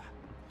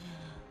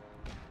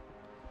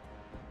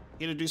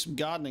 Here to do some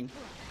gardening.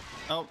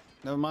 Oh,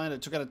 never mind. I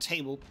took out a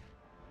table.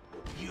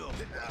 you.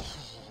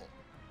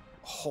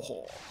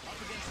 Oh.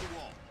 Up against the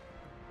wall.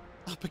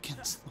 Up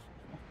against the wall.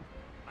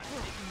 I'm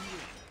taking you.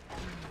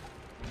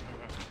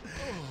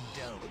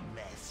 Don't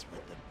mess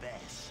with the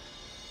best.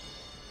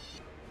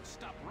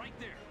 Stop right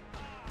there.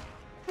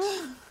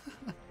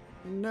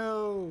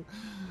 No.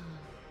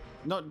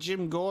 Not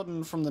Jim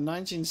Gordon from the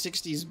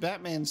 1960s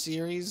Batman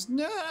series.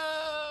 No!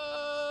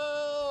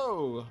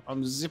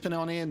 I'm zipping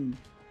on in.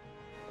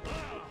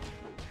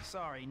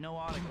 Sorry, no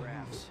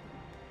autographs.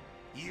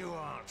 You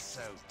aren't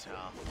so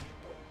tough.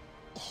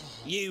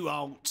 You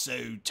aren't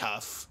so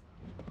tough.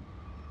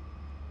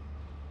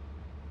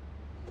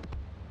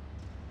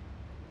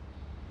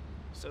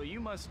 So you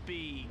must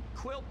be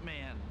Quilt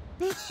Man.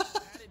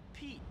 Added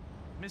Pete.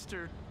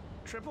 Mr.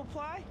 Triple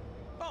Ply?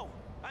 Oh,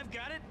 I've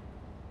got it.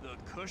 The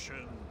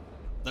cushion.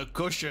 The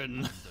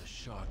cushion. The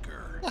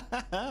shocker.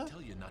 I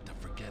tell you not to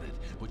forget it,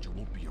 but you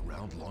won't be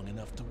around long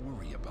enough to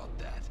worry about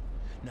that.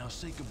 Now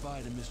say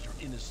goodbye to Mr.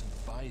 Innocent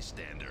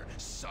Bystander,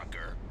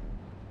 sucker.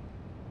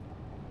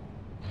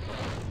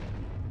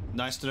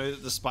 Nice to know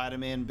that the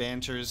Spider-Man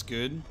banter is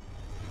good.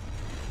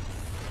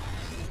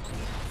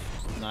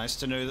 Nice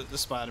to know that the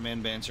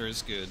Spider-Man banter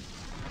is good.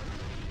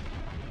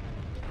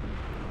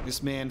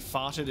 This man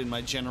farted in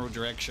my general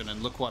direction,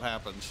 and look what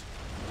happened.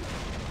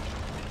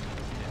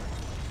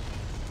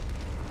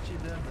 You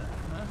done that,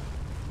 huh?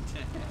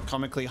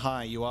 Comically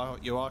high, you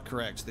are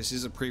correct. This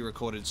is a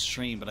pre-recorded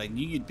stream, but I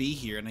knew you'd be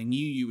here, and I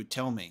knew you would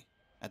tell me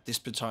at this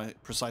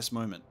precise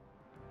moment.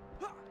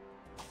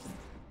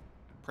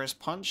 Press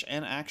punch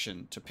and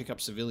action to pick up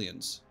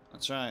civilians.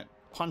 That's right.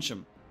 Punch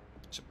them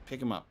to pick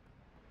them up.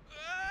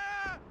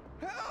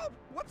 Help!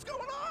 What's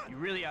going on? You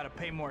really ought to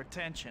pay more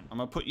attention. I'm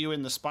gonna put you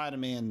in the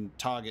Spider-Man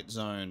target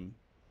zone.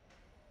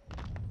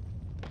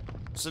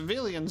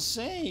 Civilian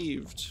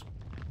saved.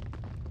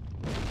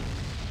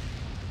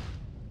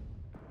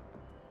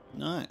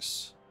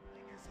 Nice.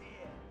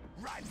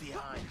 Right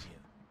behind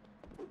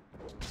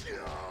you.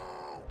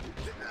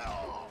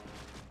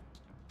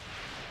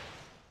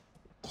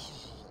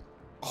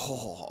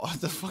 Oh,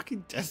 the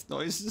fucking death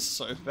noise is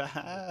so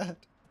bad.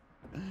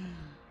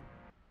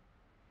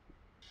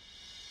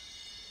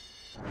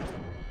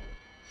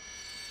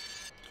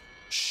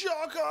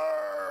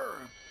 Shocker!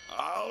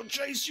 I'll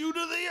chase you to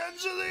the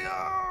ends of the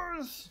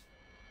earth!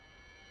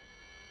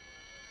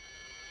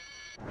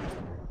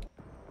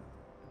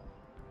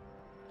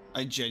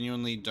 I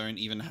genuinely don't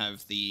even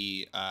have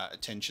the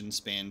attention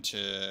span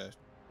to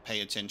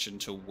pay attention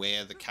to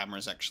where the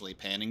camera's actually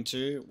panning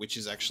to, which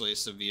is actually a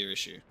severe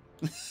issue.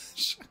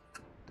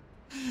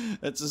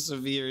 That's a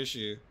severe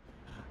issue.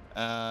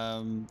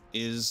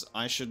 Is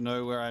I should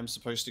know where I'm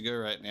supposed to go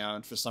right now,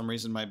 and for some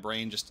reason my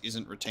brain just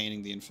isn't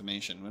retaining the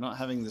information. We're not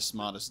having the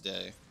smartest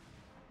day.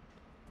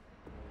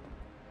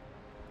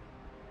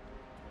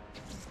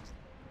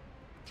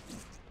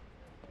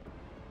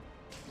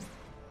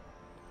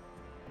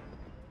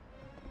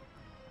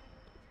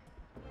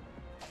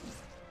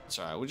 It's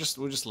alright, we'll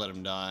just let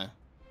him die.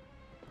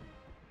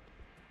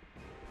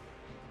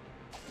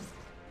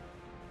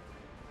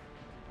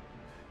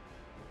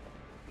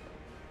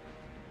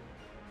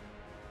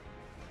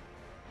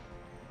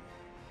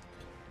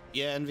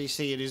 Yeah,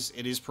 NVC,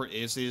 it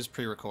is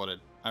pre-recorded.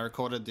 I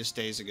recorded this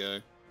days ago.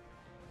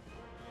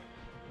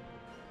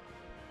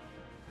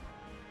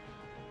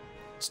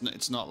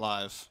 It's not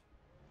live.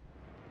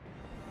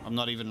 I'm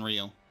not even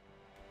real.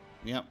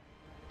 Yep.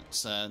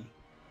 It's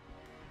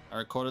I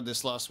recorded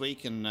this last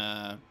week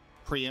and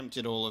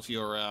preempted all of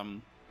your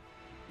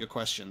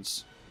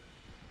questions.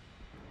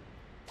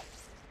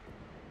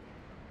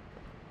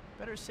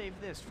 Better save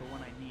this for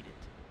when I need it.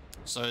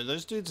 So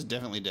those dudes are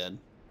definitely dead.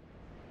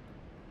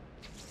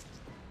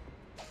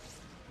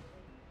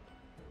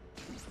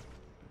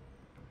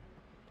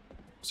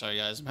 Sorry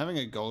guys, I'm having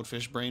a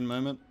goldfish brain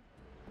moment.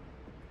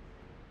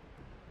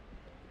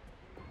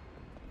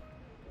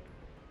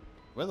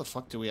 Where the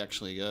fuck do we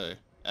actually go?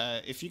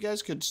 If you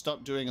guys could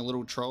stop doing a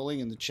little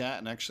trolling in the chat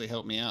and actually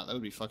help me out, that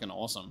would be fucking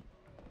awesome.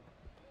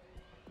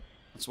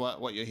 That's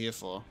what you're here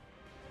for.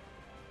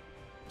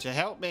 To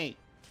help me.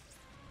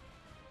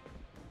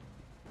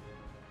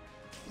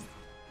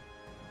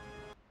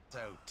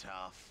 So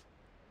tough.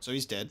 So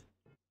he's dead.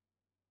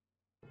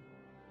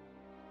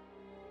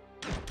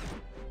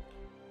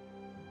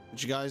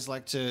 Would you guys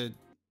like to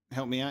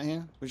help me out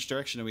here? Which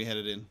direction are we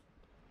headed in?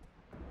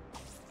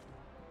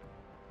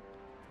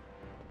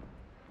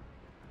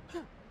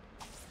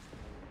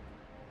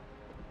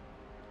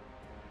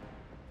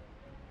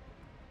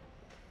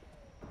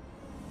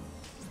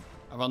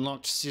 I've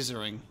unlocked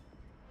scissoring.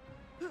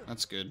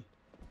 That's good.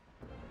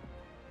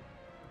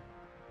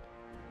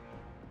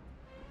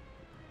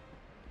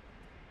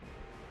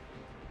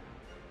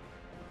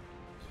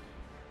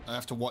 I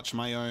have to watch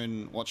my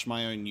own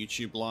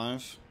YouTube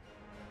live.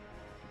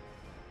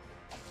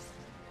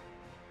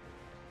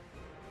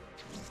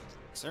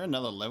 Is there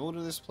another level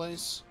to this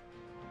place?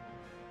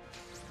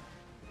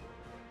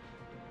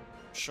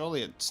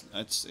 Surely it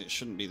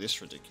shouldn't be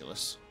this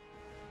ridiculous.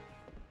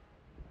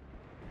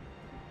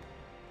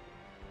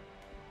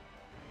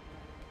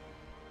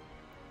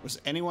 Was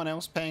anyone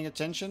else paying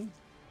attention?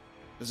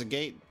 There's a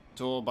gate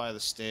door by the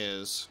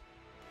stairs.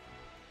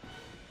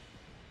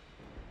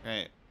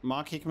 Okay,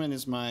 Mark Hickman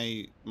is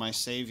my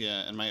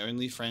savior and my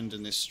only friend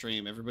in this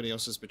stream. Everybody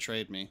else has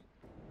betrayed me.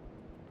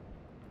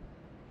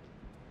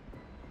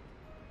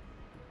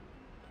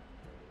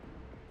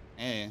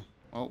 Hey,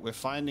 well, we're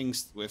finding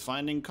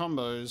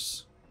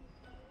combos.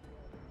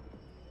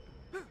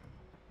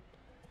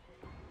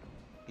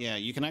 Yeah,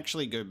 you can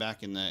actually go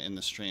back in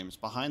the streams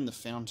behind the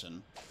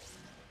fountain.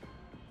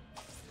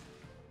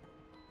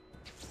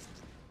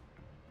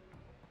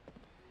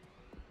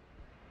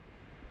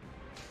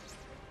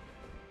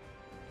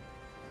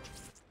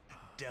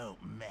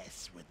 Don't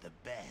mess with the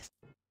best.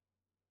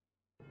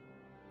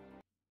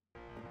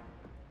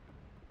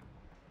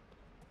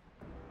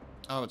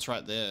 Oh, it's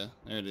right there.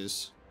 There it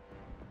is.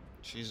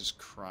 Jesus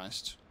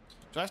Christ.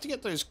 Do I have to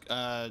get those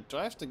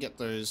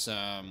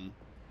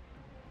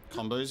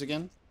combos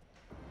again?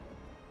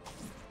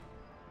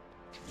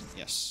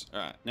 Yes.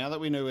 Alright, now that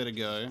we know where to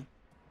go. Alright,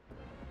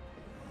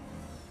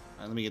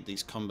 let me get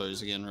these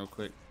combos again real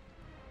quick.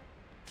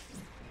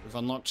 We've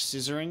unlocked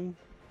scissoring.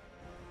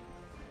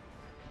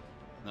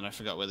 And then I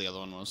forgot where the other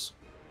one was.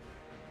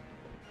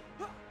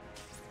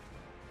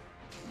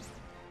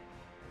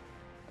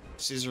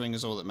 Scissoring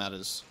is all that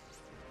matters.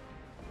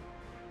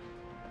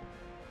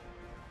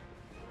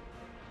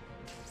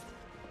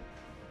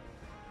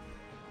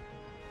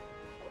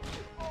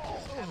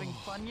 Having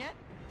fun yet?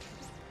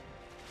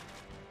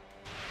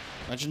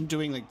 Imagine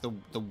doing like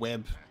the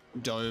web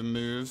dome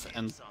move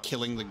and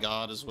killing the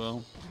guard as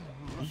well.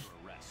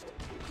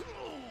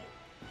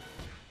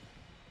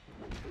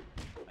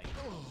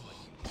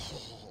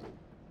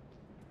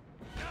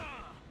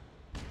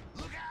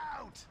 Look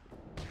out!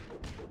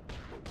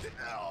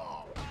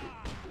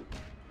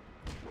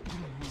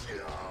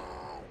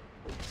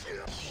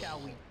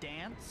 Shall we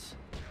dance?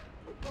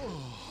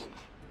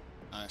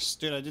 Nice.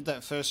 Dude, I did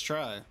that first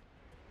try.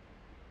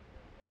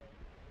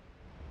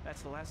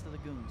 That's the last of the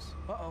goons.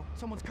 Uh-oh,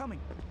 someone's coming.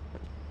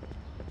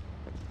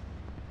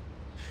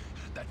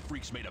 That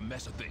freak's made a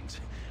mess of things.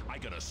 I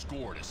got a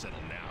score to settle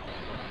now.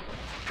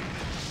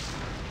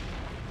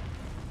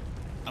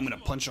 I'm gonna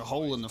punch a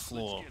hole in the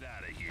floor. Let's get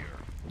out of here.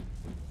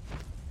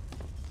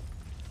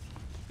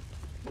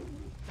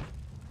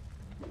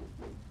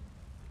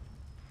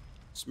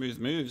 Smooth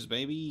moves,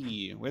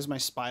 baby. Where's my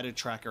spider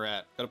tracker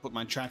at? Gotta put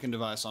my tracking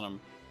device on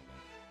him.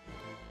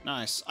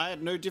 Nice. I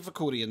had no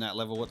difficulty in that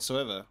level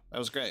whatsoever. That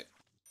was great.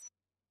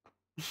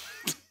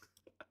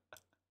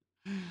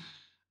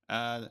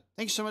 Thank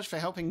you so much for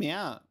helping me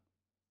out,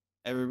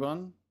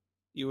 everyone.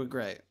 You were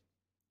great.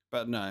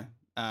 But no,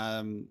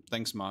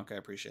 thanks, Mark. I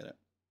appreciate it.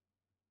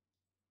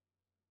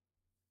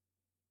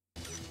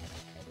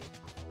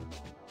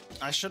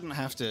 I shouldn't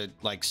have to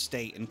like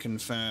state and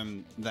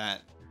confirm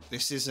that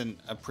this isn't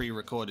a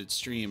pre-recorded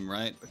stream,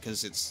 right?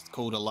 Because it's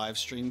called a live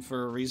stream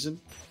for a reason,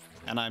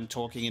 and I'm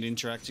talking and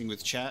interacting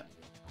with chat.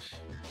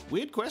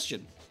 Weird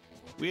question.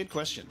 Weird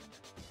question.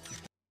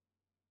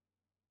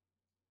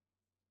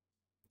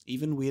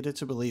 Even weirder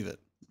to believe it.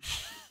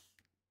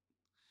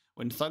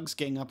 When thugs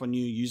gang up on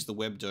you, use the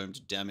web dome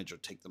to damage or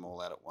take them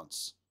all out at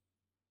once.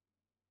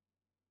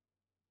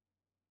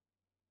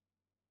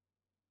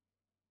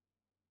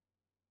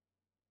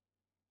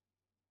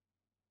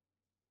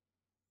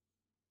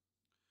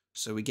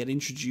 So we get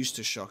introduced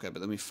to Shocker, but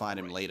then we fight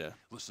him later.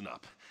 Listen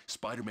up.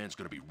 Spider-Man's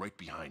gonna be right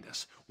behind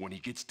us. When he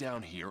gets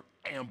down here,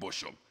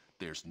 ambush him.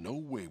 There's no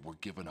way we're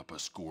giving up a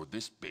score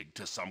this big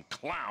to some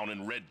clown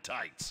in red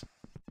tights.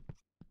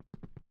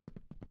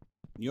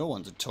 You're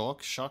one to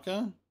talk,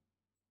 Shocker?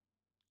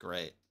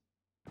 Great.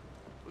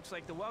 Looks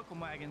like the welcome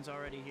wagon's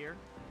already here.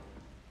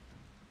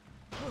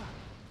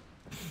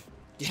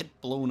 Get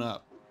blown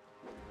up.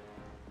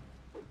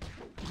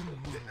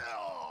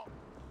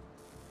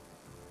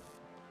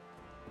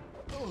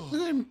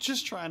 Look at him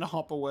just trying to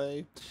hop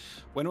away.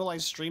 When will I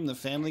stream the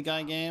Family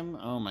Guy game?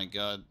 Oh my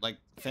god. Like,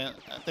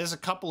 there's a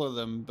couple of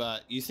them,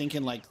 but you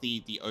thinking like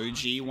the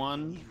OG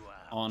one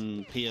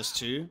on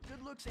PS2?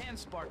 Good looks and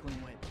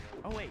sparkling wit.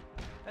 Oh wait,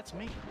 that's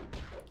me.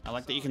 I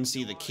like that you can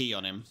see the key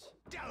on him.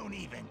 Don't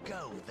even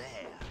go there.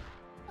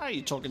 How are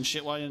you talking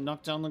shit while you're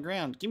knocked down the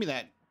ground? Give me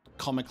that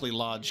comically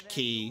large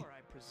key.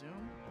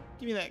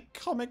 Give me that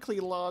comically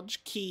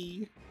large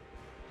key.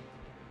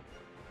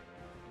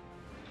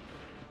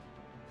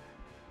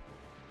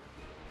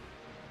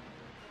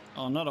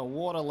 Oh, not a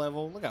water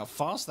level. Look how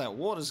fast that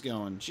water's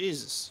going.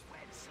 Jesus.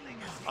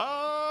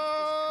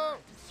 Oh!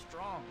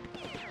 Strong.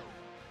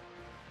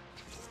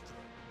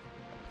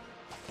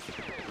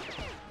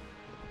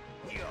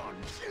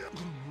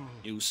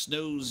 You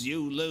snooze,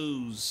 you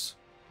lose.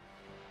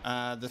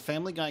 The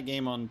Family Guy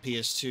game on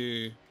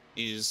PS2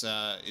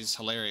 is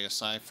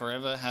hilarious. I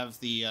forever have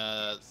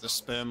the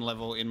sperm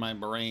level in my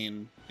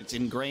brain. It's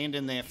ingrained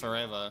in there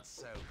forever.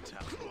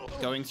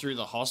 Going through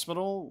the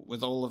hospital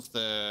with all of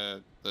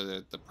the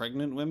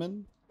pregnant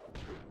women,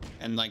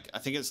 and like I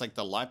think it's like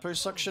the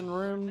liposuction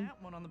room.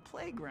 That one on the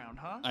playground,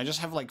 huh? I just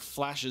have like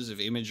flashes of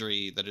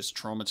imagery that has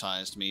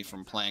traumatized me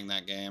from playing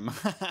that game.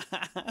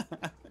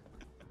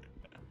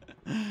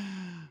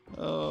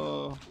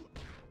 Oh.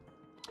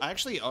 I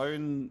actually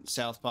own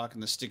South Park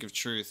and the Stick of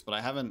Truth, but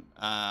I haven't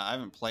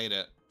played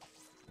it.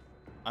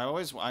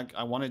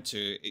 I wanted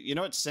to. You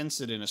know it's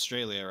censored in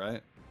Australia,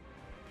 right?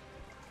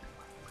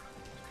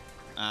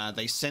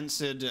 They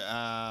censored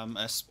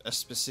a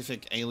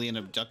specific alien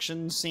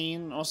abduction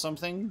scene or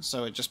something,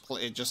 so it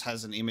just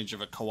has an image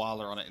of a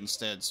koala on it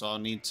instead. So I'll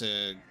need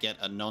to get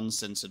a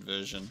non-censored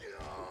version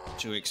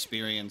to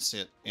experience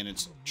it in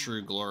its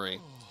true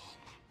glory.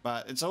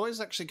 But it's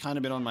always actually kind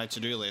of been on my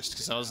to-do list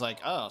because I was like,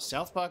 oh,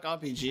 South Park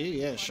RPG?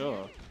 Yeah,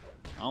 sure.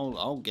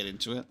 I'll get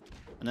into it.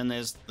 And then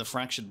there's the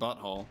Fractured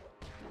Butthole,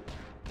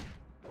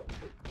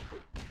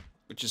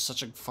 which is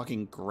such a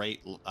fucking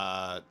great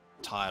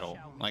title.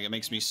 Like it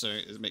makes me so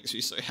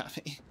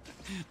happy.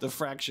 The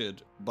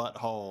Fractured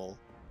Butthole.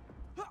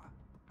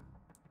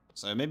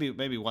 So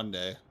maybe one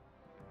day.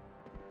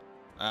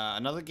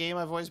 Another game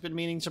I've always been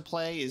meaning to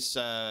play is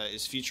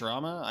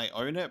Futurama. I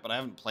own it, but I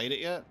haven't played it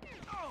yet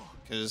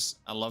because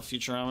I love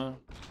Futurama.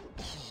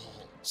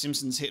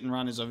 Simpsons Hit and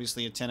Run is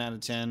obviously a 10 out of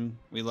 10.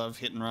 We love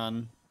Hit and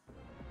Run.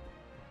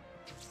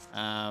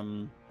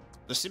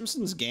 The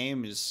Simpsons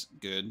game is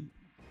good.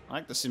 I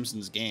like the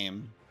Simpsons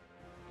game.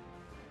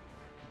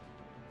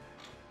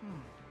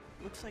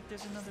 Looks like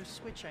there's another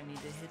switch I need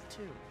to hit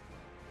too.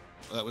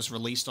 That was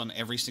released on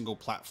every single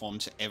platform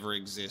to ever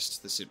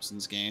exist, the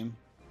Simpsons game.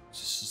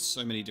 Just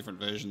so many different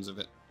versions of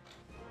it.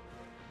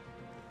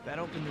 That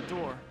opened the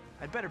door.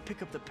 I'd better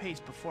pick up the pace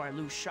before I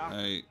lose shock.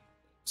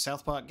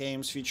 South Park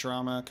games,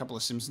 Futurama, a couple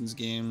of Simpsons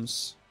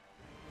games,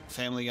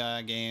 Family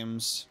Guy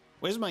games.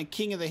 Where's my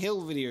King of the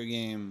Hill video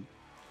game?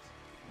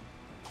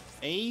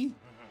 Eh?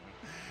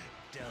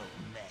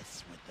 Don't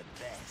mess with the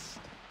best.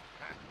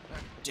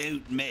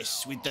 Don't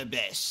mess with the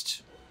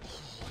best.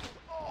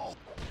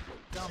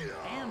 Dumb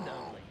and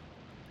ugly.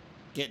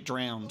 Get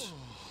drowned.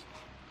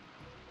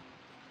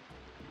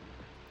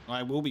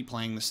 I will be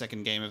playing the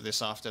second game of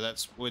this after.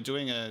 We're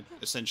doing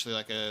essentially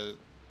like a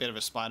bit of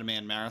a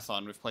Spider-Man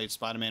marathon. We've played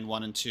Spider-Man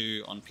 1 and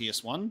 2 on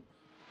PS1,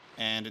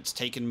 and it's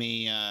taken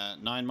me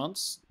 9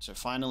 months to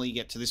finally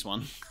get to this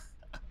one.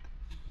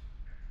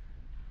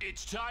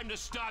 It's time to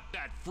stop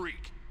that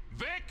freak.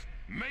 Vic,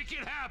 make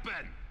it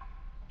happen.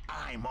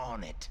 I'm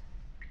on it.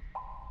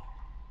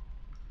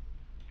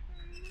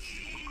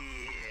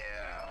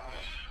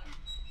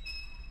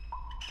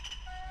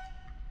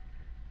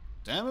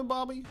 Damn it,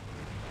 Bobby.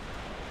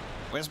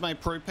 Where's my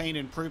propane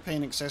and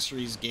propane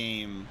accessories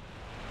game?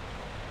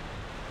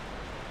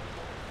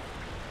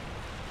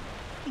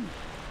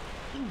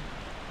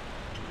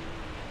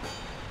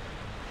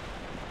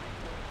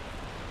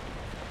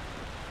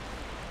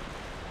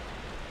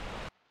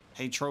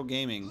 Hey, Troll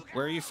Gaming,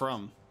 where are you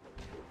from?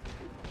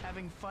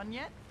 Having fun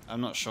yet? I'm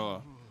not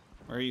sure.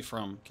 Where are you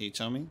from? Can you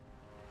tell me?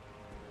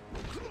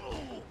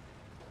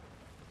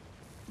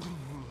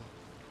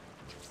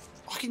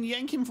 I can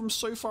yank him from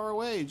so far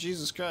away.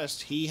 Jesus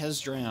Christ. He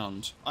has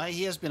drowned.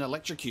 He has been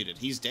electrocuted.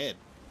 He's dead.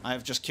 I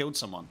have just killed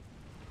someone.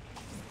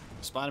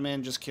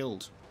 Spider-Man just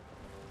killed.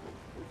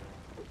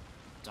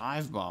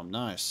 Dive bomb.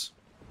 Nice.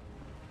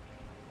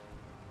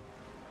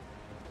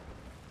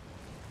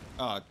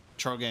 Oh,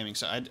 Troll Gaming.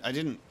 So I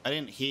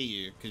didn't hear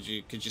you.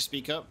 Could you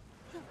speak up?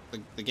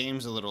 The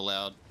game's a little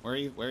loud. Where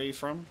are you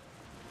from?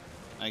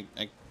 I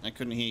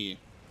couldn't hear you.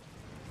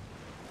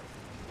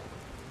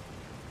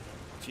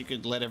 If you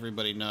could let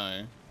everybody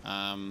know,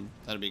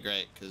 that'd be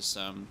great, because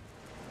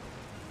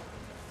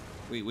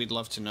we'd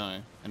love to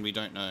know, and we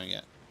don't know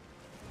yet.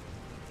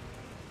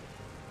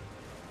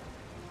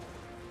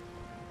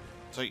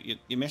 So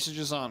your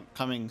messages aren't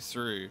coming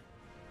through.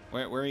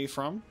 Where are you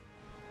from?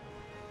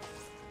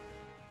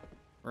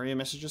 Where are your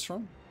messages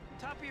from?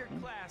 Top of your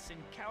class in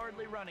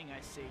cowardly running, I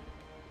see.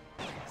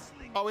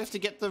 Oh, we have to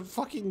get the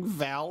fucking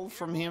valve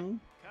from him?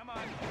 Come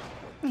on.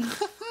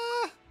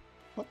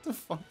 What the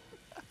fuck?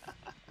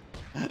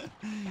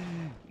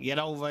 Get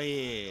over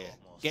here.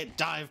 Get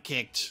dive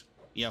kicked,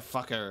 you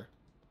fucker.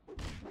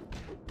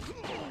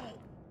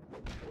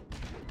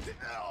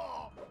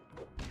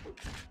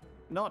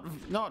 Not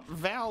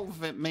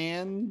valve it,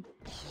 man.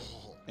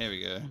 There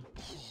we go.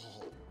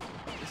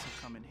 This'll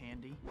come in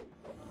handy.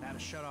 Now to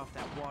shut off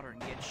that water and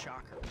get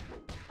Shocker.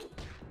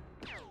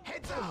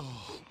 Heads up!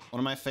 One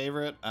of my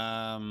favorite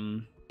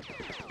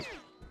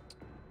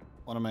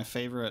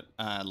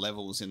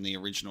levels in the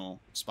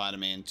original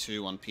Spider-Man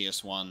 2 on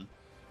PS1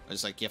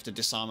 is like you have to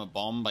disarm a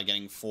bomb by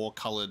getting 4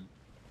 colored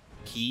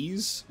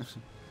keys.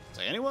 It's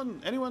like,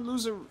 anyone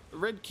lose a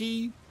red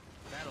key?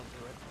 That'll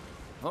do it.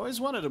 I've always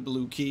wanted a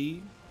blue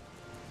key.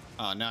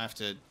 Oh, now I have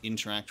to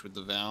interact with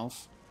the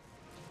valve.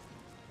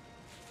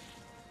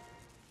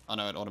 Oh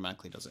no, it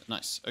automatically does it.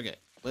 Nice. Okay,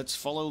 let's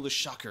follow the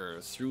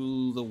shocker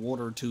through the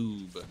water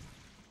tube.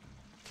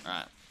 All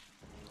right.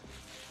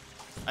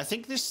 I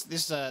think this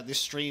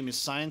stream is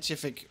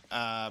scientific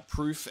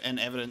proof and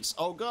evidence.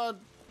 Oh god,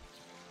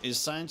 is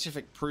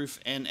scientific proof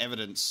and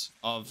evidence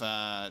of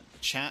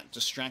chat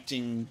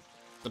distracting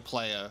the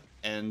player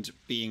and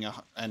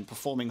and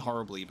performing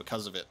horribly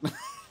because of it.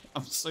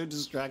 I'm so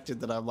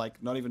distracted that I'm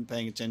like not even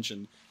paying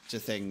attention to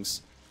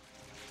things.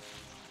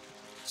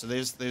 So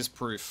there's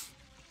proof.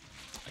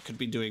 I could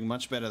be doing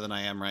much better than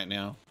I am right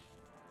now.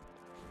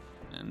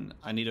 And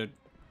I need to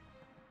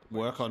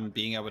work on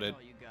being able to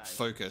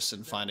focus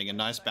and finding a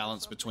nice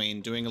balance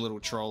between doing a little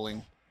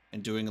trolling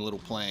and doing a little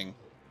playing.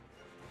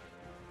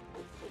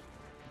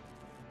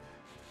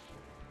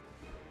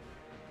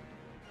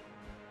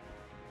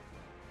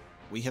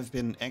 We have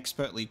been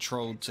expertly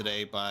trolled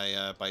today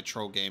by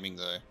Troll Gaming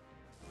though.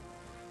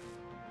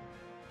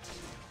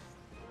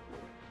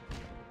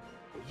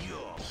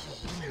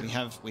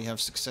 We have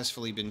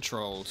successfully been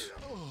trolled.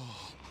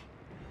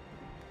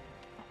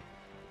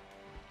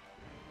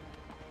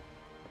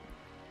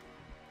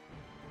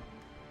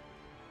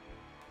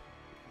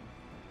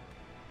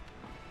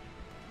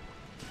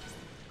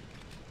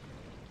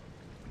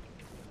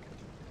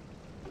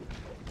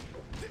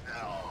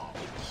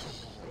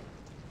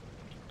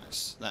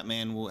 Nice. That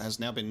man has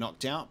now been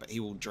knocked out, but he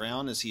will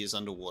drown as he is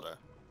underwater.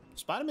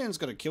 Spider-Man's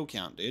got a kill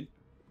count, dude.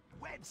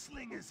 Web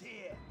slingers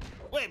here.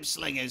 Web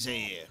slingers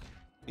here.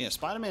 Yeah,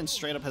 Spider-Man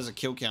straight up has a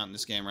kill count in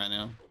this game right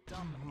now.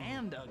 Dumb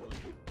and ugly.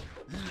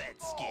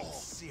 Let's get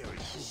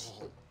serious.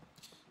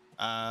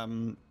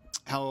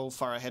 How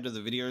far ahead of the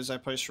videos I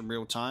post from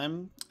real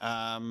time?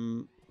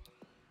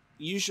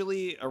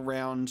 Usually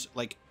around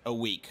like a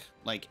week,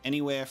 like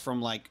anywhere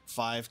from like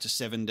 5 to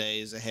 7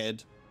 days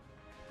ahead.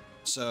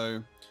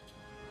 So,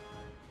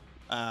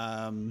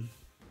 a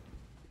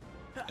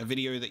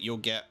video that you'll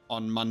get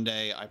on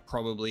Monday, I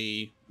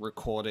probably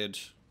recorded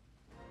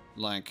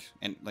like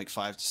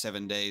 5 to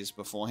 7 days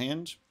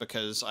beforehand,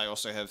 because I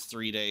also have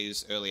 3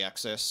 days early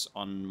access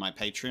on my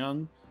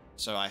Patreon,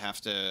 so I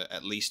have to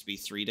at least be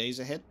 3 days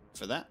ahead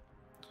for that.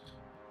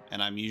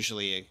 And I'm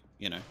usually,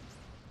 you know,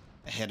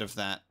 ahead of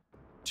that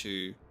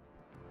to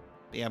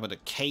be able to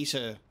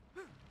cater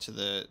to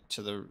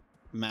the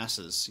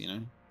masses, you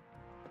know.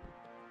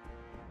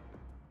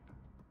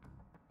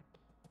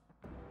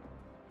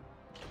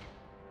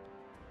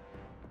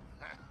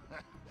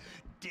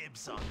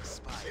 Dibs on the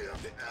spider.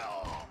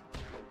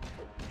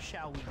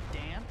 Shall we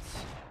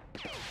dance?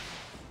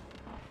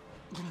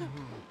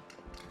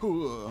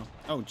 Oh,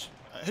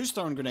 who's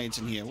throwing grenades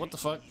in here? What the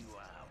fuck?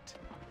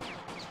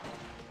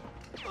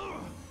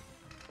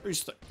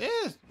 Who's yeah,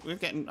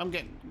 I'm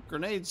getting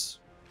grenades.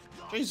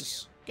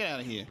 Jesus, get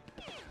out of here.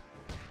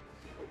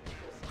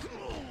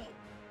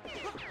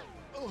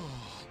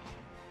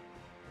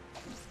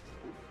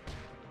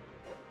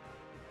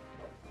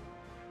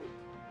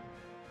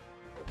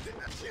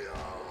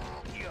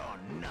 You're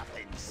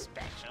nothing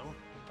special.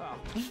 Oh,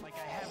 like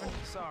I haven't.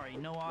 Sorry,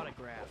 no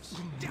autographs.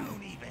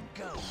 Don't even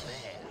go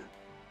there.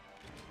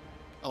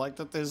 I like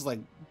that there's like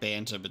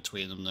banter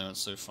between them though,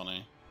 it's so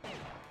funny.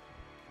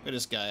 Where's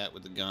this guy at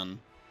with the gun?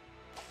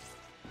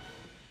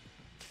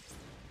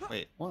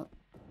 Wait, what?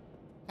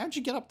 How'd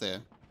you get up there?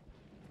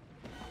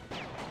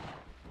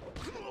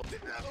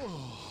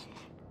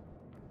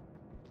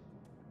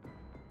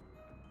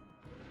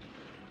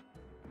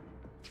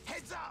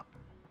 Heads up!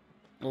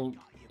 Well,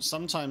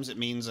 sometimes it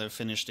means I've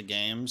finished a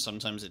game,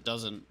 sometimes it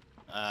doesn't.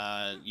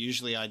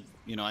 Usually I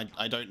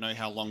don't know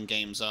how long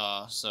games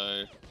are,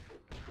 so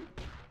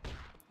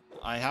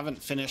I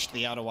haven't finished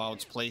the Outer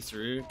Wilds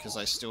playthrough because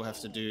I still have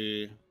to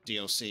do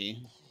DLC.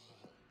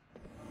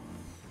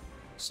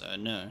 So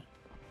no.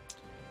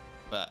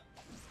 But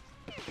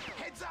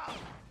heads up!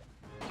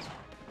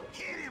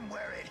 Hit him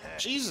where it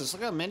hurts. Jesus,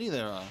 look how many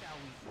there are. Shall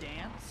we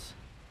dance?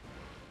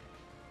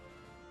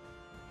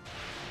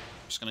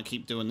 Just gonna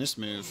keep doing this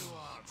move. You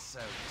aren't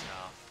so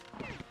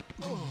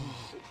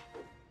tough.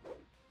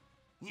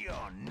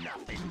 You're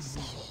nothing.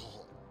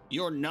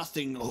 You're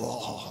nothing.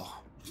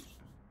 Oh.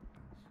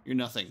 You're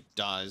nothing.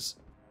 Dies.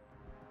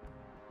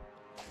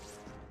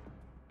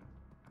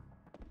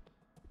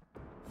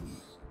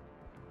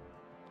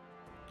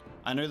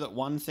 I know that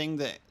one thing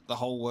that the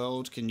whole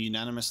world can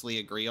unanimously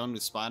agree on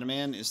with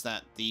Spider-Man is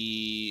that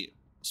the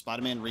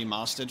Spider-Man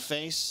remastered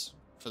face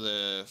for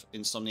the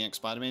Insomniac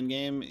Spider-Man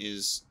game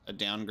is a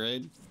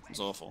downgrade.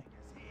 It's awful.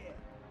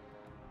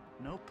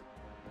 Nope.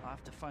 I'll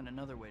have to find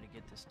another way to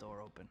get this door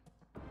open.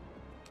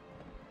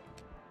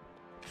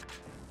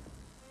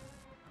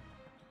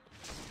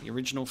 The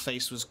original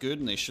face was good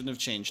and they shouldn't have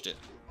changed it.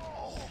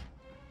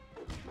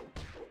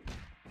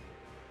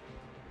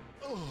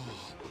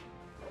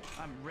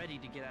 I'm ready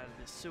to get out of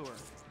this sewer.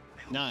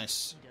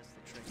 Nice. He does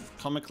the trick.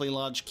 Comically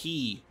large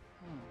key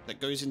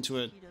that goes into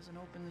a... He doesn't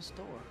open this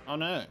door. Oh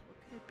no. What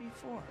could it be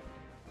for?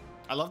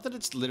 I love that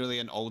it's literally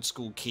an old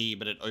school key,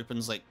 but it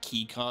opens like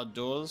key card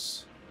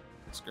doors.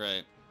 It's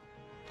great.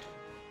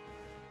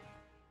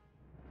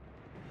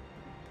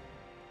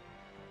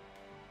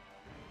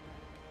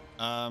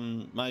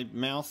 My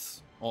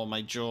mouth, or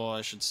my jaw,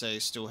 I should say,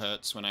 still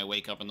hurts when I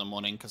wake up in the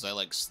morning because I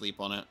like sleep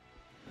on it.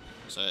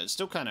 So it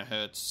still kind of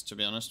hurts, to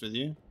be honest with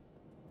you.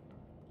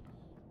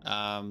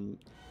 I'm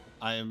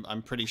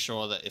pretty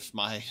sure that if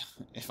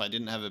I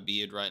didn't have a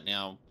beard right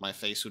now, my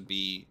face would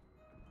be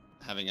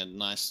having a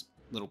nice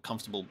little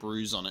comfortable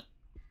bruise on it.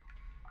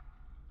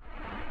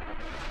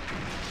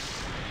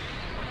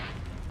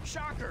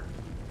 Shocker!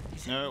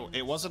 No,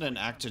 it wasn't an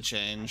actor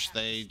change.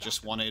 They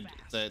just wanted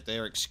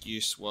their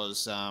excuse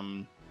was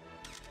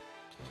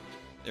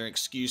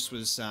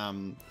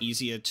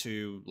easier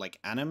to like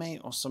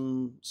animate or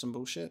some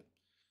bullshit.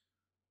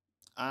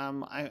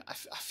 I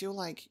feel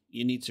like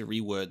you need to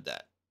reword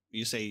that.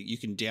 You say you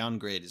can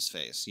downgrade his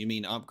face. You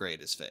mean upgrade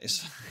his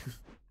face.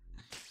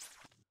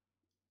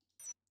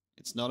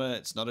 It's not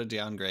a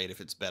downgrade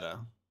if it's better.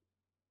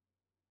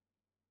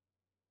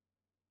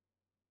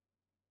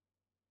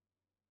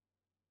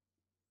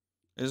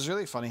 It was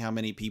really funny how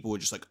many people were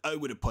just like, I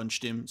would have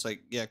punched him. It's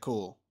like, yeah,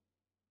 cool.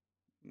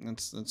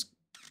 That's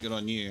good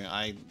on you.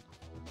 I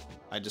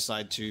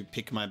decide to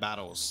pick my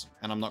battles,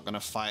 and I'm not gonna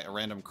fight a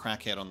random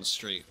crackhead on the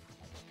street.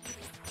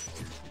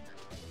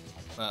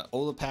 But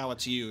all the power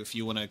to you if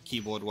you want a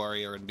keyboard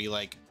warrior and be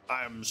like,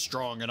 I'm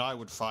strong and I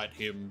would fight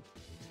him.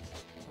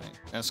 Like,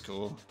 that's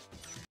cool.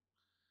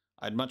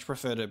 I'd much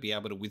prefer to be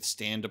able to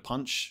withstand a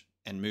punch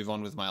and move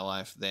on with my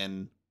life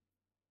than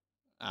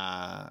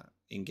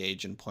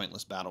engage in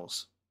pointless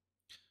battles.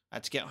 I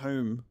had to get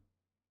home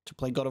to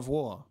play God of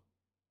War.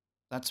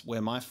 That's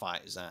where my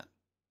fight is at,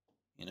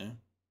 you know?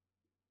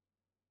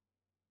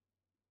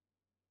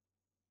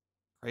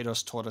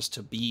 Kratos taught us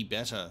to be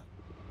better.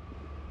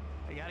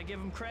 I gotta give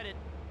him credit.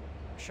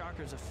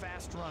 Shocker's a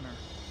fast runner.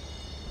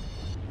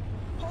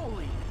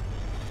 Holy!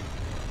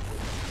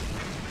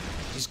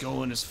 He's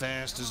going as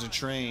fast as a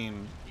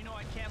train. You know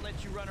I can't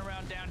let you run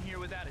around down here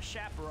without a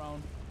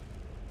chaperone.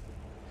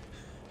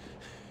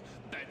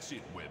 That's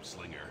it, Web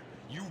Slinger.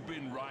 You've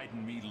been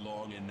riding me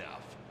long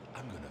enough.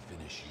 I'm gonna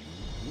finish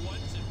you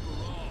once and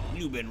for all.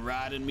 You've been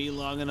riding me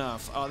long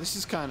enough. Oh, this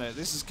is kind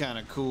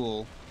of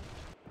cool.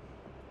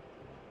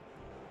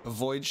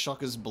 Avoid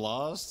Shocker's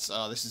blasts.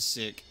 Oh, this is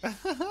sick.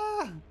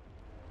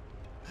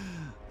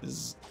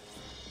 This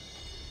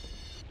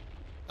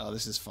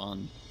is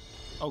fun.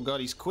 Oh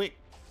god, he's quick.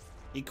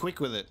 He's quick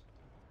with it.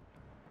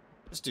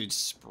 This dude's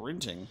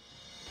sprinting.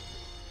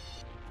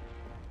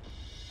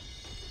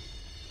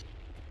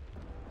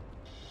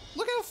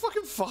 Look how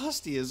fucking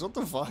fast he is. What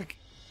the fuck?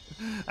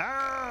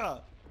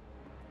 Ah!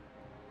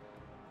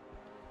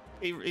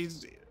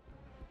 He's...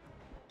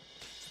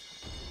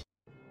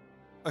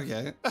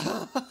 Okay.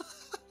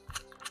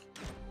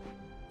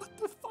 What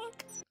the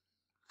fuck?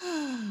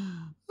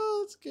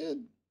 Oh, that's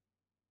good.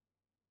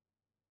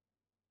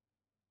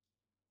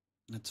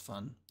 That's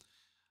fun.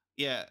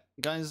 Yeah,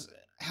 guys,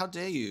 how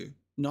dare you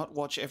not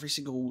watch every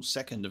single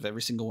second of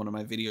every single one of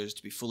my videos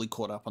to be fully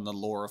caught up on the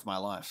lore of my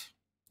life?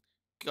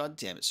 God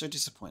damn it, so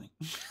disappointing.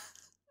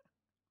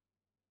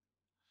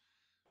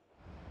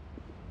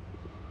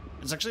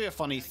 It's actually a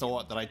funny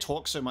thought that I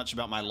talk so much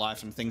about my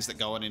life and things that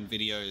go on in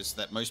videos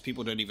that most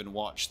people don't even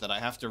watch, that I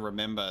have to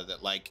remember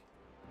that, like,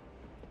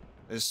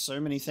 there's so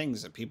many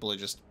things that people are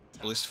just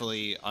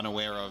blissfully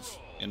unaware of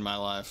in my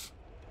life.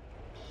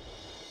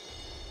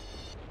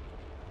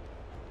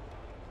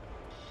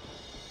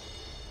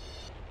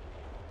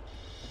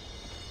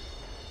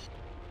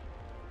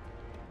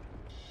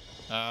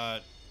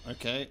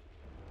 Okay.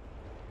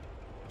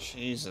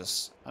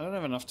 Jesus. I don't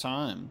have enough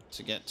time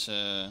to get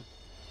to...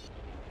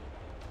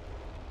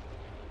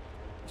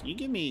 Can you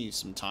give me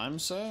some time,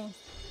 sir?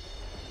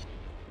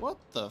 What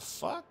the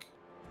fuck?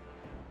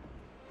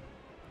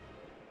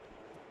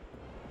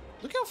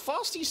 Look how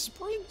fast he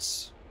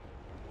sprints!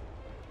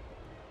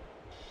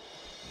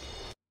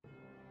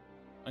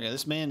 Okay,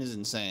 this man is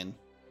insane.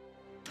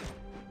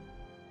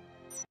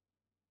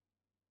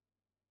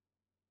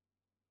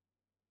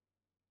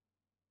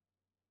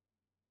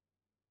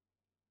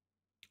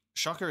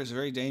 Shocker is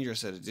very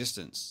dangerous at a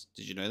distance.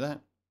 Did you know that?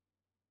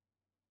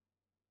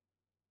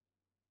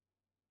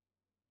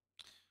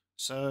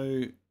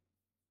 So,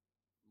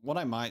 what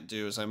I might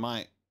do is I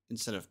might,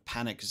 instead of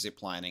panic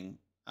ziplining,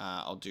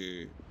 I'll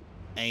do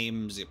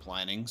aim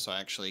ziplining, so I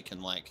actually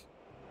can, like,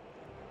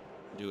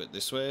 do it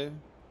this way.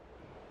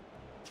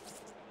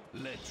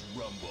 Let's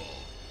rumble.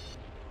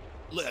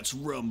 Let's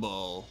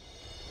rumble.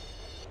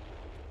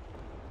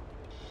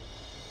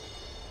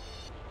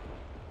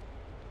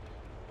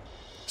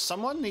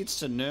 Someone needs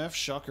to nerf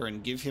Shocker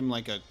and give him,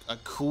 like, a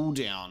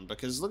cooldown,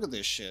 because look at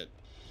this shit.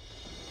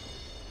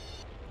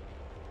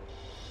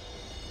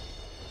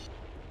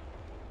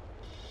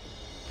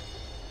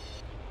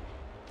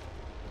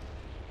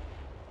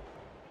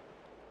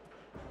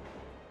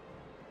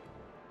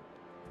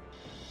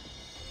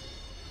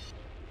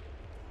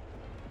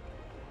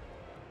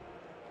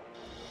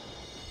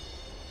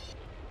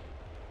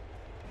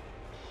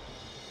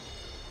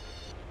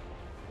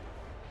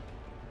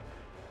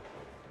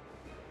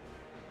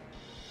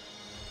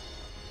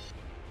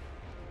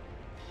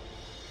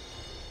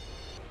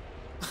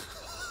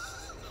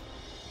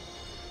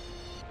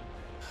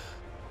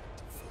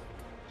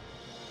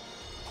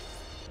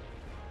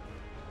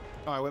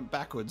 Oh, I went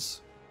backwards.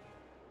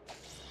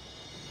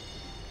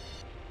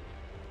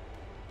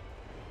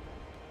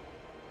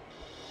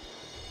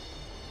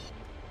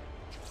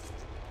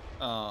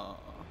 Oh.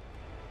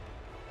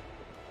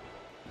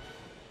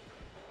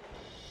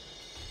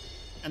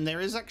 And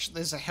there's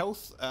a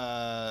health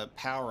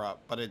power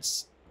up, but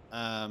it's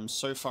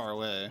so far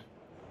away.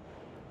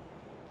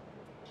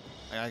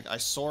 I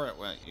saw it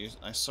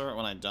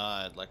when I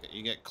died. Like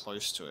you get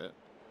close to it.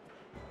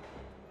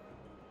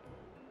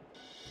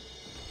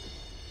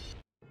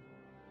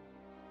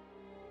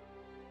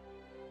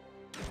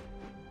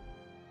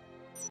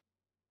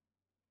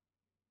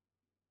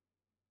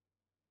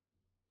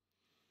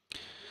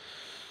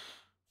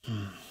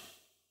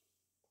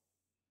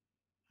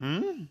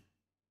 Hmm?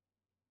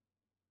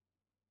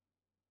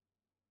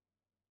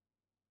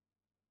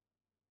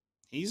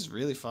 He's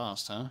really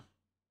fast, huh?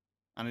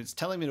 And it's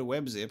telling me to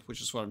web zip,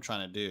 which is what I'm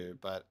trying to do,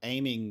 but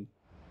aiming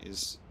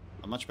is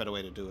a much better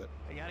way to do it.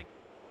 I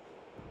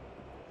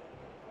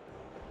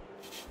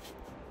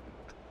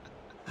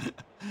gotta...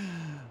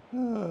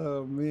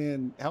 Oh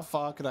man, how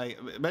far could I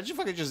imagine if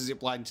I could just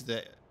zip line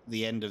to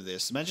the end of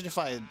this? Imagine if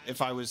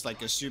I was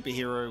like a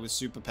superhero with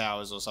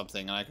superpowers or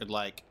something and I could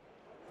like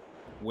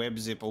web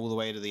zip all the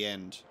way to the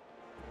end.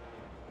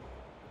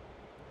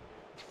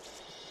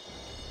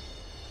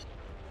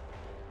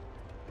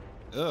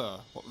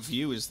 Ugh, what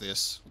view is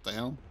this? What the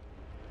hell?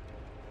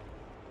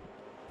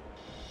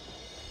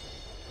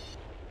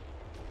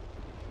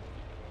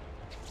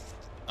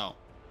 Oh.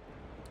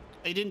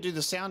 He didn't do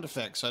the sound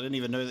effects, so I didn't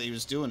even know that he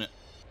was doing it.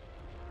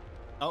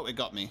 Oh, it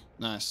got me.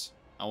 Nice.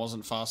 I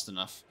wasn't fast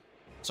enough.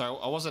 So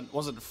I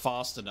wasn't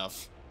fast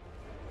enough.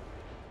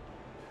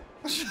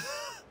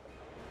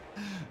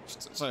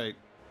 Sorry.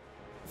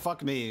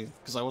 Fuck me,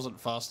 because I wasn't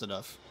fast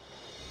enough.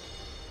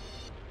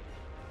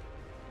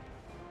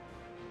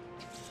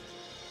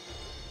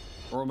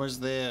 We're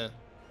almost there.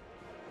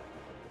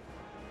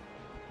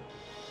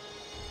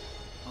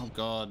 Oh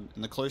god.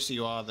 And the closer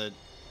you are, the...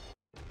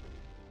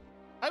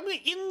 I'm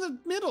in the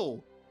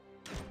middle!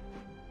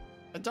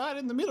 I died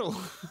in the middle.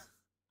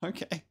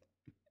 Okay.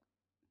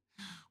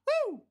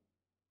 Woo!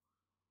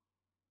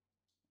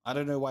 I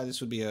don't know why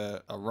this would be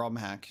a ROM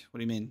hack. What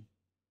do you mean?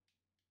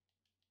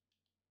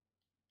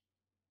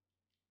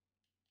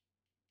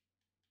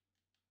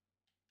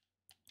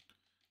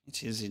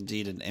 It is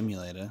indeed an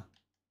emulator.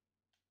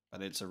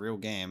 But it's a real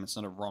game. It's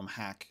not a ROM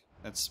hack.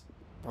 That's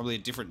probably a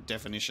different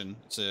definition.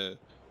 It's a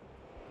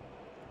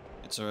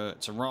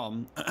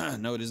ROM.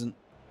 No, it isn't.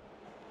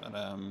 But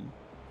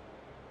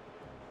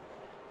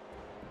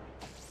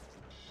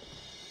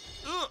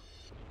Ugh.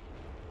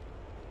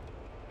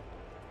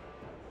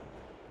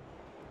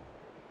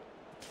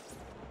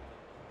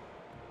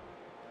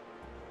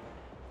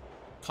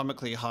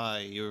 Comically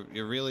high. You're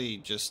really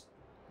just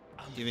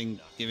giving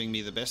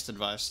me the best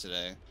advice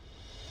today.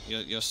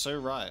 You're so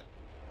right.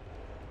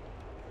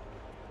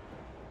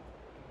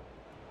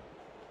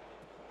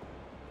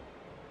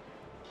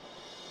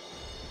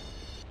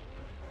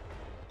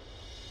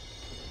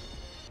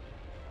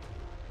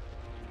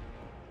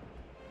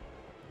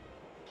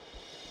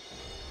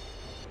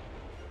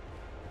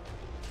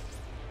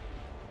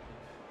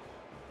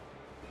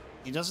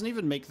 He doesn't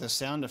even make the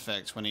sound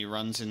effect when he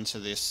runs into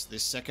this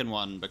second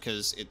one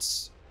because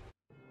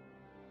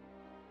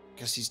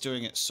he's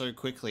doing it so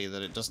quickly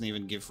that it doesn't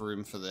even give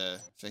room for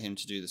him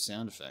to do the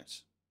sound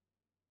effect.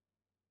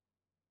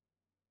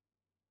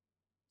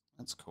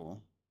 That's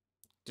cool.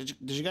 Did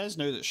you guys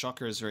know that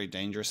Shocker is very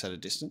dangerous at a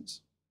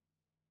distance?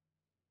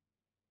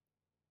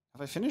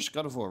 Have I finished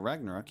God of War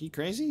Ragnarok? Are you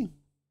crazy?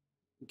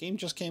 The game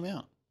just came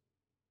out.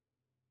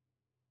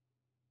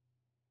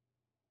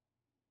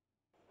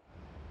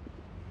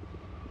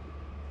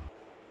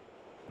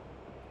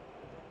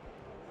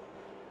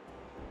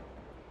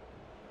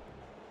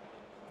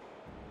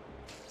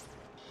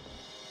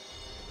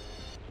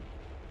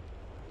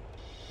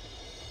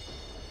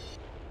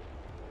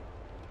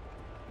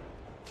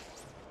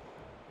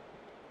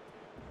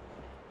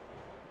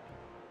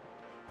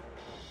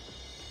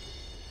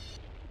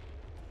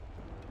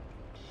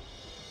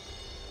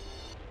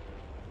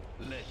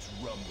 Let's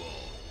rumble.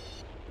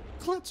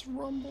 Let's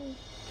rumble.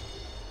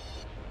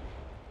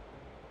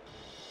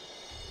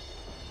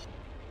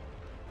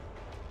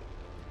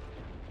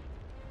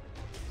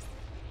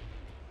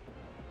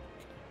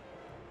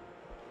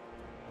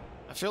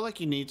 I feel like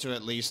you need to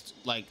at least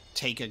like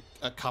take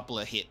a couple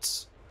of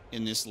hits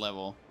in this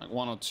level, like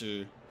one or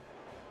two,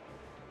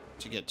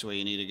 to get to where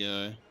you need to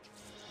go.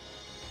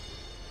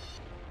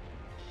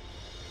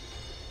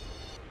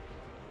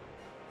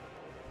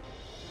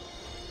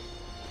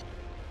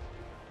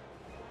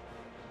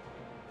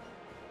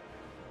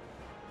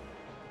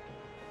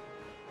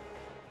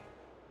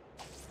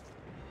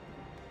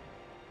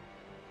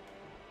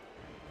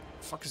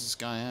 The fuck is this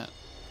guy at?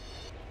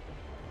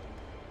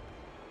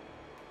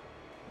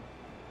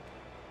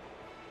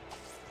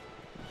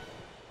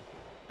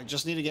 I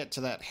just need to get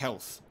to that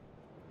health.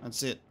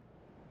 That's it.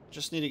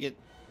 Just need to get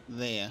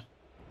there.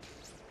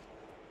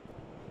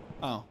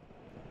 Oh.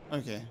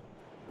 Okay.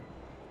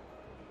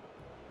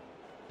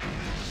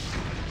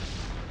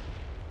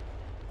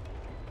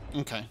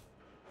 Okay.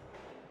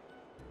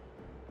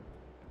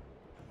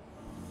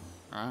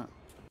 Alright.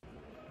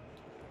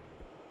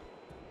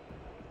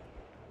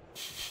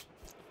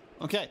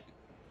 Okay.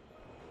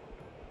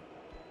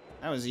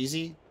 That was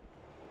easy.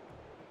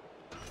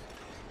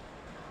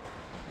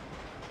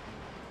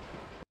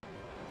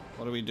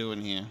 What are we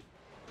doing here?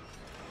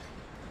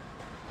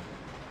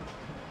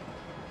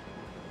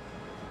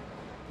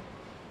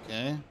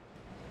 Okay.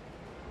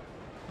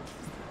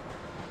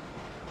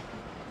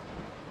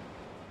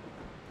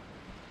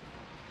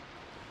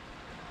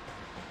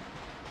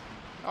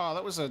 Oh,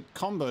 that was a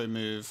combo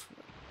move.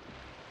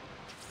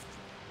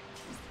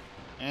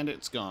 And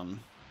it's gone.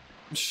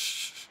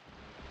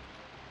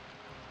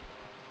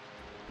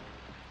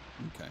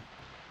 Okay.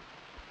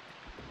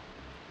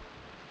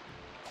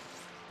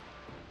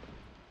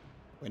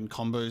 When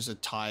combos are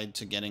tied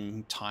to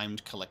getting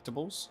timed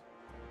collectibles.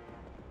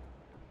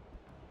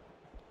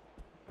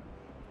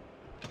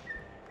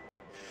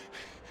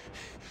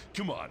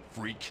 Come on,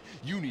 freak.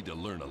 You need to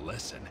learn a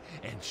lesson,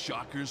 and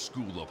Shocker's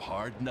School of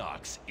Hard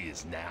Knocks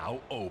is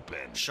now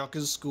open.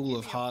 Shocker's School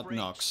of Hard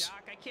Knocks.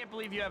 Shock, I can't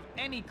believe you have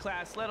any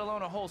class, let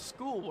alone a whole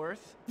school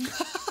worth.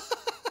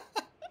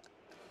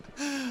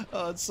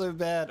 Oh, it's so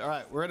bad. All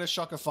right, we're in a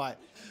Shocker fight.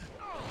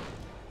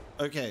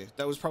 Okay,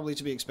 that was probably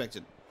to be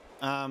expected.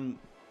 I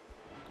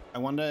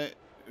wonder,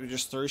 we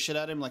just throw shit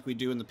at him like we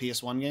do in the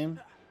PS1 game?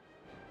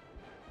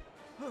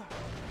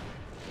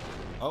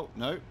 Oh,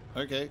 no.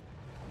 Okay.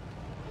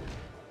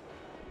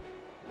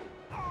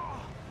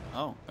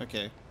 Oh,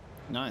 okay.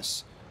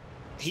 Nice.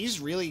 He's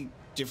really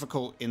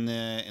difficult in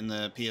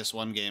the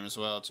PS1 game as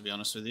well, to be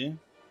honest with you.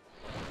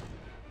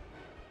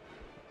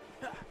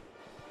 Ready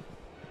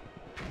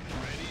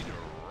to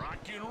rock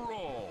and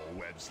roll,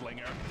 web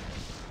slinger.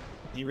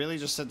 He really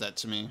just said that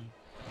to me.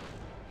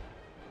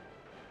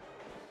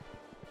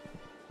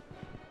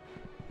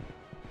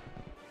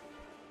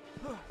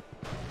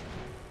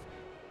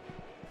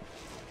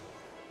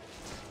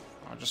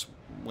 I'll just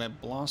web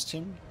blast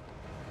him.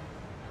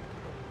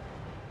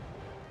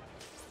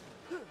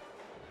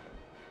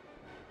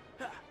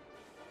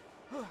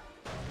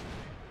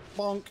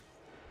 Bonk.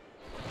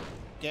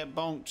 Get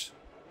bonked.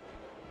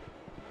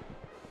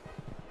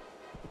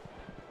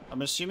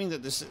 I'm assuming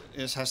that this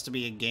has to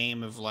be a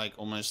game of like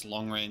almost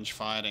long-range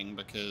fighting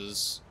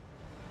because...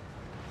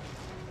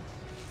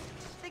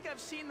 I think I've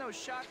seen those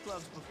shot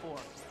gloves before.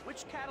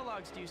 Which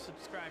catalogs do you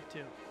subscribe to?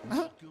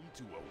 Welcome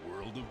to a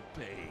world of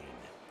pain.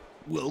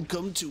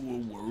 Welcome to a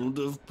world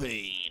of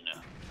pain.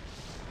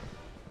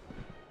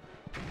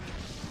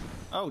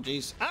 Oh,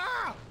 jeez.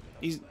 Ah!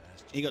 He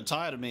got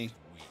tired of me.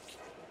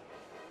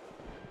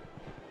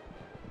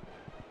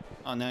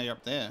 Oh, now you're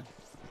up there.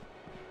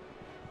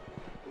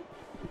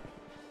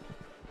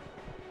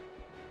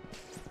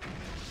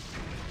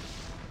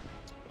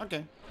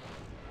 Okay.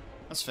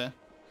 That's fair.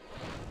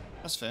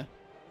 That's fair.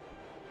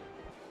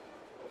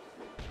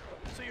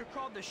 So you're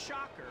called the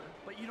Shocker,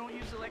 but you don't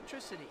use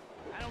electricity.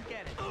 I don't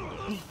get it.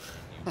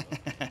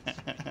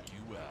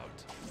 You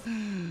out.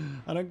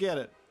 I don't get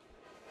it.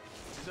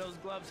 Do those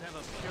gloves have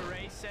a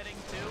puree setting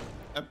too?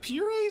 A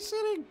puree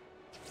setting?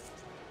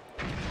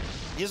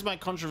 Here's my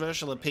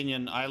controversial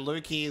opinion. I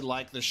low-key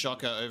like the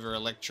Shocker over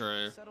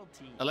Electro.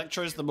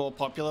 Electro's the more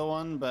popular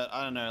one, but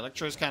I don't know.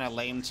 Electro's kind of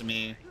lame to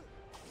me.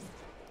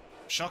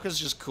 Shocker's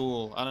just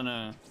cool. I don't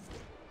know.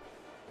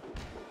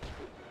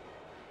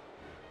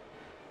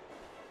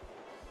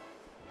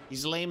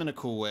 He's lame in a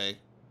cool way.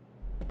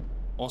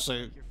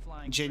 Also,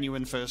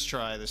 genuine first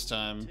try this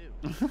time.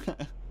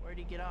 Where'd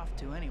he get off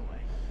to anyway?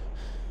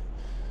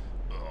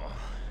 Oh,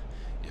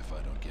 if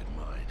I don't get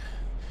mine,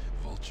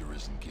 Vulture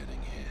isn't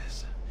getting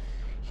his.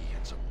 He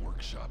had some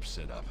workshop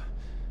set up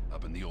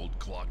in the old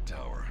clock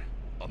tower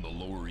on the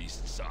Lower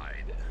East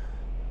Side.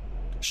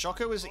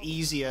 Shocker was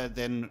easier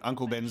than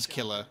Uncle Ben's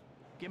killer.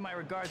 Give my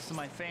regards to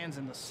my fans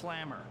in the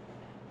Slammer.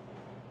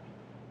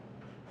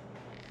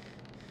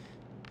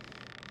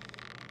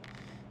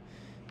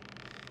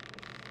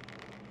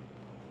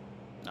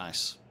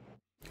 Nice.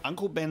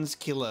 Uncle Ben's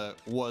killer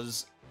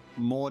was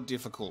more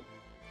difficult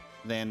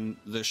than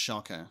the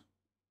Shocker.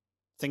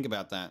 Think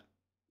about that.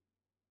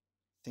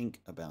 Think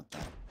about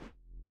that.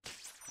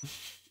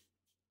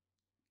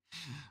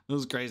 It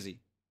was crazy.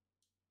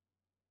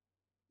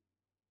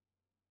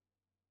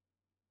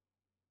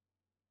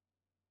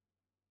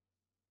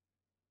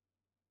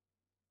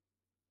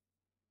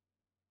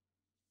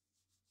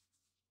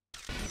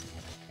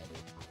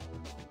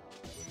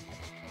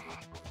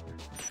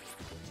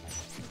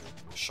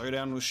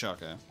 Showdown with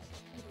Shocker.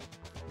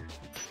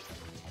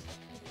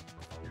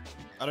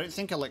 I don't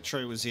think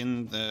Electro was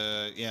in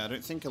the... Yeah, I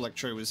don't think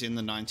Electro was in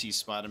the 90s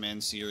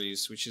Spider-Man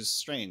series, which is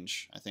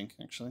strange, I think,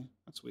 actually.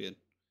 That's weird.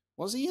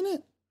 Was he in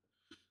it?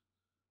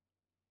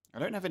 I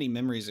don't have any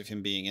memories of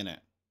him being in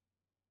it.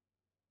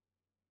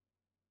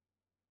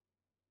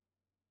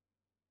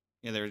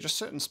 Yeah, there are just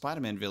certain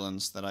Spider-Man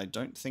villains that I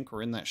don't think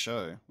were in that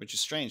show, which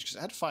is strange, because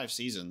it had 5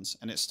 seasons,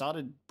 and it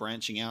started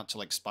branching out to,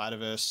 like,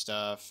 Spider-Verse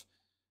stuff,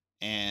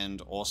 and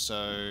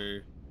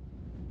also...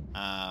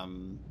 I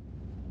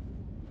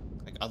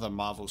like other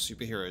Marvel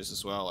superheroes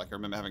as well. Like I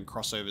remember having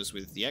crossovers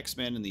with the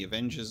X-Men and the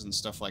Avengers and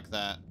stuff like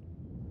that.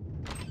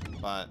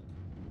 But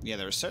yeah,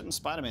 there are certain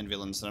Spider-Man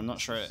villains that I'm not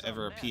sure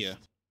ever appear.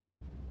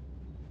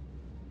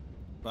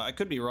 But I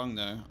could be wrong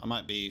though. I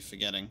might be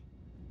forgetting.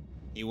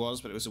 He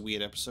was, but it was a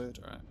weird episode.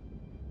 All right.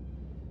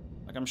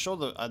 Like I'm sure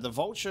the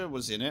Vulture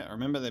was in it. I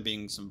remember there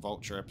being some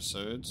Vulture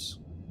episodes.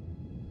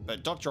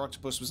 But Dr.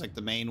 Octopus was like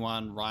the main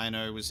one.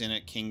 Rhino was in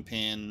it.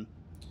 Kingpin.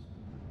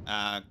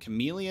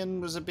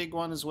 Chameleon was a big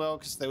one as well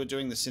because they were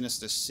doing the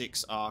Sinister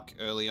Six arc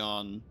early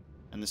on.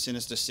 And the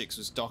Sinister Six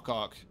was Doc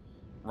Ock,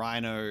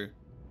 Rhino,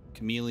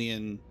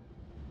 Chameleon,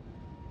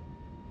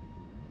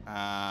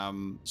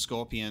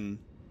 Scorpion.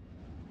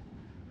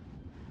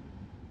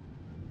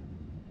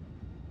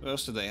 What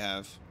else did they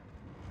have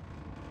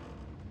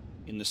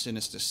in the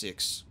Sinister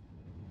Six?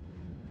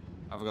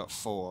 I've got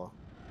 4.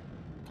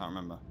 Can't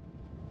remember.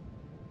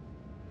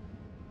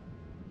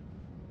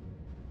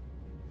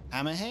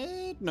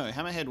 Hammerhead? No,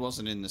 Hammerhead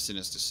wasn't in the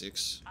Sinister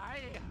Six.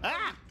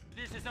 Ah!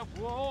 This is a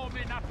warm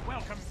enough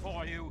welcome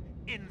for you,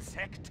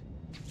 insect.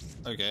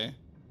 Okay.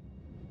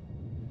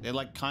 They're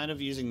like kind of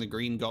using the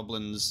Green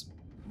Goblin's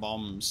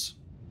bombs.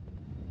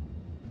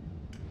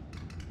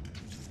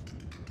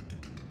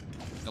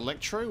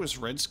 Electro was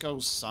Red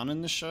Skull's son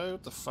in the show?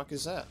 What the fuck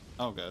is that?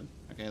 Oh god.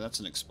 Okay, that's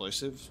an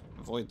explosive.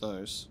 Avoid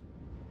those.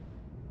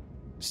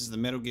 This is the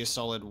Metal Gear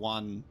Solid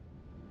 1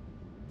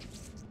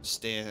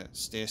 stair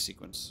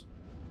sequence.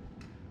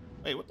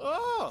 Wait, what?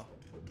 Oh!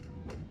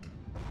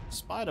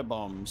 Spider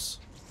bombs.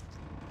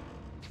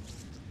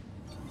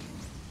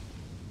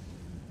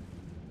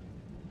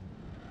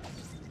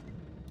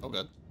 Oh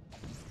god.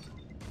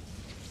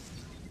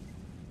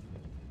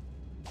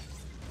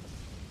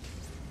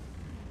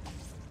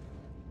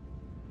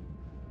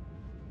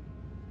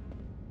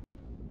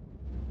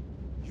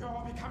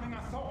 You're becoming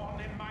a thorn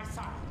in my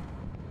side.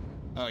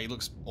 Oh, he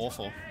looks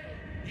awful.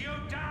 You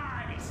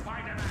die,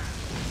 Spider-Man.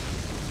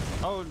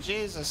 Oh,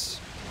 Jesus.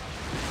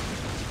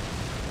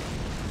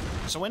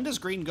 So when does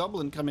Green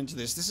Goblin come into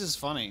this? This is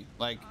funny.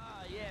 Like...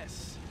 Ah,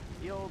 yes.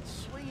 The old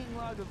swinging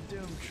log of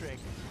doom trick.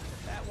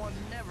 That one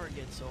never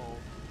gets old.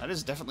 That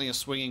is definitely a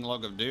swinging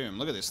log of doom.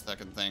 Look at this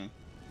fucking thing.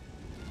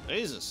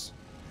 Jesus.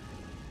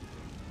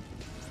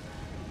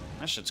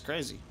 That shit's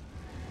crazy.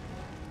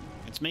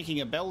 It's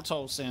making a bell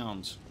toll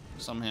sound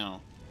somehow.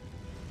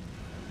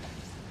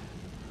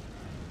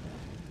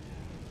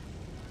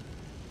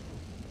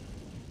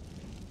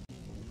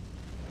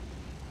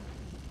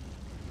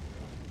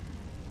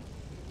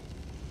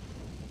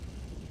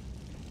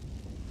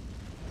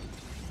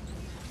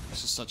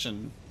 This is such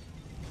an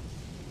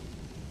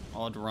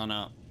odd run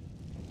up.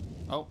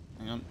 Oh,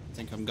 hang on. I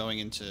think I'm going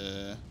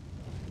into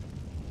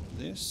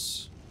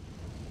this.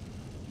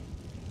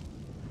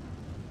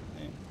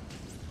 Okay.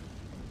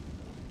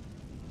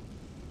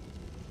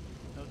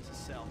 Note to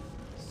self: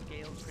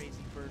 scale Crazy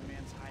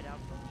Birdman's hideout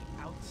from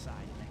the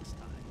outside next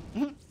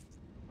time.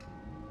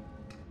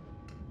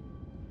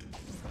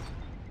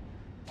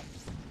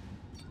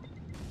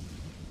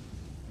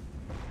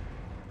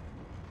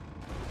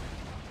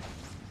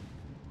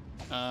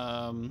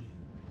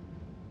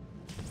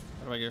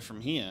 How do I go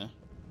from here?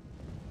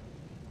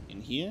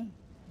 In here?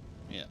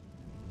 Yeah.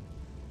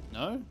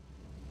 No?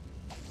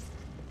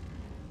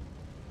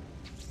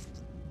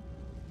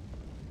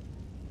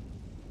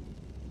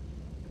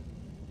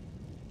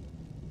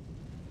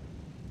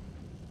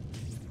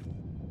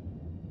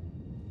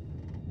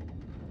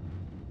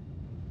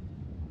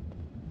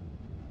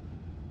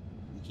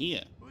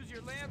 Here. Who's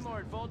your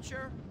landlord,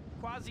 Vulture?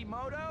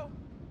 Quasimodo?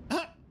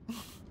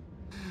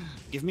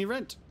 Give me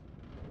rent.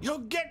 You'll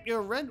get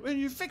your rent when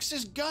you fix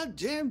this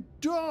goddamn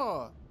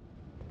door.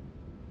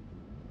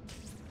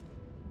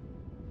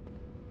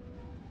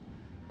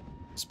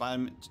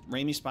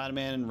 Raimi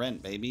Spider-Man and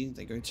Rent, baby.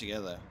 They go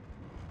together.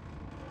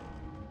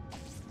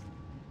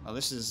 Oh,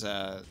 this is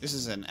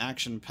an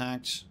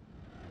action-packed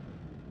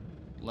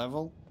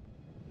level,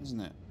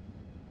 isn't it?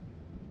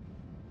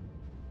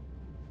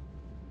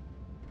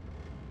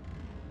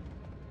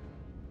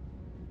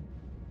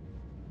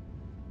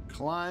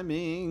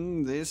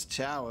 Climbing this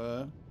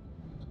tower.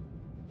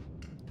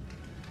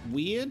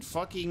 Weird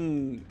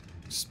fucking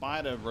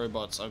spider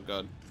robots. Oh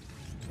god.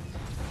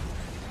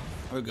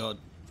 Oh god.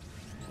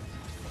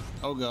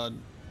 Oh god.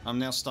 I'm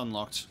now stun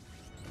locked.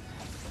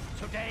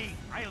 Today,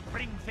 I'll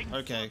bring things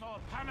Okay. to a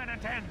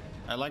permanent end.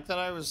 I like that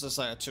I was just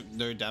like, I took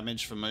no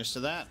damage for most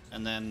of that,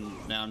 and then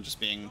now I'm just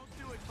being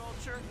Don't do it,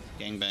 Vulture.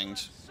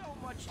 gangbanged. So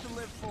much to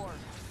live for.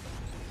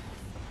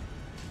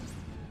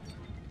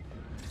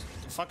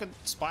 Fucking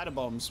spider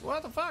bombs.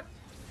 What the fuck?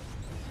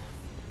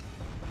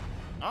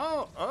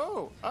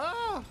 Oh,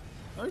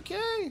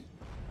 okay.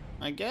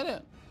 I get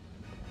it.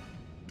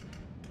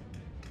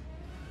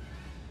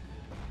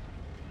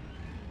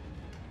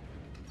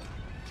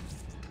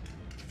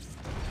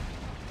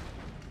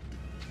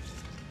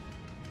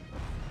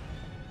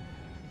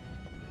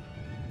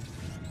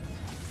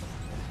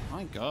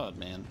 My god,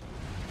 man.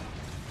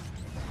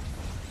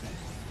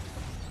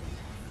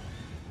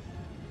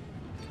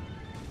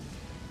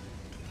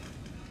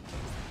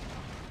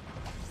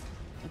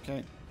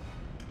 Okay.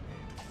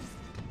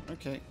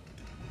 Okay.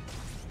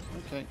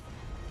 Okay.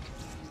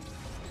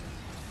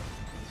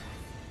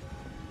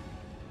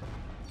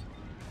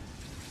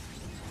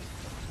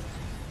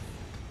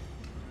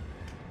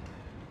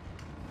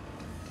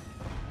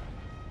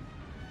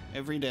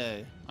 Every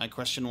day, I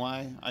question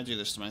why I do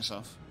this to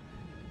myself.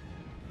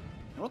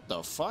 What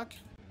the fuck?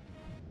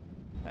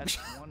 That's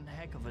one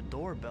heck of a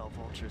doorbell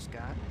Vulture's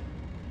got.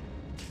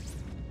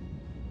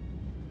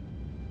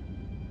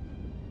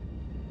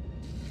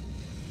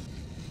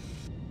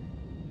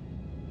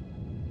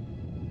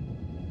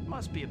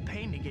 Must be a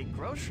pain to get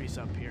groceries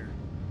up here.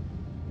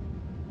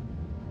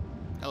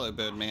 Hello,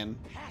 Birdman.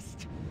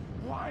 Pest!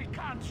 Why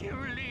can't you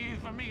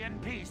leave me in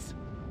peace?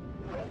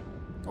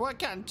 Why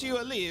can't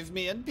you leave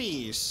me in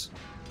peace?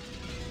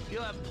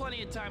 You'll have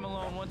plenty of time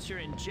alone once you're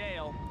in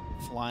jail.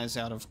 Flies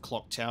out of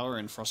clock tower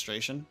in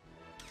frustration.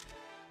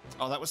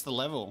 Oh, that was the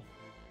level.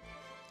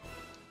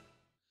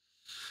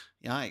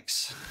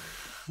 Yikes.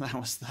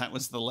 That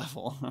was the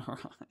level. All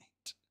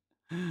right.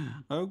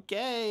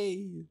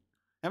 Okay.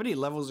 How many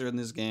levels are in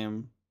this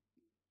game?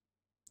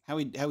 How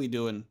we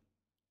doing?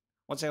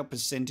 What's our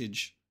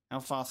percentage? How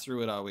far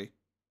through it are we?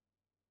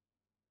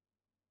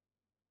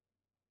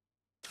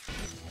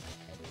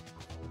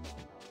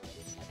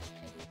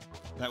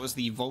 That was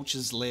the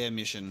Vulture's Lair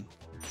mission.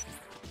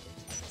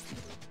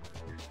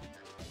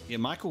 Yeah,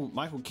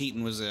 Michael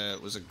Keaton was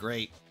a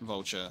great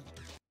Vulture.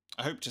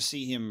 I hope to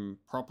see him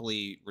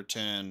properly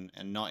return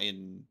and not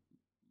in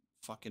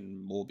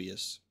fucking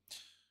Morbius.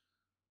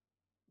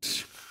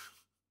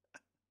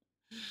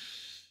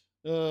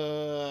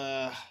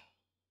 There's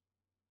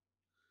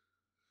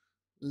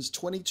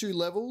 22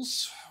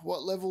 levels.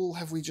 What level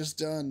have we just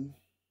done?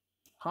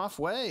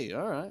 Halfway.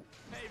 All right.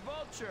 Hey,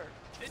 Vulture,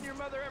 didn't your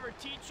mother ever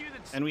teach you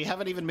that... And we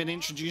haven't even been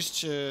introduced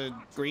to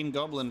Green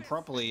Goblin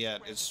properly yet.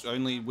 It's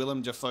only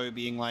Willem Dafoe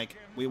being like,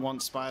 we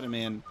want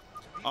Spider-Man.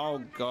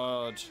 Oh,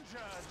 God.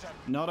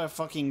 Not a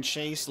fucking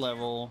chase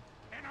level.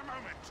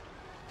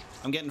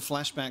 I'm getting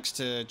flashbacks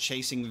to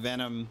chasing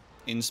Venom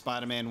in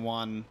Spider-Man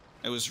 1.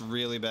 It was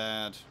really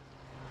bad.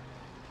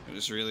 It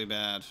was really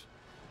bad.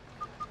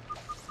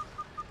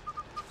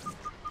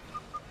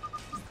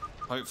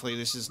 Hopefully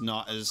this is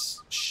not as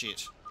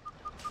shit.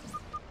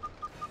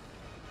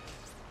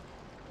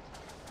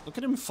 Look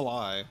at him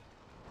fly.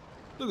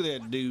 Look at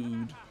that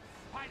dude.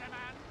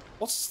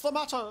 What's the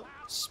matter,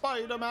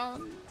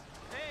 Spider-Man?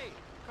 Hey,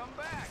 come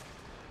back.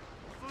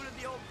 The food at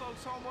the old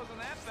folks' home wasn't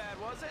that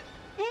bad, was it?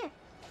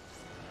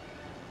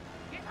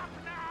 Get up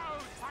now,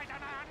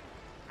 Spider-Man,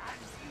 and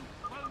you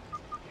won't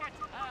get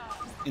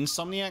hurt.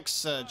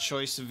 Insomniac's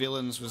choice of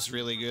villains was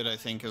really good, I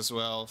think, as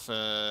well,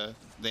 for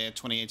their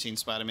 2018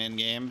 Spider-Man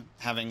game.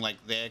 Having,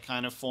 like, their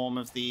kind of form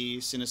of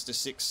the Sinister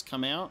Six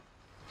come out.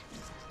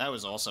 That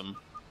was awesome.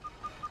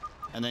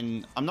 And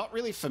then, I'm not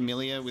really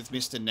familiar with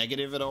Mr.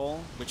 Negative at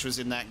all, which was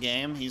in that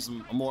game. He's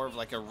more of,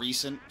 like, a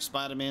recent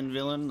Spider-Man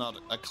villain, not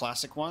a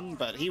classic one,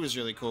 but he was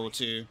really cool,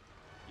 too.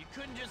 You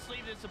couldn't just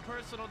leave this a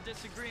personal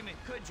disagreement,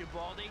 could you,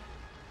 Baldy?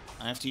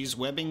 I have to use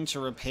webbing to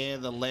repair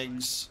the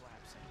legs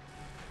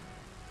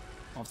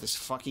of this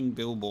fucking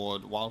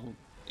billboard while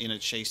in a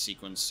chase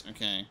sequence.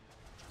 Okay.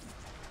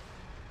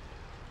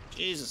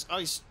 Jesus. Oh,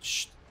 he's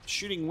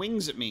shooting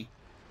wings at me.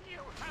 You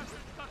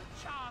haven't got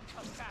a chance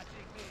of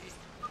catching me.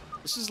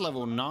 This is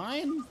level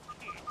 9?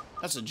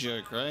 That's a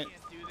joke, right?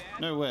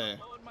 No way.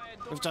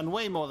 We've done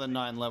way more than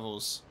 9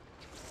 levels.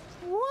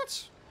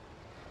 What?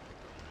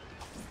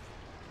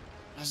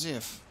 As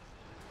if.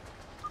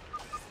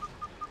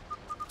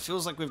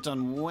 Feels like we've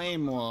done way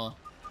more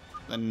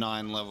than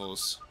 9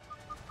 levels.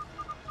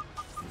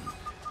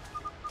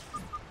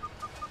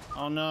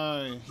 Oh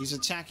no, he's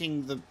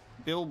attacking the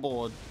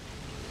billboard.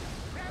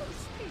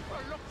 Those people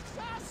look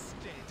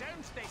thirsty,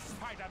 don't they,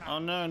 Spider-Man? Oh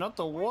no, not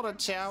the water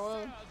tower.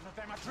 Serve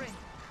them a drink.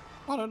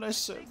 Why don't I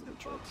serve them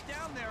a drink? Folks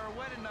down there are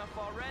wet enough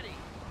already.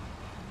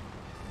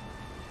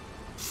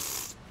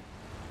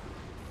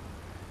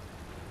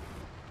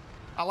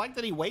 I like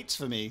that he waits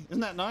for me.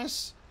 Isn't that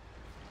nice?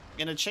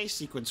 In a chase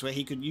sequence where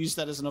he could use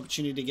that as an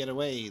opportunity to get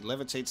away, he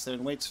levitates there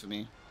and waits for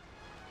me.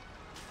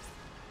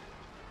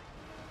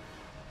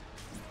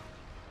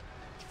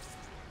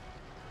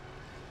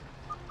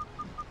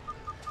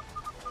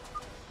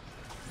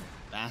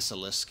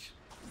 Basilisk.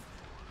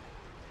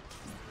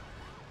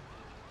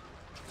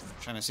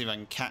 Trying to see if I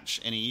can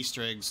catch any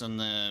Easter eggs on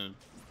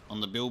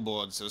the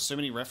billboards. There were so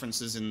many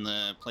references in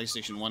the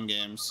PlayStation 1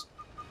 games.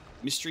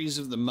 Mysteries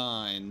of the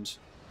Mind.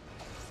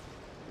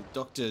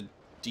 Dr.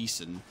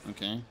 Deason.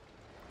 Okay.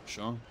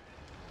 Sure.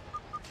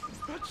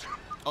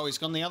 Oh, he's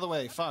gone the other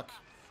way. Fuck.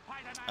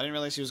 I didn't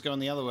realize he was going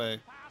the other way.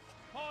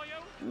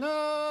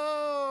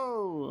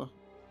 No!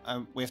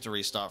 We have to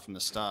restart from the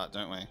start,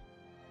 don't we?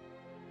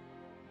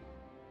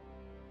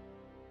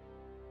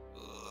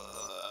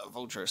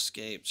 Vulture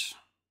escaped.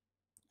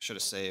 Should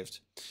have saved.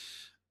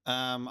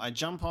 I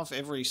jump off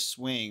every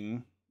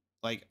swing.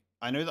 Like,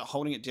 I know that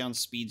holding it down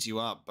speeds you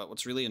up, but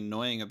what's really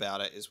annoying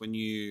about it is when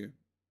you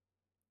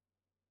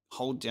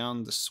hold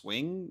down the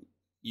swing,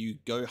 you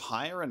go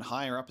higher and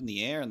higher up in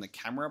the air, and the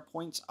camera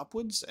points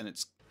upwards, and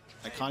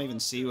I can't even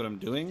see what I'm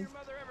doing.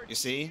 You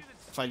see,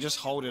 if I just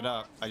hold it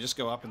up, I just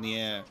go up in the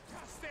air,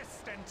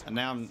 and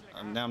now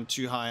I'm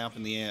too high up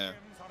in the air.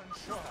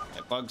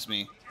 It bugs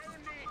me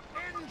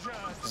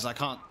because I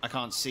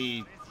can't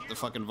see the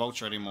fucking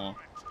vulture anymore.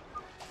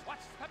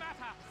 What's the matter,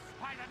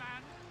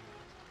 Spider-Man?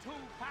 Too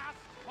fast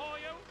for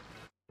you?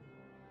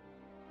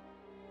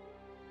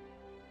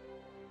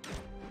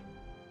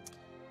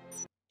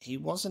 He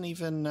wasn't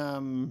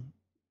even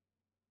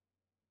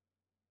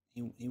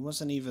he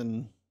wasn't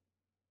even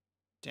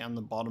down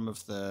the bottom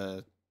of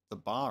the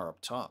bar up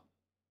top.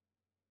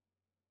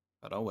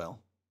 But oh well.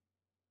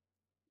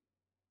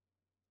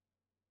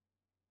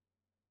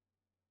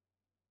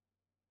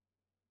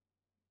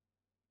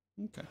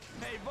 Okay.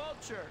 Hey,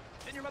 Vulture!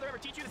 Didn't your mother ever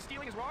teach you that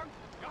stealing is wrong?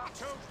 You're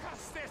too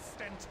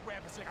persistent,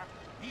 web slinger.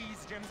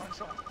 These gems on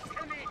shore.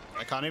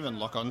 I can't even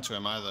lock onto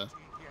him either.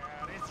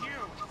 Here is you.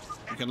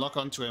 You can lock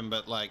onto him,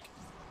 but like...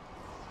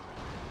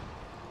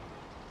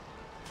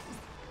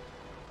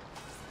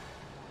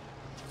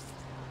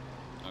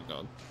 Oh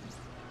god.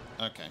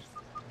 Okay.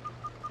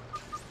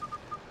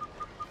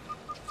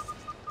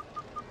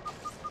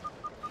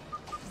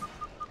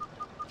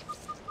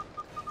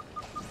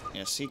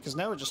 Yeah, see, because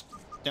now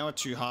we're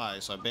too high,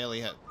 so I barely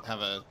have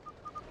a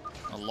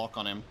lock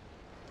on him.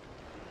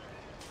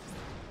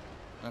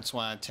 That's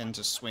why I tend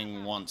to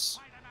swing once.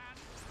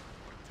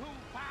 Too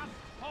fast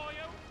for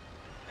you?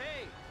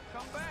 Hey,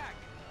 come back!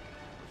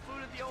 The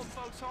food at the old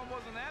folks' home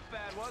wasn't that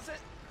bad, was it?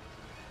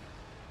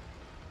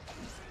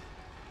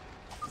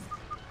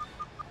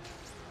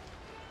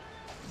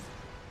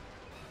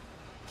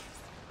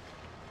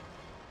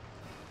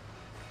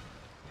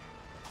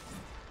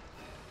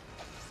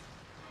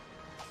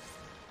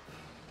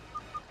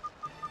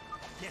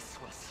 This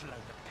will slow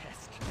the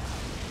pest down.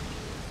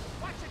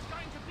 What's it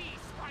going to be,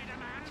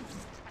 Spider-Man?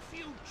 A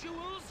few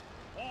jewels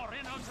or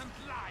innocent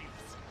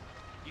lives?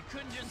 You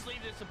couldn't just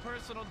leave this a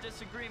personal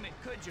disagreement,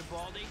 could you,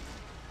 Baldy?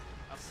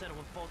 I'll settle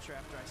with Vulture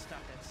after I stop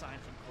that sign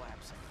from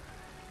collapsing.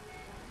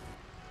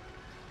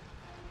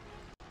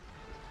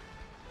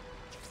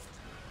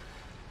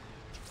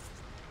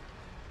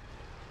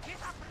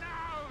 Get up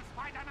now,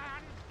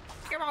 Spider-Man!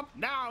 Get up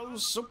now,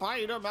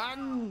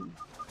 Spider-Man!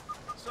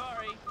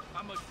 Sorry,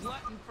 I'm a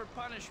glutton for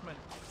punishment.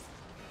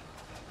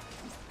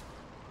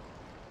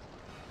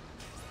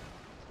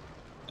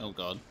 Oh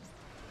god.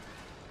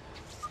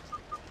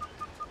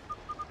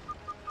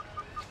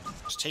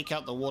 Just take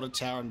out the water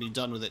tower and be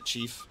done with it,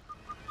 Chief.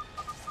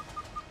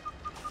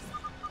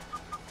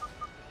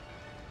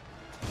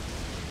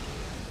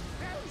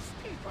 Those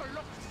people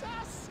look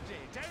thirsty,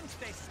 don't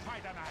they,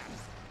 Spider-Man?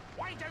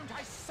 Why don't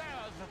I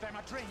serve them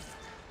a drink?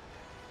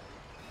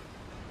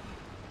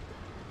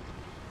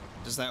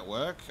 Does that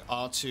work?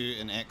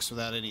 R2 and X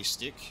without any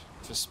stick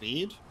for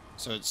speed?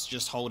 So it's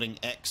just holding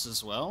X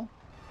as well?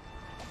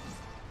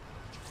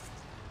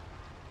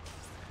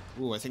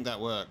 Ooh, I think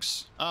that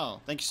works. Oh,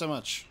 thank you so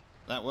much.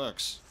 That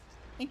works.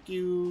 Thank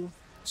you.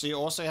 So you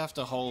also have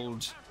to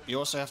hold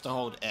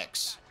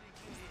X.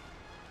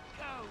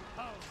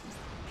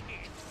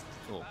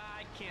 Cool.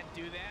 I can't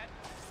do that.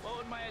 What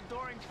would my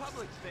adoring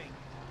public think?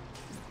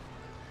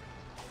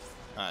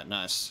 Alright,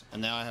 nice.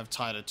 And now I have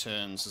tighter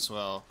turns as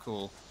well.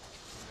 Cool.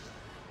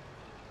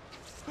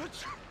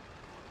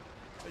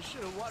 I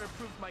should have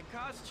waterproofed my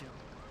costume.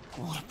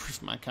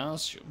 Waterproof my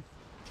costume.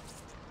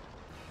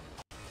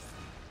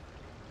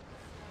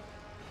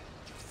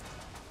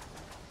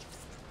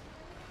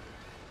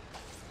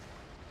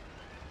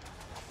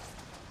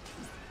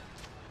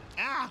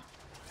 Ah!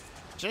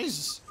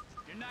 Jesus!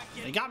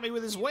 He got me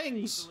with his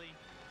wings!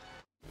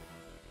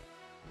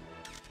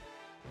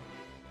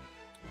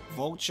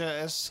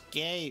 Vulture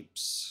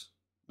escapes.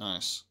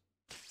 Nice.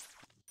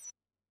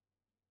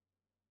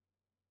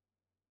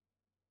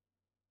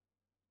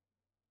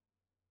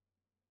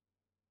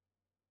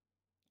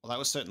 Well, that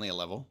was certainly a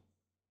level.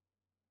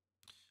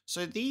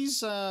 So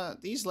these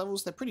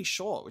levels, they're pretty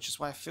short, which is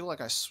why I feel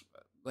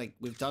like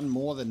we've done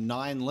more than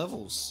 9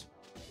 levels.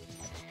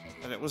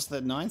 But it was the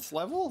 9th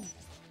level?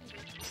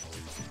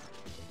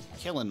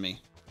 Killing me.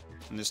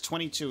 And there's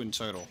 22 in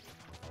total.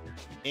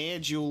 Air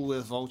duel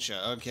with Vulture.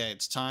 Okay,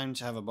 it's time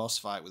to have a boss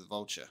fight with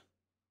Vulture.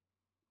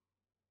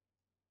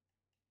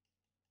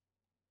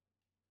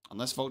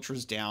 Unless Vulture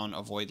is down,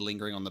 avoid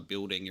lingering on the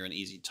building. You're an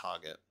easy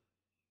target.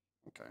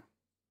 Okay.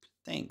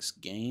 Thanks,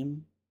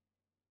 game.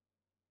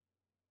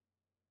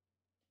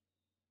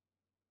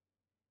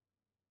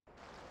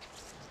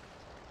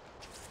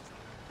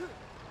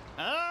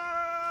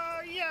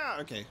 Yeah,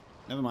 okay.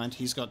 Never mind,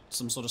 he's got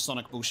some sort of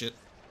Sonic bullshit.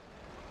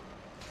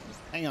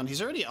 Hang on,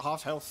 he's already at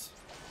half health.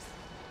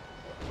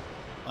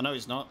 Oh no,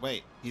 he's not.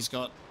 Wait, he's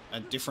got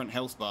a different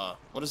health bar.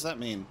 What does that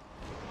mean?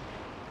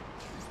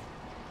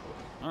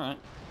 Alright.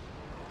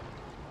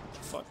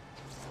 Fuck.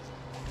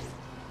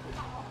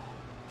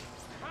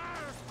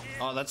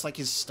 Oh, that's like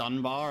his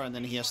stun bar, and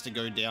then he has to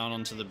go down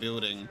onto the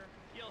building.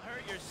 You'll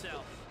hurt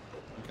yourself.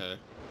 Okay.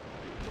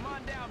 Come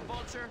on down,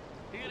 Vulture.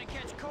 You're gonna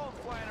catch cold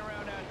flying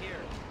around out here.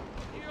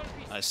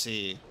 I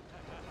see.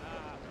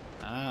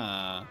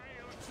 Ah. I'll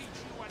teach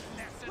you a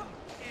lesson,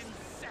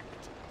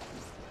 insect.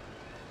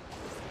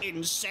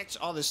 Insects.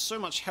 Oh, there's so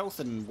much health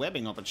and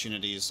webbing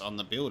opportunities on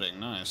the building.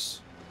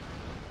 Nice.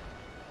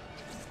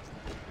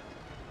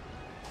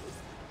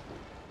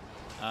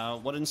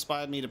 What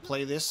inspired me to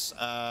play this?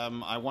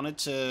 I wanted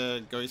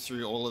to go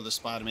through all of the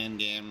Spider-Man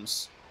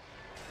games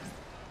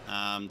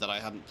that I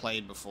hadn't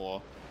played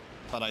before,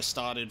 but I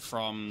started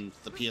from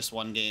the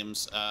PS1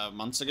 games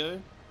months ago. You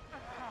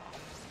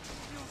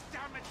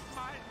damaged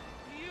my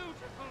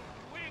beautiful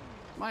wings.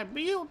 My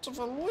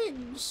beautiful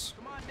wings.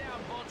 Come on down,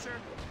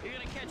 Vulture. You're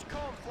gonna catch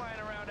cold flying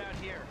around out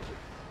here.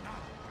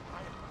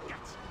 I'll get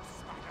you,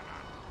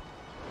 Spider-Man.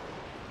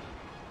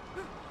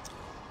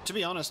 To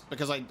be honest,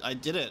 because I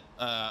did it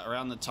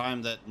around the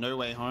time that No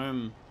Way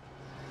Home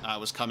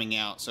was coming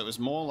out, so it was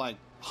more like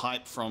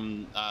hype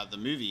from the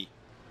movie,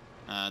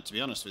 to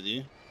be honest with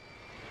you.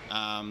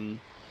 And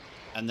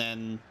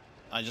then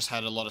I just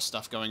had a lot of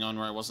stuff going on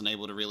where I wasn't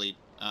able to really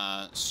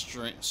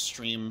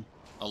stream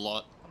a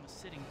lot. I'm a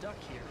sitting duck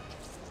here.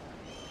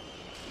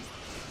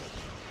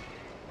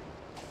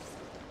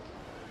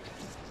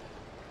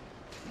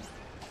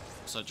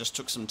 So it just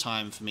took some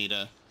time for me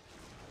to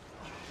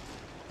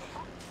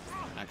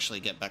actually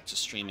get back to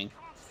streaming.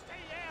 Stay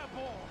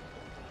airborne.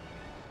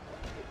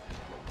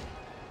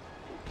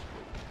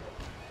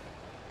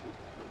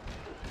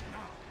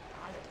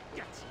 I'll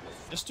get you.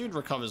 This dude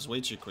recovers way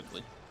too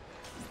quickly.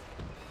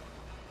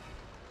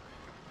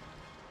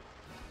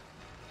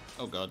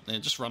 Oh god, they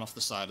just run off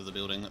the side of the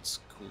building. That's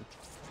cool.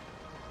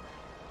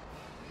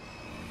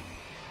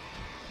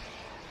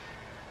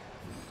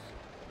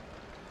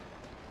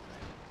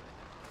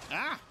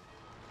 Ah!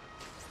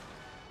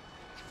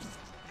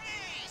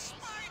 Hey,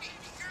 Spidey,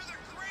 you're the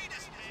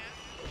greatest,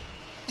 man.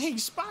 Hey,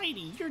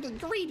 Spidey, you're the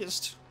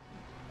greatest.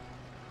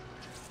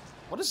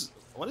 What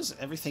is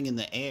everything in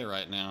the air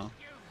right now?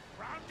 You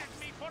grounded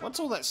me for What's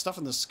all that stuff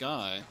in the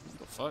sky? What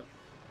the fuck?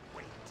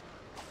 wait.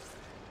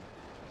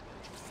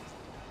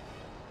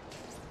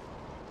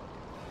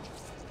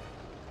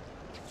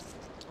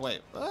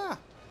 Wait, ah!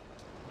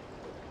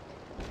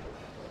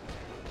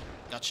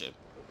 Gotcha.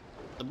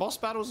 The boss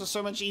battles are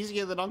so much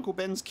easier than Uncle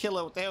Ben's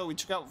killer. What the hell? We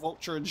took out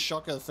Vulture and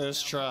Shocker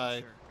first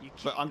try,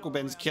 but Uncle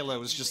Ben's killer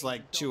was just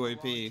like too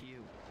OP.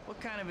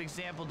 What kind of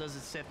example does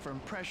it set for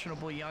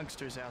impressionable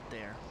youngsters out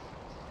there?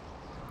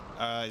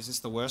 Is this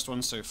the worst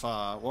one so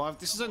far? Well,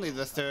 this is only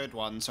the third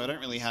one, so I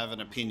don't really have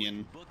an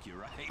opinion.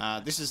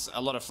 This is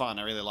a lot of fun.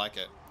 I really like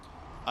it.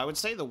 I would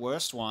say the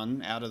worst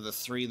one out of the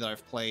three that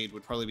I've played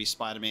would probably be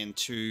Spider-Man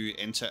 2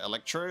 Enter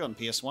Electro on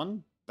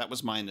PS1. That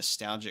was my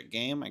nostalgic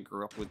game. I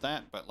grew up with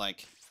that, but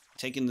like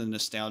taking the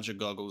nostalgia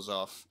goggles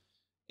off,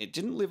 it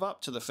didn't live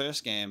up to the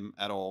first game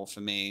at all for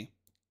me,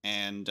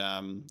 and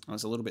I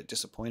was a little bit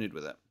disappointed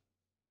with it.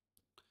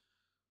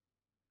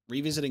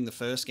 Revisiting the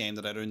first game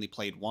that I'd only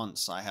played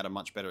once, I had a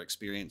much better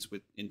experience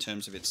with in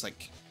terms of its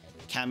like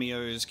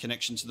cameos,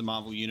 connection to the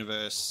Marvel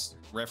Universe,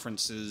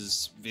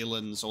 references,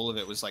 villains, all of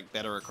it was like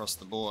better across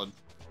the board.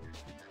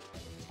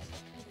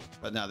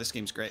 But no, this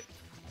game's great.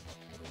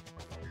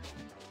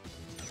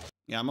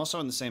 Yeah, I'm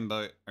also in the same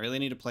boat. I really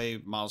need to play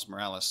Miles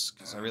Morales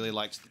because I really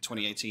liked the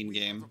 2018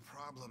 game.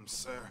 Problem,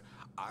 sir.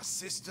 Our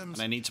systems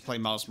And I need to play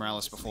Miles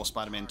Morales before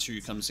Spider-Man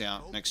 2 comes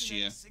out next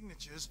year.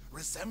 signatures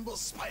resemble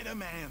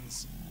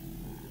Spider-Man's.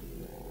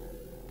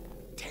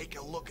 Take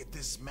a look at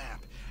this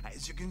map.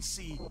 As you can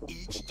see,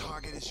 each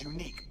target is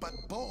unique, but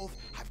both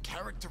have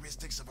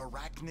characteristics of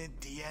arachnid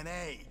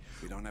DNA.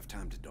 We don't have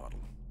time to dawdle.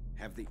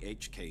 Have the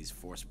HKs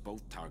force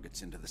both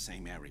targets into the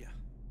same area.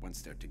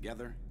 Once they're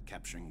together,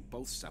 capturing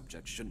both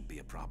subjects shouldn't be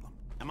a problem.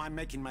 Am I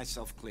making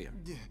myself clear?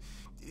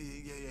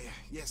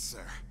 Yes,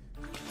 sir.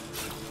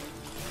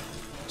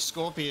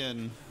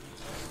 Scorpion.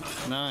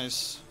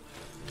 Nice.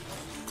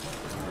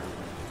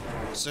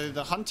 So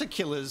the hunter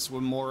killers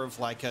were more of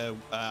like a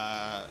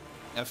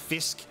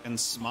Fisk and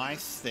Smythe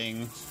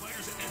thing.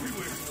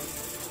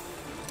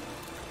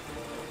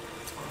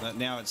 But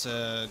now it's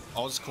a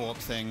Oscorp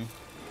thing.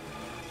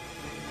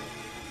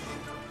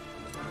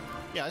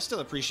 Yeah, I still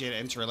appreciate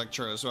Enter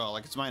Electro as well.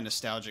 Like, it's my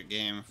nostalgic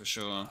game for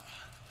sure.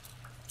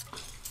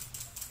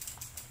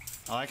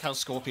 I like how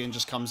Scorpion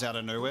just comes out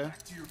of nowhere.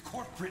 Back to your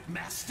corporate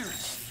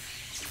masters.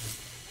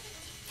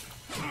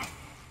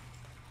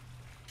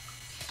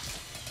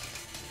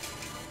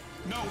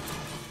 No!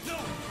 No!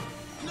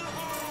 No!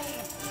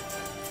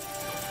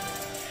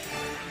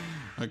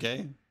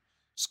 Okay.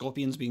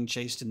 Scorpion's being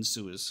chased in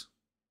sewers.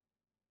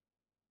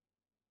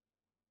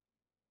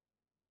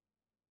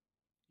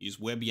 Use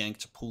web yank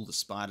to pull the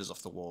spiders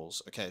off the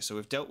walls. Okay, so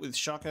we've dealt with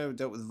Shocker, we've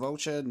dealt with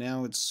Vulture,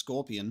 now it's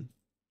Scorpion.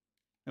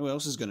 Who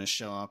else is going to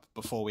show up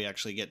before we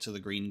actually get to the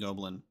Green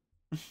Goblin?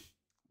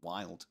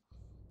 Wild.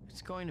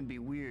 It's going to be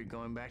weird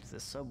going back to the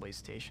subway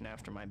station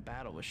after my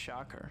battle with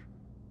Shocker.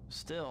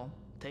 Still,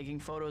 taking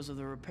photos of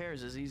the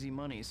repairs is easy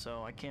money,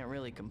 so I can't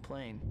really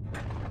complain.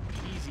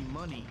 Easy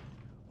money?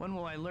 When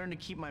will I learn to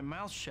keep my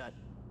mouth shut?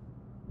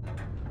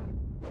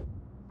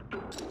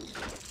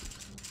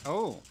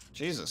 Oh,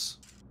 Jesus.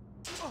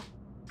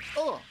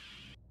 Oh,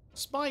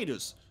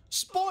 spiders.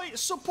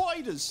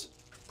 Spiders!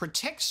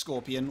 Protect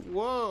Scorpion.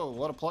 Whoa,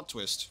 what a plot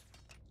twist.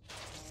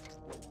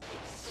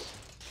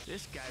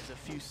 This guy's a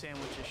few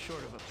sandwiches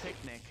short of a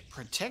picnic.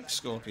 Protect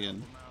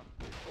Scorpion.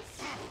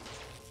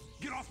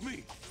 Get off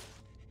me!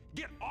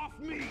 Get off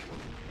me!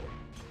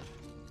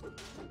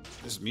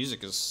 This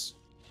music is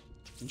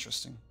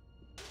interesting.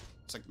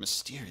 It's like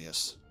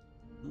mysterious.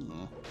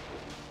 Ooh.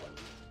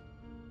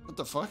 What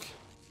the fuck?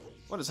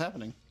 What is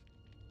happening?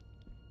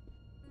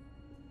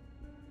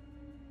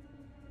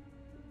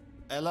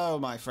 Hello,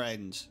 my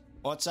friend.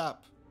 What's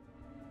up?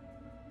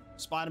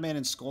 Spider-Man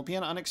and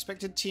Scorpion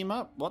unexpected team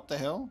up? What the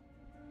hell?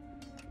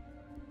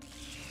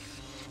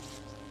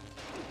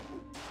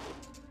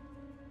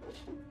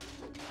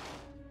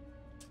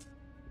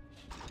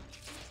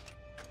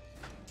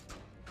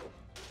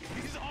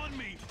 He's on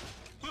me!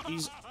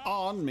 He's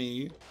on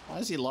me. Why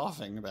is he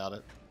laughing about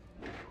it?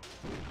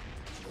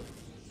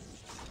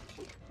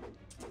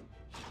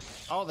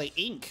 Oh, they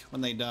ink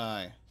when they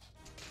die.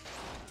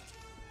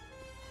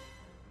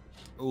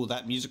 Oh,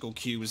 that musical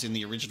cue was in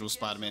the original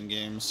Spider-Man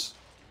games.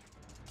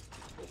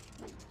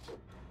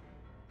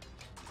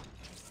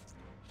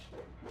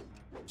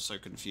 I'm so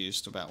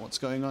confused about what's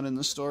going on in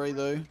the story,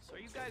 though. So are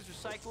you guys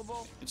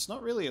recyclable? It's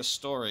not really a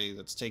story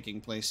that's taking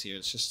place here.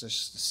 It's just a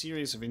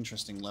series of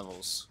interesting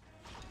levels.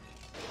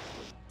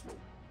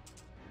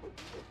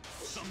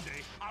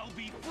 Someday I'll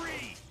be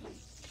free!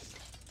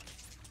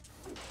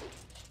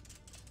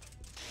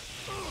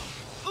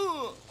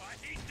 I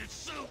hate this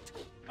suit!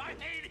 I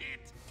hate it!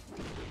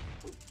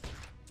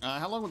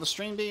 How long will the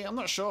stream be? I'm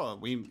not sure.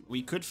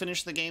 We could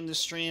finish the game this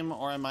stream,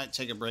 or I might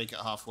take a break at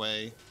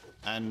halfway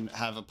and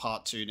have a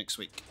part 2 next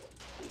week.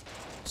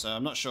 So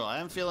I'm not sure.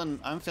 I'm feeling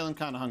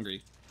kind of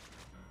hungry.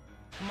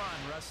 Come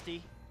on,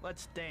 Rusty.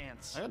 Let's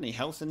dance. I got any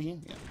health in here?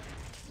 Yeah.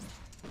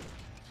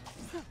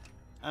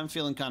 I'm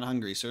feeling kind of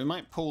hungry, so we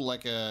might pull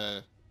like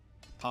a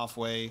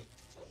halfway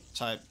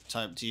type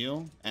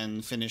deal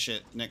and finish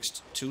it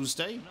next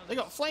Tuesday. They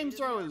got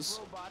flamethrowers.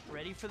 Robot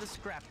ready for the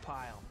scrap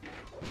pile.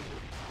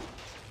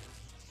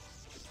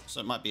 So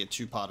it might be a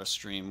 2-parter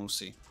stream. We'll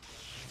see.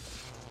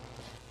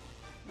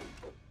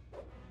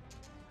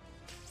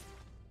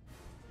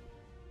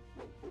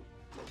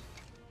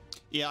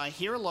 Yeah, I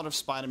hear a lot of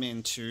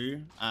Spider-Man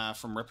 2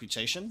 from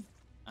Reputation,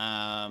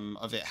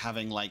 of it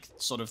having like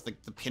sort of the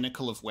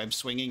pinnacle of web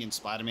swinging in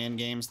Spider-Man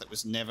games that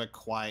was never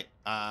quite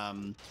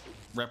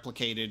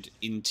replicated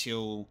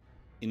until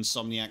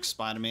Insomniac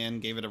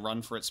Spider-Man gave it a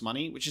run for its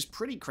money, which is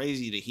pretty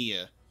crazy to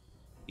hear.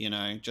 You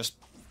know, just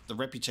the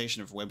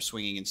reputation of web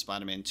swinging in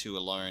Spider-Man 2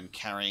 alone,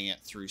 carrying it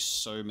through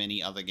so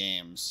many other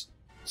games.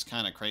 It's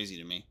kind of crazy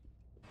to me.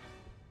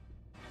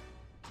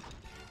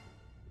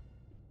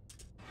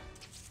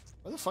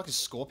 Where the fuck is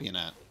Scorpion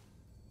at?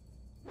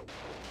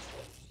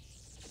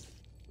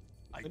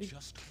 I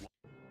just...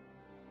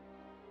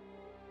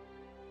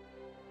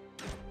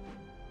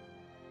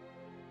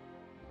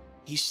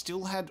 He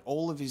still had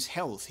all of his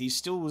health. He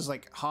still was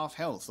like half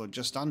health or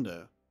just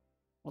under.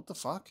 What the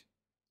fuck?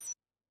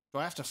 Do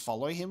I have to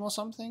follow him or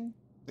something?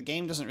 The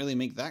game doesn't really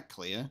make that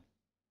clear.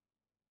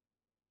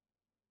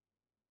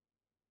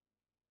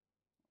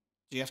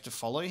 Do you have to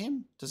follow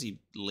him? Does he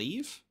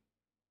leave?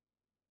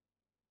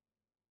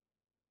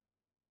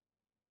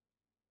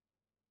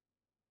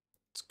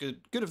 It's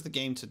good of the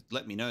game to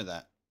let me know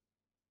that.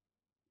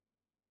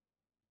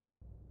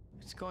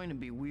 It's going to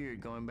be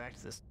weird going back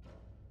to this.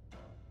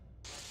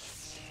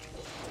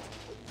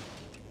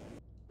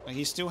 Like,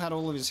 he still had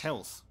all of his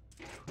health.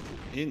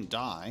 He didn't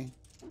die.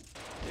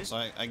 So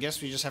I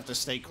guess we just have to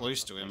stay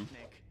close to him.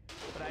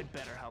 But I'd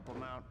better help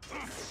him out.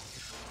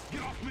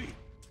 Get off me!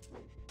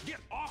 Get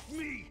off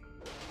me!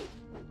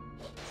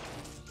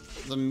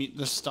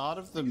 The start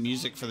of the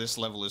music for this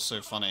level is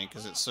so funny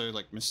because it's so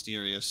like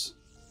mysterious.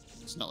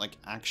 It's not like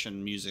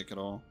action music at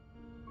all.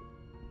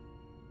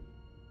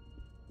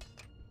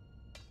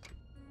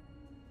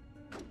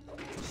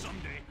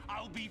 Someday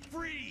I'll be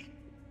free!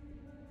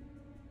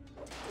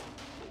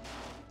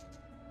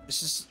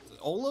 This is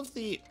all of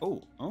the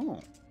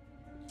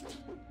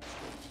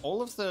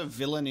all of the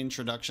villain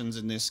introductions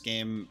in this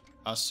game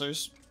are so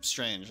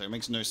strange. It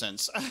makes no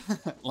sense.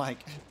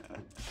 Like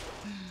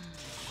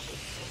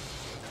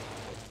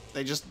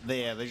they're just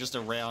there. They're just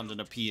around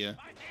and appear.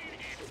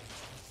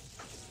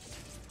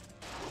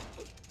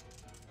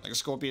 Like a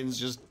scorpion's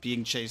just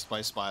being chased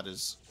by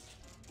spiders.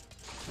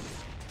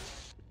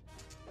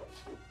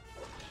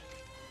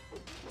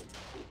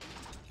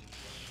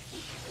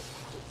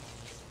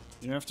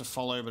 You don't have to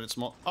follow, but it's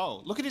more...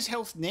 Oh, look at his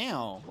health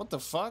now. What the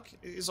fuck?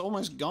 It's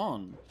almost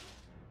gone.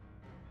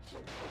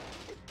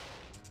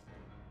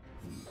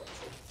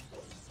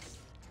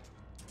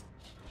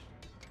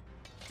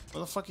 Where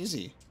the fuck is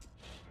he?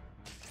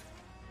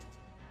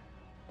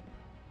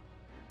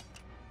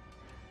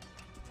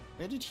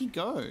 Where did he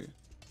go?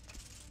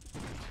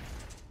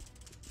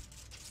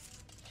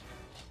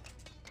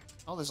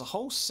 Oh, there's a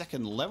whole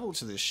second level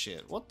to this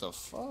shit. What the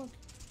fuck?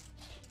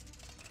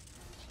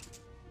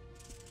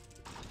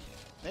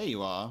 There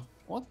you are.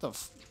 What the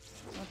f...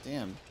 God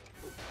damn.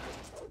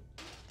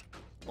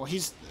 Well,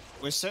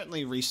 we're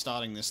certainly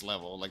restarting this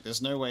level. Like,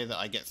 there's no way that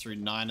I get through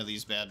 9 of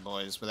these bad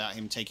boys without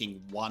him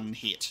taking 1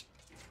 hit.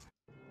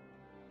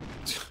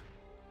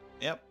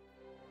 Yep.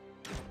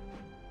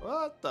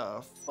 What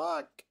the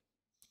fuck?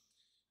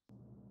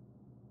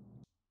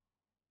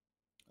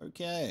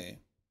 Okay.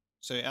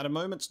 So at a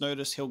moment's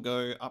notice, he'll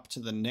go up to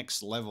the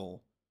next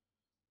level,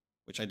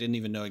 which I didn't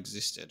even know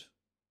existed.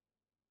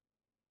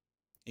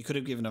 He could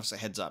have given us a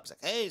heads up. He's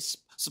like, hey,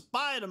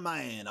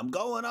 Spider-Man, I'm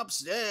going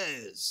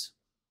upstairs.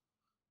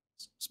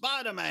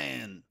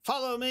 Spider-Man,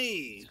 follow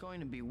me. It's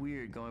going to be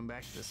weird going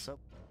back to the sub.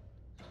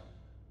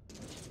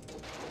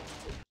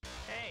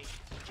 Hey,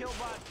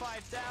 Killbot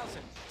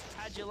 5000,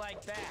 how'd you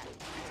like that?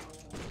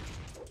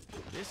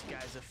 This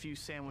guy's a few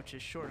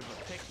sandwiches short of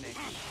a picnic,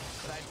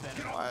 but I'd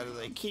better. Why do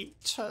they keep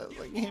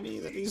telling me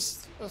that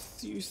he's a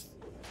few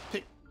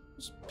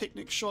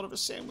picnic short of a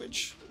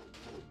sandwich?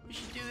 We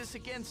should do this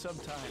again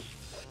sometime.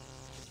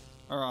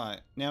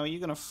 Alright, now are you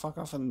gonna fuck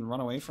off and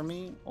run away from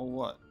me, or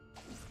what?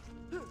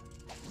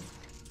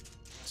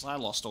 Because I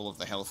lost all of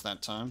the health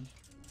that time.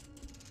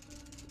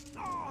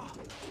 Oh.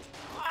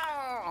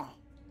 Oh.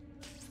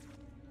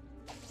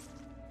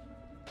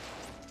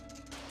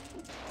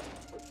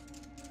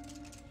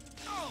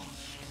 Oh.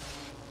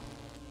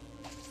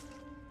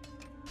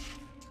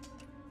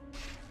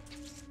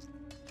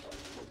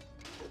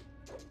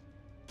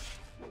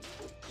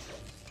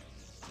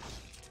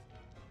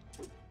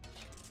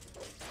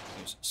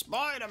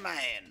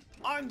 Spider-Man!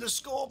 I'm the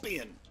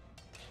Scorpion!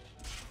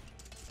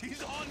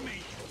 He's on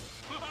me!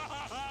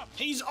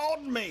 He's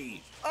on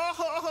me!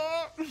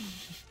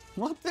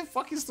 What the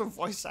fuck is the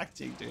voice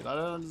acting, dude? I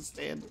don't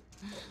understand.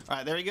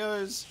 Alright, there he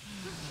goes.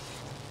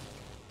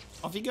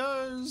 Off he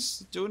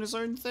goes, doing his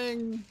own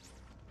thing.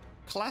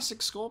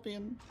 Classic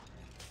Scorpion.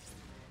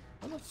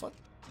 What the fuck?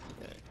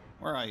 Okay,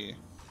 where are you?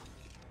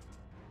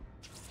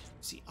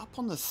 Is he up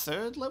on the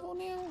 3rd level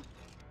now?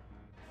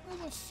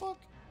 Where the fuck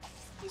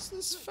is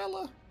this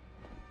fella?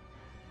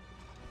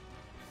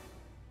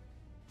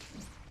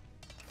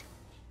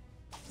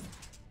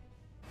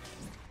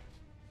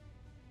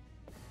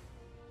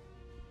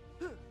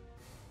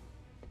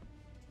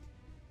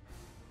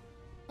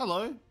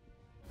 Hello.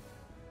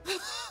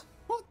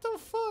 What the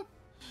fuck?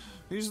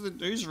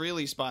 Who's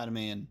really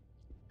Spider-Man?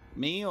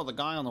 Me or the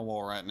guy on the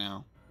wall right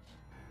now?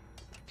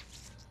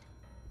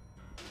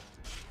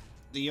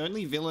 The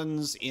only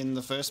villains in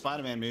the first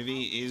Spider-Man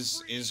movie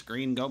is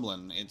Green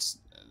Goblin. It's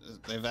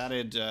they've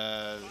added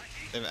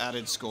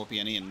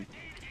Scorpion in,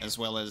 as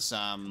well as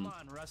Come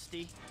on,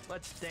 Rusty,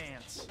 let's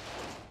dance.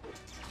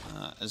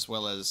 As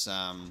well as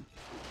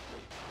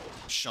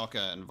Shocker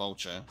and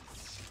Vulture.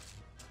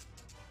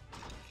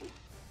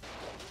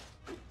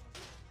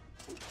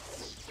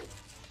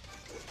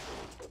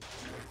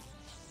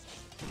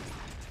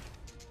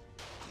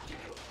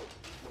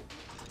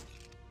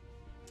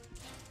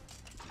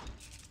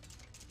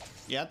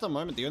 Yeah, at the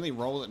moment, the only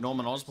role that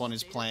Norman Osborn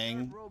is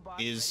playing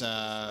is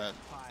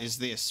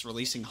this,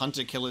 releasing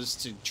hunter killers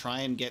to try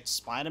and get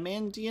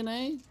Spider-Man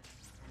DNA?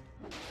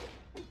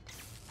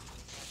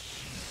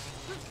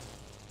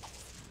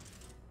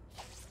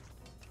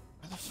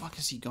 Where the fuck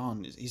has he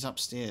gone? He's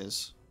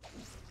upstairs.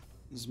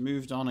 He's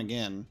moved on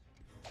again.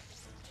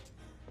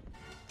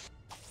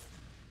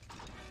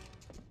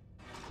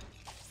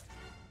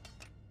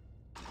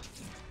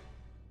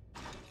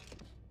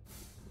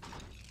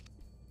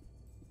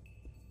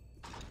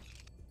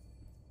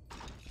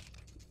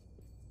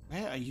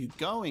 Where are you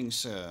going,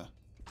 sir?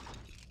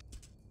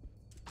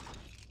 How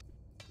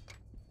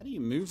do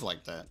you move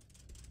like that?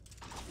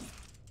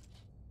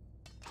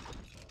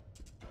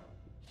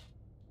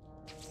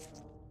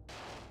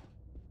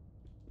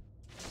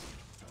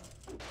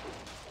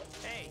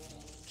 Hey,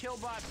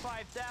 Killbot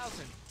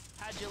 5000,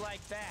 how'd you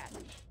like that?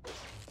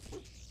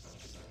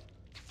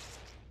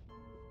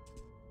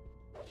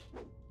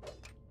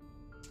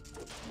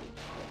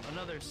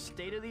 Another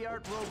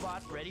state-of-the-art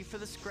robot ready for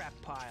the scrap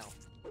pile.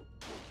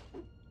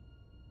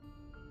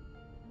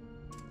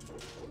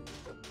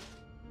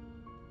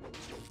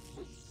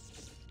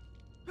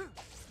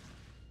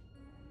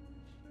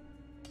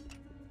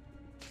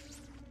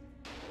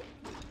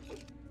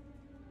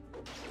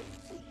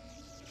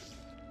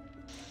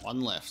 One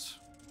left.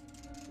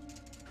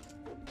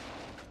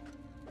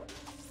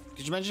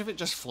 Could you imagine if it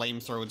just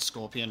flamethrowered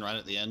Scorpion right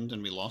at the end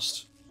and we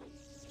lost?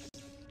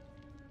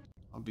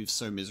 I'd be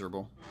so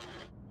miserable.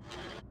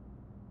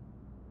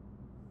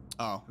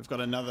 Oh, we've got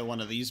another one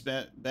of these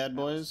bad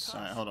boys.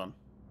 Alright, hold on.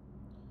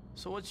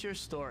 So what's your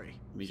story?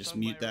 Let me just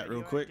mute that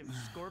real quick.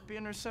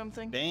 Scorpion or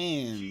something?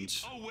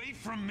 Banned. Away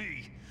from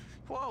me!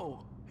 Whoa!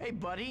 Hey,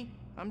 buddy.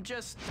 I'm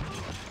just...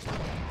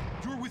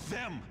 You're with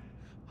them!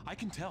 I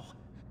can tell.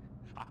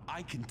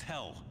 I can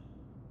tell.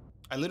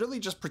 I literally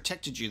just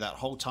protected you that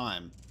whole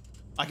time.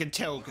 I can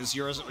tell because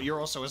you're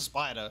also a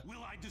spider.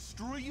 Will I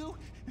destroy you?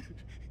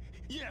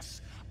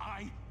 Yes,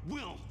 I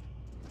will.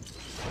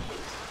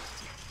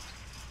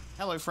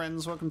 Hello,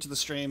 friends. Welcome to the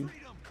stream.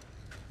 Freedom!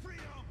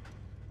 Freedom!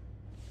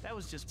 That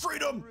was just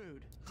freedom.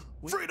 Rude.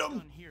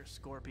 Freedom. Here,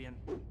 Scorpion.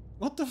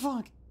 What the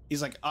fuck?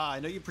 He's like,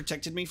 I know you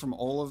protected me from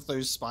all of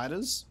those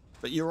spiders,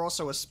 But you're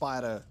also a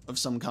spider of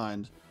some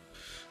kind.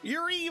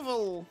 You're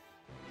evil!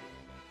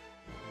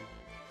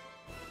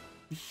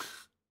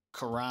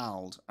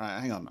 Corralled.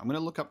 Alright, hang on. I'm gonna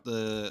look up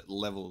the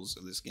levels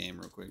of this game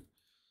real quick.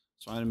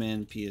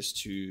 Spider-Man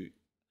PS2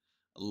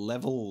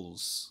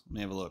 levels. Let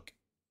me have a look.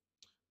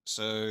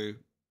 So,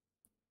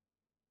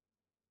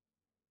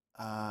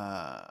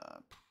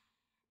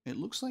 it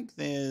looks like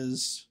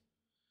there's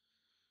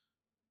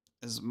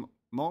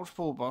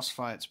multiple boss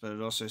fights, but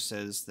it also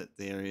says that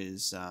there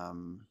is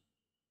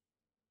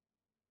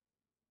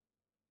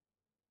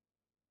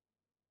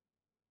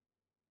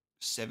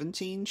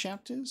 17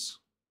 chapters.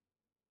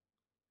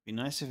 Be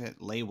nice if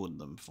it labeled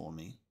them for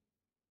me.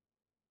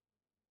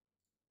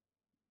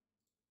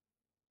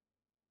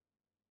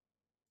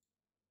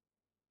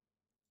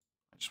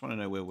 I just want to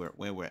know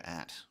where we're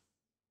at.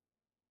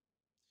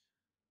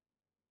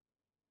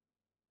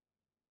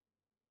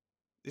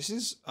 This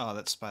is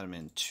that's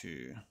Spider-Man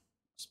 2.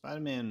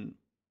 Spider-Man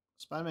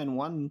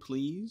 1,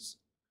 please.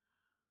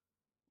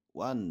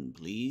 1,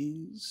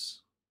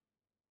 please.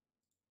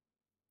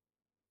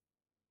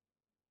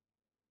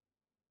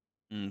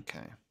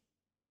 Okay.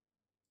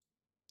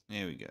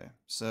 There we go.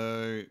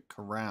 So,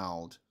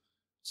 corralled.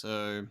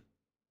 So,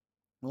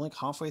 we're like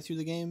halfway through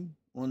the game.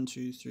 1,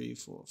 2, 3,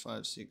 4,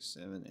 5, 6,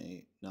 7,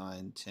 8,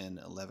 9, 10,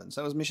 11.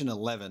 So that was mission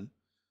 11.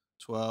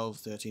 12,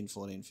 13,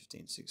 14,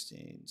 15,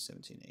 16,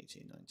 17,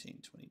 18,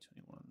 19, 20,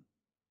 21,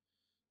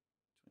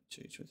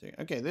 22, 23.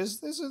 Okay,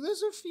 there's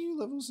a few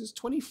levels. There's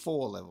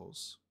 24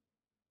 levels.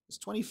 There's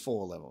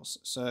 24 levels.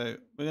 So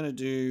we're gonna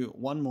do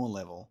one more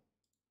level,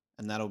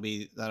 and that'll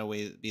be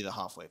the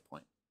halfway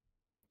point.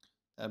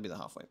 That'll be the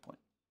halfway point.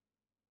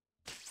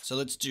 So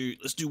let's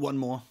do one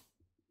more.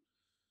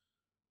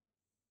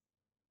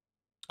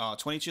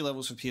 22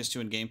 levels for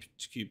PS2 and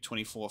GameCube,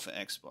 24 for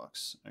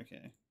Xbox.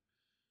 Okay.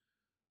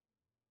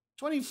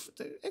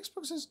 The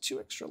Xbox has 2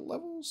 extra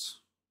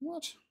levels?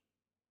 What?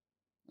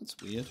 That's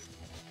weird.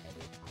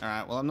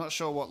 Alright, well, I'm not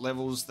sure what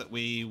levels that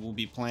we will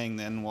be playing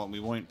then, what we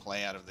won't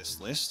play out of this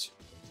list.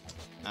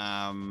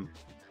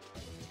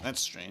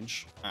 That's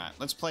strange. Alright,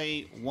 let's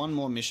play one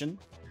more mission.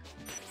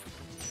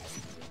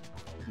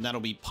 And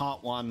that'll be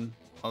part 1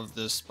 of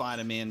the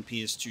Spider-Man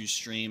PS2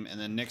 stream, and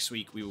then next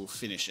week we will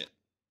finish it.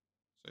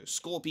 So,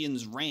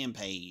 Scorpion's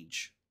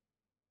Rampage.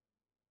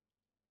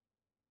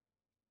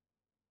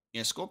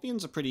 Yeah,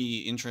 Scorpion's a pretty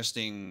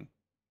interesting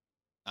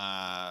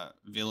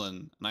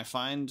villain, and I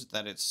find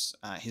that it's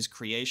his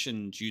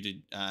creation due to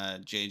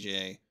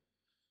J.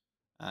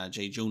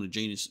 Jonah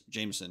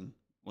Jameson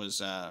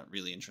was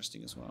really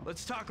interesting as well.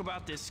 Let's talk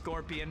about this,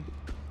 Scorpion.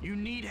 You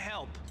need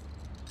help.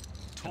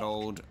 Good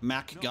old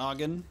Mac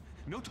Gargan.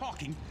 No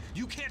talking.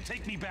 You can't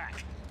take me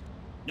back.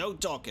 No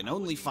talking,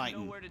 only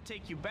fighting. I know where to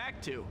take you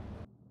back to.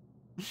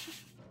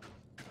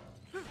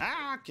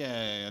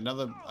 Okay,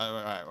 another. All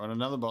right, we're on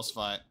another boss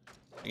fight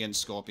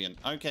against Scorpion.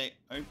 Okay.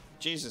 Oh,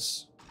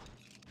 Jesus.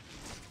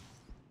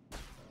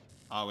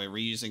 Oh, we're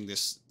reusing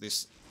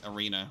this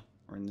arena.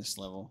 We're in this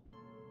level.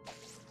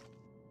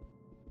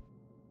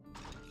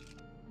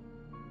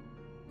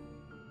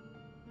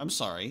 I'm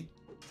sorry.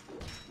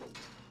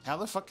 How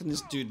the fuck can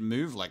this dude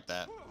move like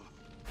that?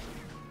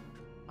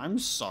 I'm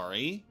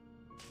sorry.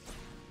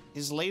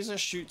 His laser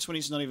shoots when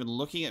he's not even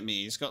looking at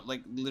me. He's got,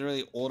 like,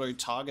 literally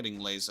auto-targeting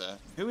laser.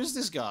 Who is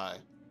this guy?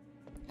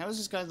 How is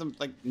this guy,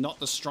 not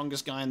the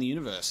strongest guy in the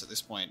universe at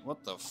this point?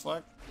 What the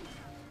fuck?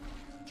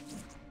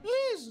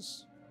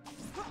 Jesus!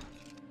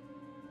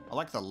 I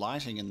like the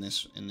lighting in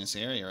this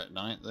area at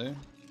night, though.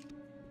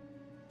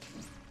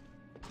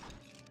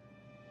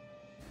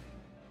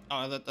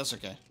 Oh, that's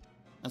okay.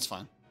 That's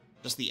fine.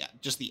 Just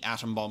the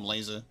atom bomb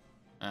laser.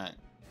 All right,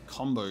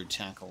 combo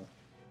tackle.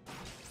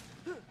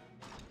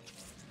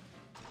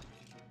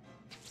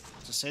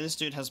 To say this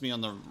dude has me on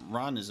the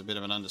run is a bit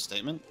of an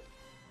understatement.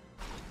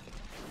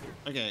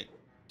 Okay,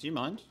 do you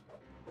mind?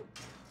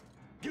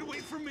 Get away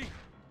from me!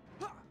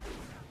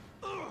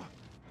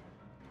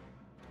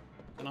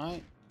 Can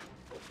I?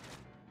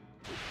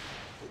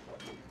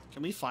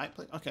 Can we fight,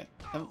 please? Okay.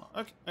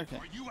 Okay. Okay.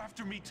 Are you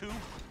after me too?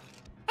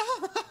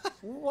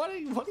 What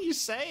are you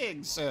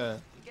saying, sir?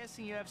 I'm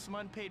guessing you have some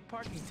unpaid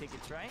parking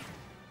tickets, right?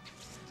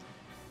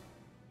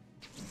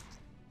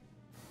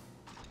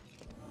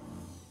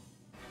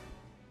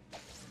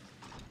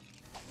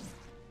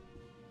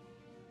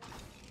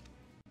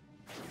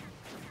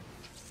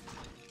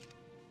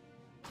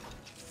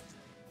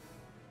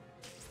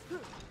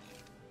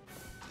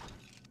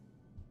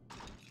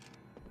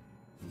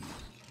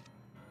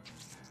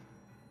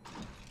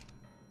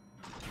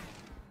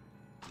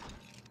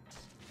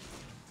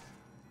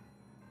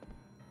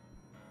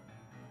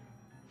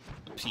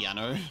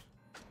 Piano.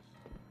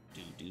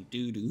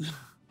 Do.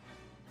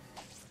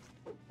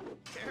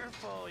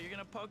 Careful, you're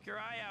gonna poke your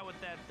eye out with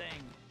that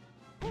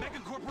thing. Mega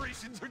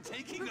corporations are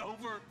taking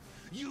over.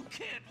 You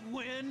can't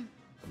win.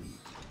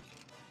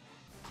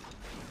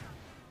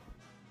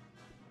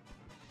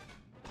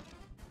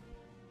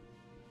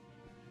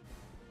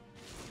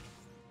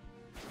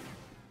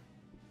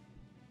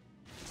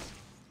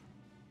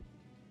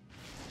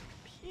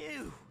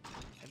 Phew.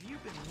 Have you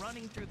been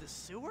running through the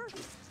sewer?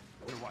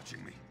 They're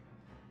watching me.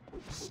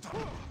 Stop.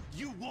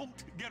 You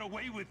won't get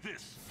away with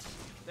this.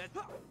 That...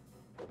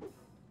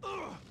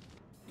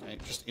 Okay,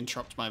 just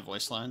interrupt my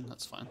voice line.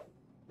 That's fine.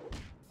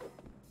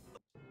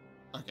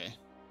 Okay,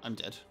 I'm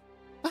dead.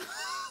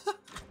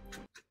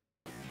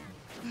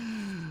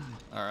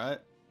 Alright.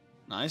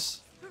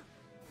 Nice.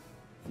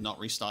 Not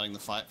restarting the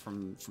fight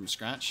from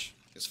scratch.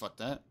 Guess fuck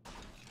that.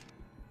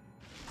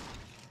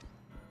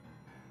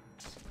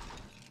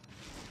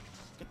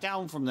 Get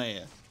down from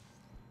there.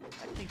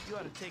 I think you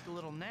ought to take a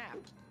little nap.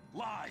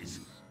 Lies.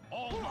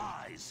 All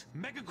lies.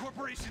 Mega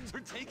corporations are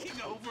taking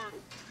over.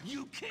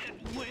 You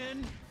can't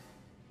win.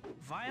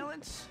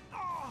 Violence?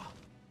 Oh.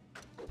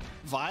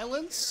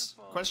 Violence?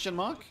 Careful. Question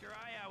mark? Poke your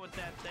eye out with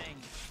that thing.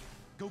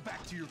 Go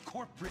back to your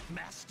corporate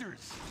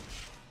masters.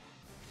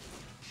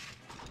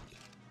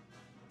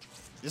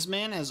 This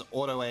man has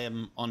auto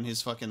aim on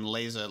his fucking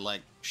laser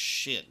like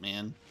shit,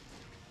 man.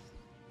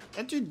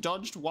 That dude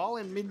dodged while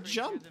in mid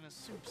jump. Than a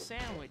soup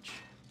sandwich.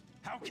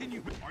 How can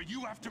you? Are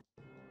you after?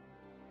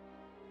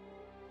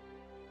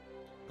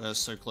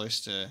 So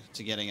close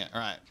to getting it.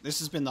 Alright, this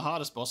has been the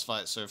hardest boss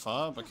fight so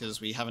far because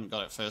we haven't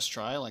got it first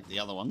try like the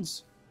other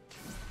ones.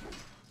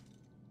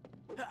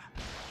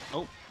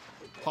 Oh,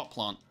 pot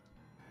plant.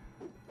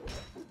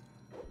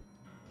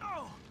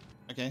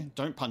 Okay,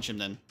 don't punch him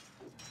then.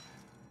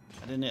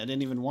 I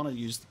didn't even want to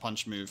use the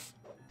punch move.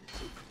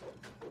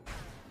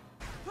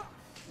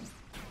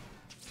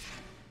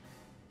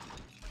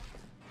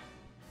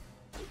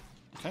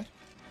 Okay.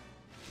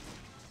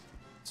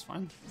 It's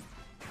fine.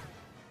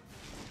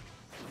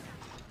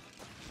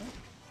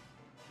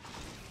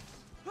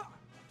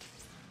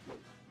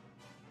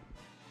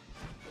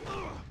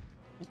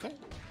 Okay.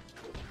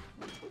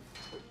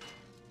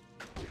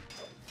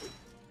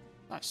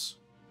 Nice.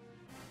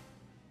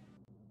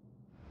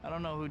 I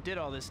don't know who did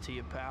all this to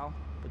you, pal,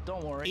 but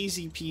don't worry.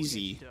 Easy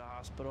peasy. We'll get you to a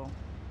hospital.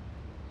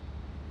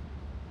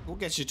 We'll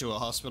get you to a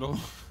hospital.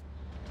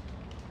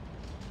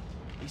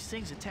 These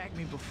things attacked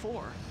me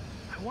before.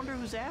 I wonder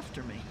who's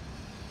after me.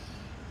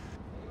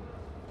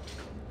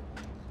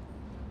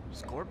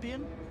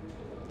 Scorpion?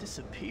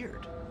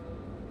 Disappeared.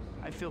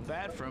 I feel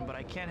bad for him, but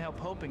I can't help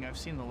hoping I've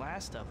seen the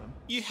last of him.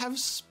 You have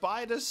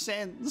spider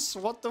sense.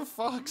 What the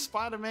fuck,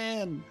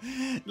 Spider-Man?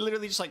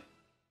 Literally just like...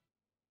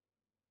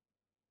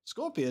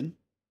 Scorpion?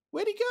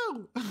 Where'd he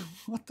go?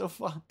 What the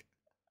fuck?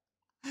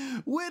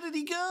 Where did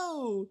he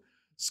go?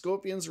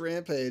 Scorpion's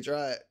rampage,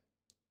 right,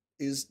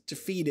 is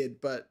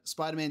defeated, but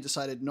Spider-Man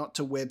decided not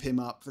to web him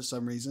up for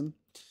some reason.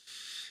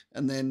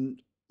 And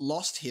then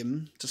lost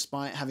him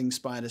despite having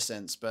spider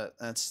sense, but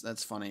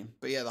that's funny.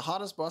 But yeah, the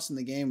hardest boss in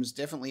the game was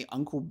definitely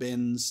Uncle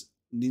Ben's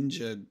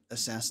ninja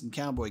assassin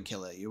cowboy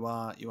killer. You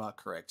are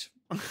correct.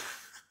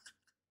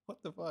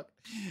 What the fuck?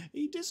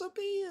 He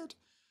disappeared.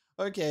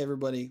 Okay,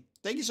 everybody.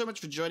 Thank you so much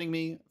for joining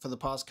me for the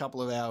past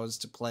couple of hours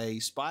to play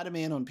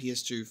Spider-Man on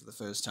PS2 for the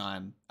first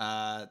time.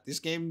 This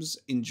game's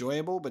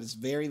enjoyable, but it's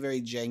very,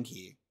 very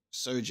janky.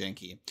 So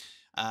janky.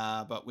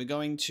 But we're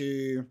going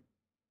to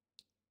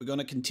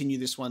continue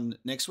this one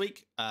next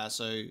week.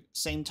 So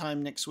same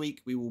time next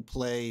week, we will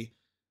play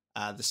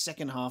the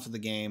second half of the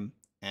game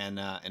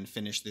and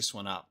finish this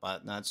one up.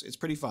 But no, it's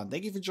pretty fun.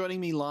 Thank you for joining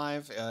me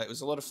live. It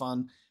was a lot of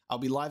fun. I'll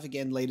be live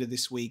again later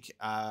this week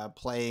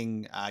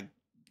playing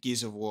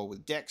Gears of War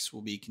with Dex.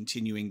 We'll be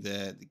continuing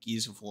the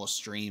Gears of War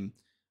stream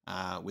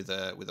with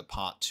a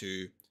part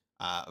 2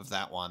 of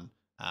that one.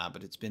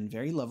 But it's been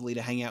very lovely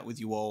to hang out with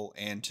you all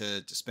and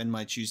to spend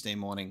my Tuesday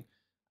morning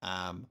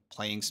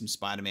playing some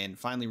Spider-Man,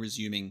 finally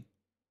resuming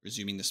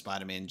the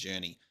Spider-Man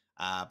journey.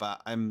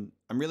 But I'm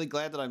really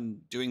glad that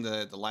I'm doing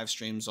the live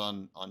streams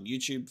on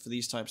YouTube for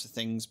these types of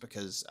things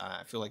because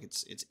I feel like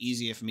it's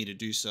easier for me to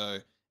do so,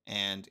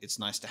 and it's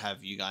nice to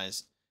have you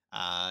guys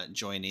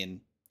join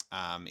in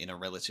a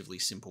relatively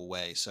simple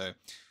way. So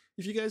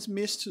if you guys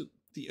missed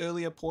the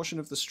earlier portion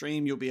of the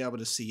stream, you'll be able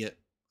to see it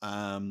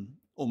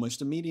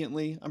almost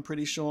immediately. I'm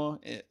pretty sure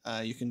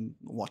you can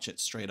watch it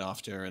straight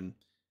after and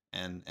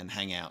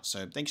hang out.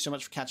 So thank you so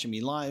much for catching me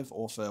live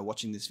or for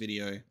watching this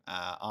video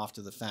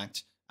after the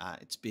fact.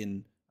 It's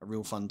been a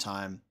real fun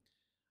time.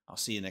 I'll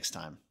see you next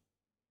time.